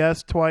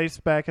ALCS twice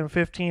back in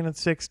 15 and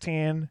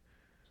 16.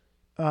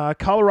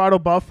 Colorado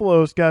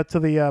Buffaloes got to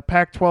the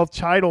Pac-12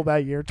 title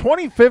that year.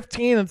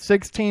 2015 and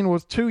 16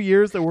 was 2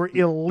 years that were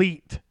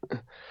elite.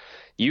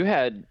 You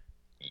had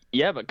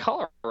Yeah, but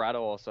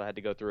Colorado also had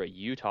to go through a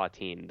Utah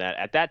team that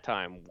at that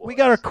time was... We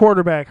got our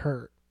quarterback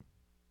hurt.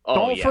 Oh,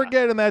 Don't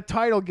forget in that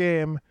title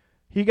game,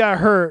 he got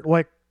hurt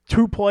like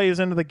 2 plays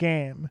into the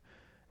game.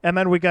 And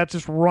then we got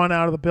just run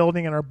out of the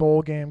building in our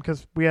bowl game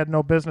because we had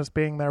no business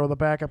being there with a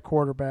backup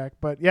quarterback.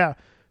 But, yeah,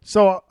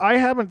 so I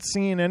haven't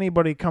seen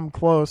anybody come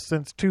close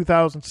since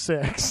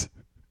 2006.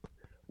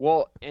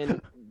 Well,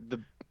 and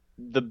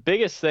the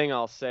biggest thing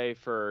I'll say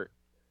for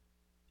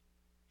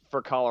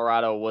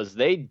Colorado was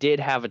they did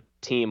have a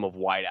team of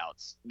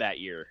wideouts that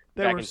year.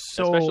 They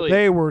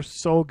were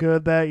so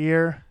good that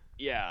year.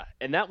 Yeah,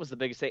 and that was the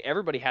biggest thing.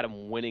 Everybody had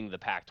them winning the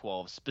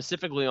Pac-12,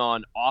 specifically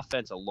on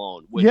offense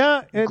alone. Which,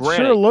 yeah, it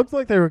sure looked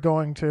like they were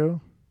going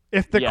to.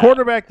 If the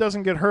quarterback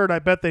doesn't get hurt, I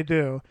bet they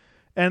do.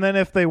 And then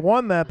if they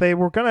won that, they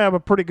were going to have a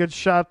pretty good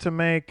shot to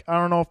make, I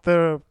don't know if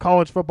the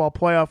college football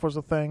playoff was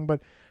a thing, but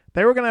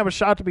they were going to have a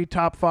shot to be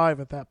top 5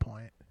 at that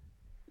point.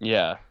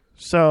 Yeah.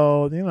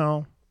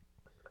 So,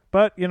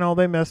 but,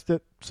 they missed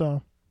it.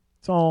 So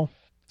it's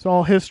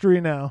all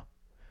history now.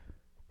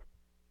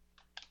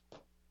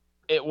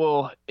 It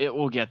will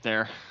get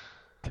there.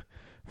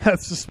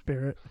 That's the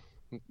spirit.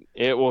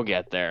 It will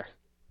get there.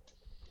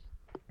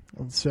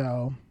 And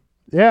so,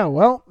 yeah,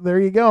 well, there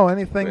you go.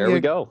 Anything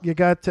you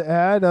got to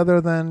add other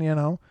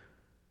than,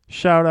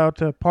 shout out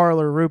to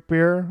Parlor Root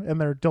Beer and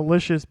their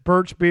delicious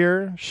birch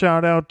beer.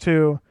 Shout out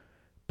to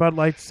Bud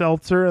Light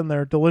Seltzer and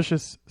their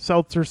delicious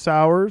seltzer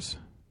sours.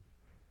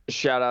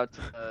 Shout out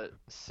to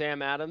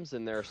Sam Adams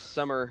and their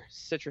summer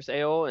citrus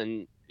ale,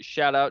 and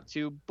shout out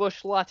to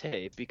Busch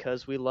Latte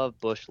because we love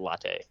Busch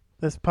Latte.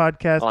 This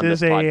podcast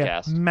is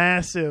a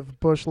massive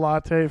Busch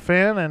Latte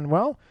fan, and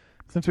well,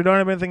 since we don't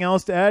have anything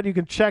else to add, you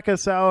can check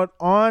us out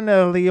on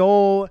the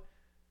old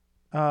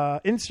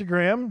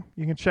Instagram.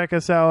 You can check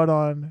us out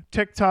on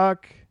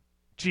TikTok,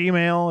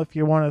 Gmail, if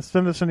you want to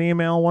send us an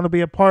email, want to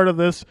be a part of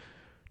this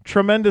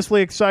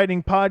tremendously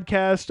exciting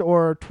podcast,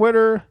 or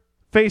Twitter,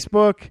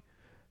 Facebook.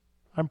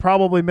 I'm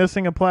probably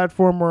missing a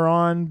platform we're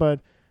on, but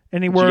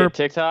anywhere. Did you get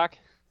TikTok?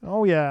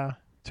 Oh, yeah.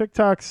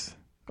 TikTok's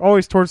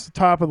always towards the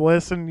top of the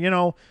list. And,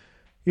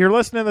 you're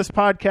listening to this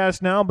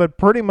podcast now, but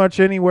pretty much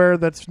anywhere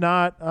that's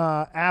not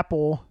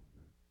Apple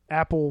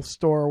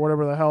Store, or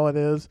whatever the hell it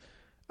is,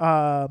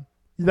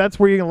 that's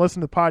where you can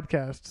listen to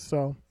podcasts.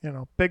 So,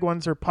 big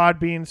ones are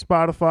Podbean,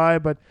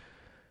 Spotify, but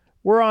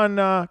we're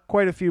on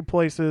quite a few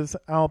places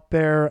out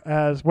there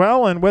as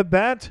well. And with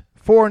that,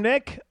 for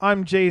Nick,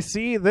 I'm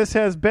JC. This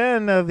has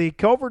been the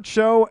Covert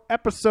Show,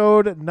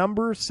 episode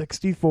number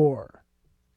 64.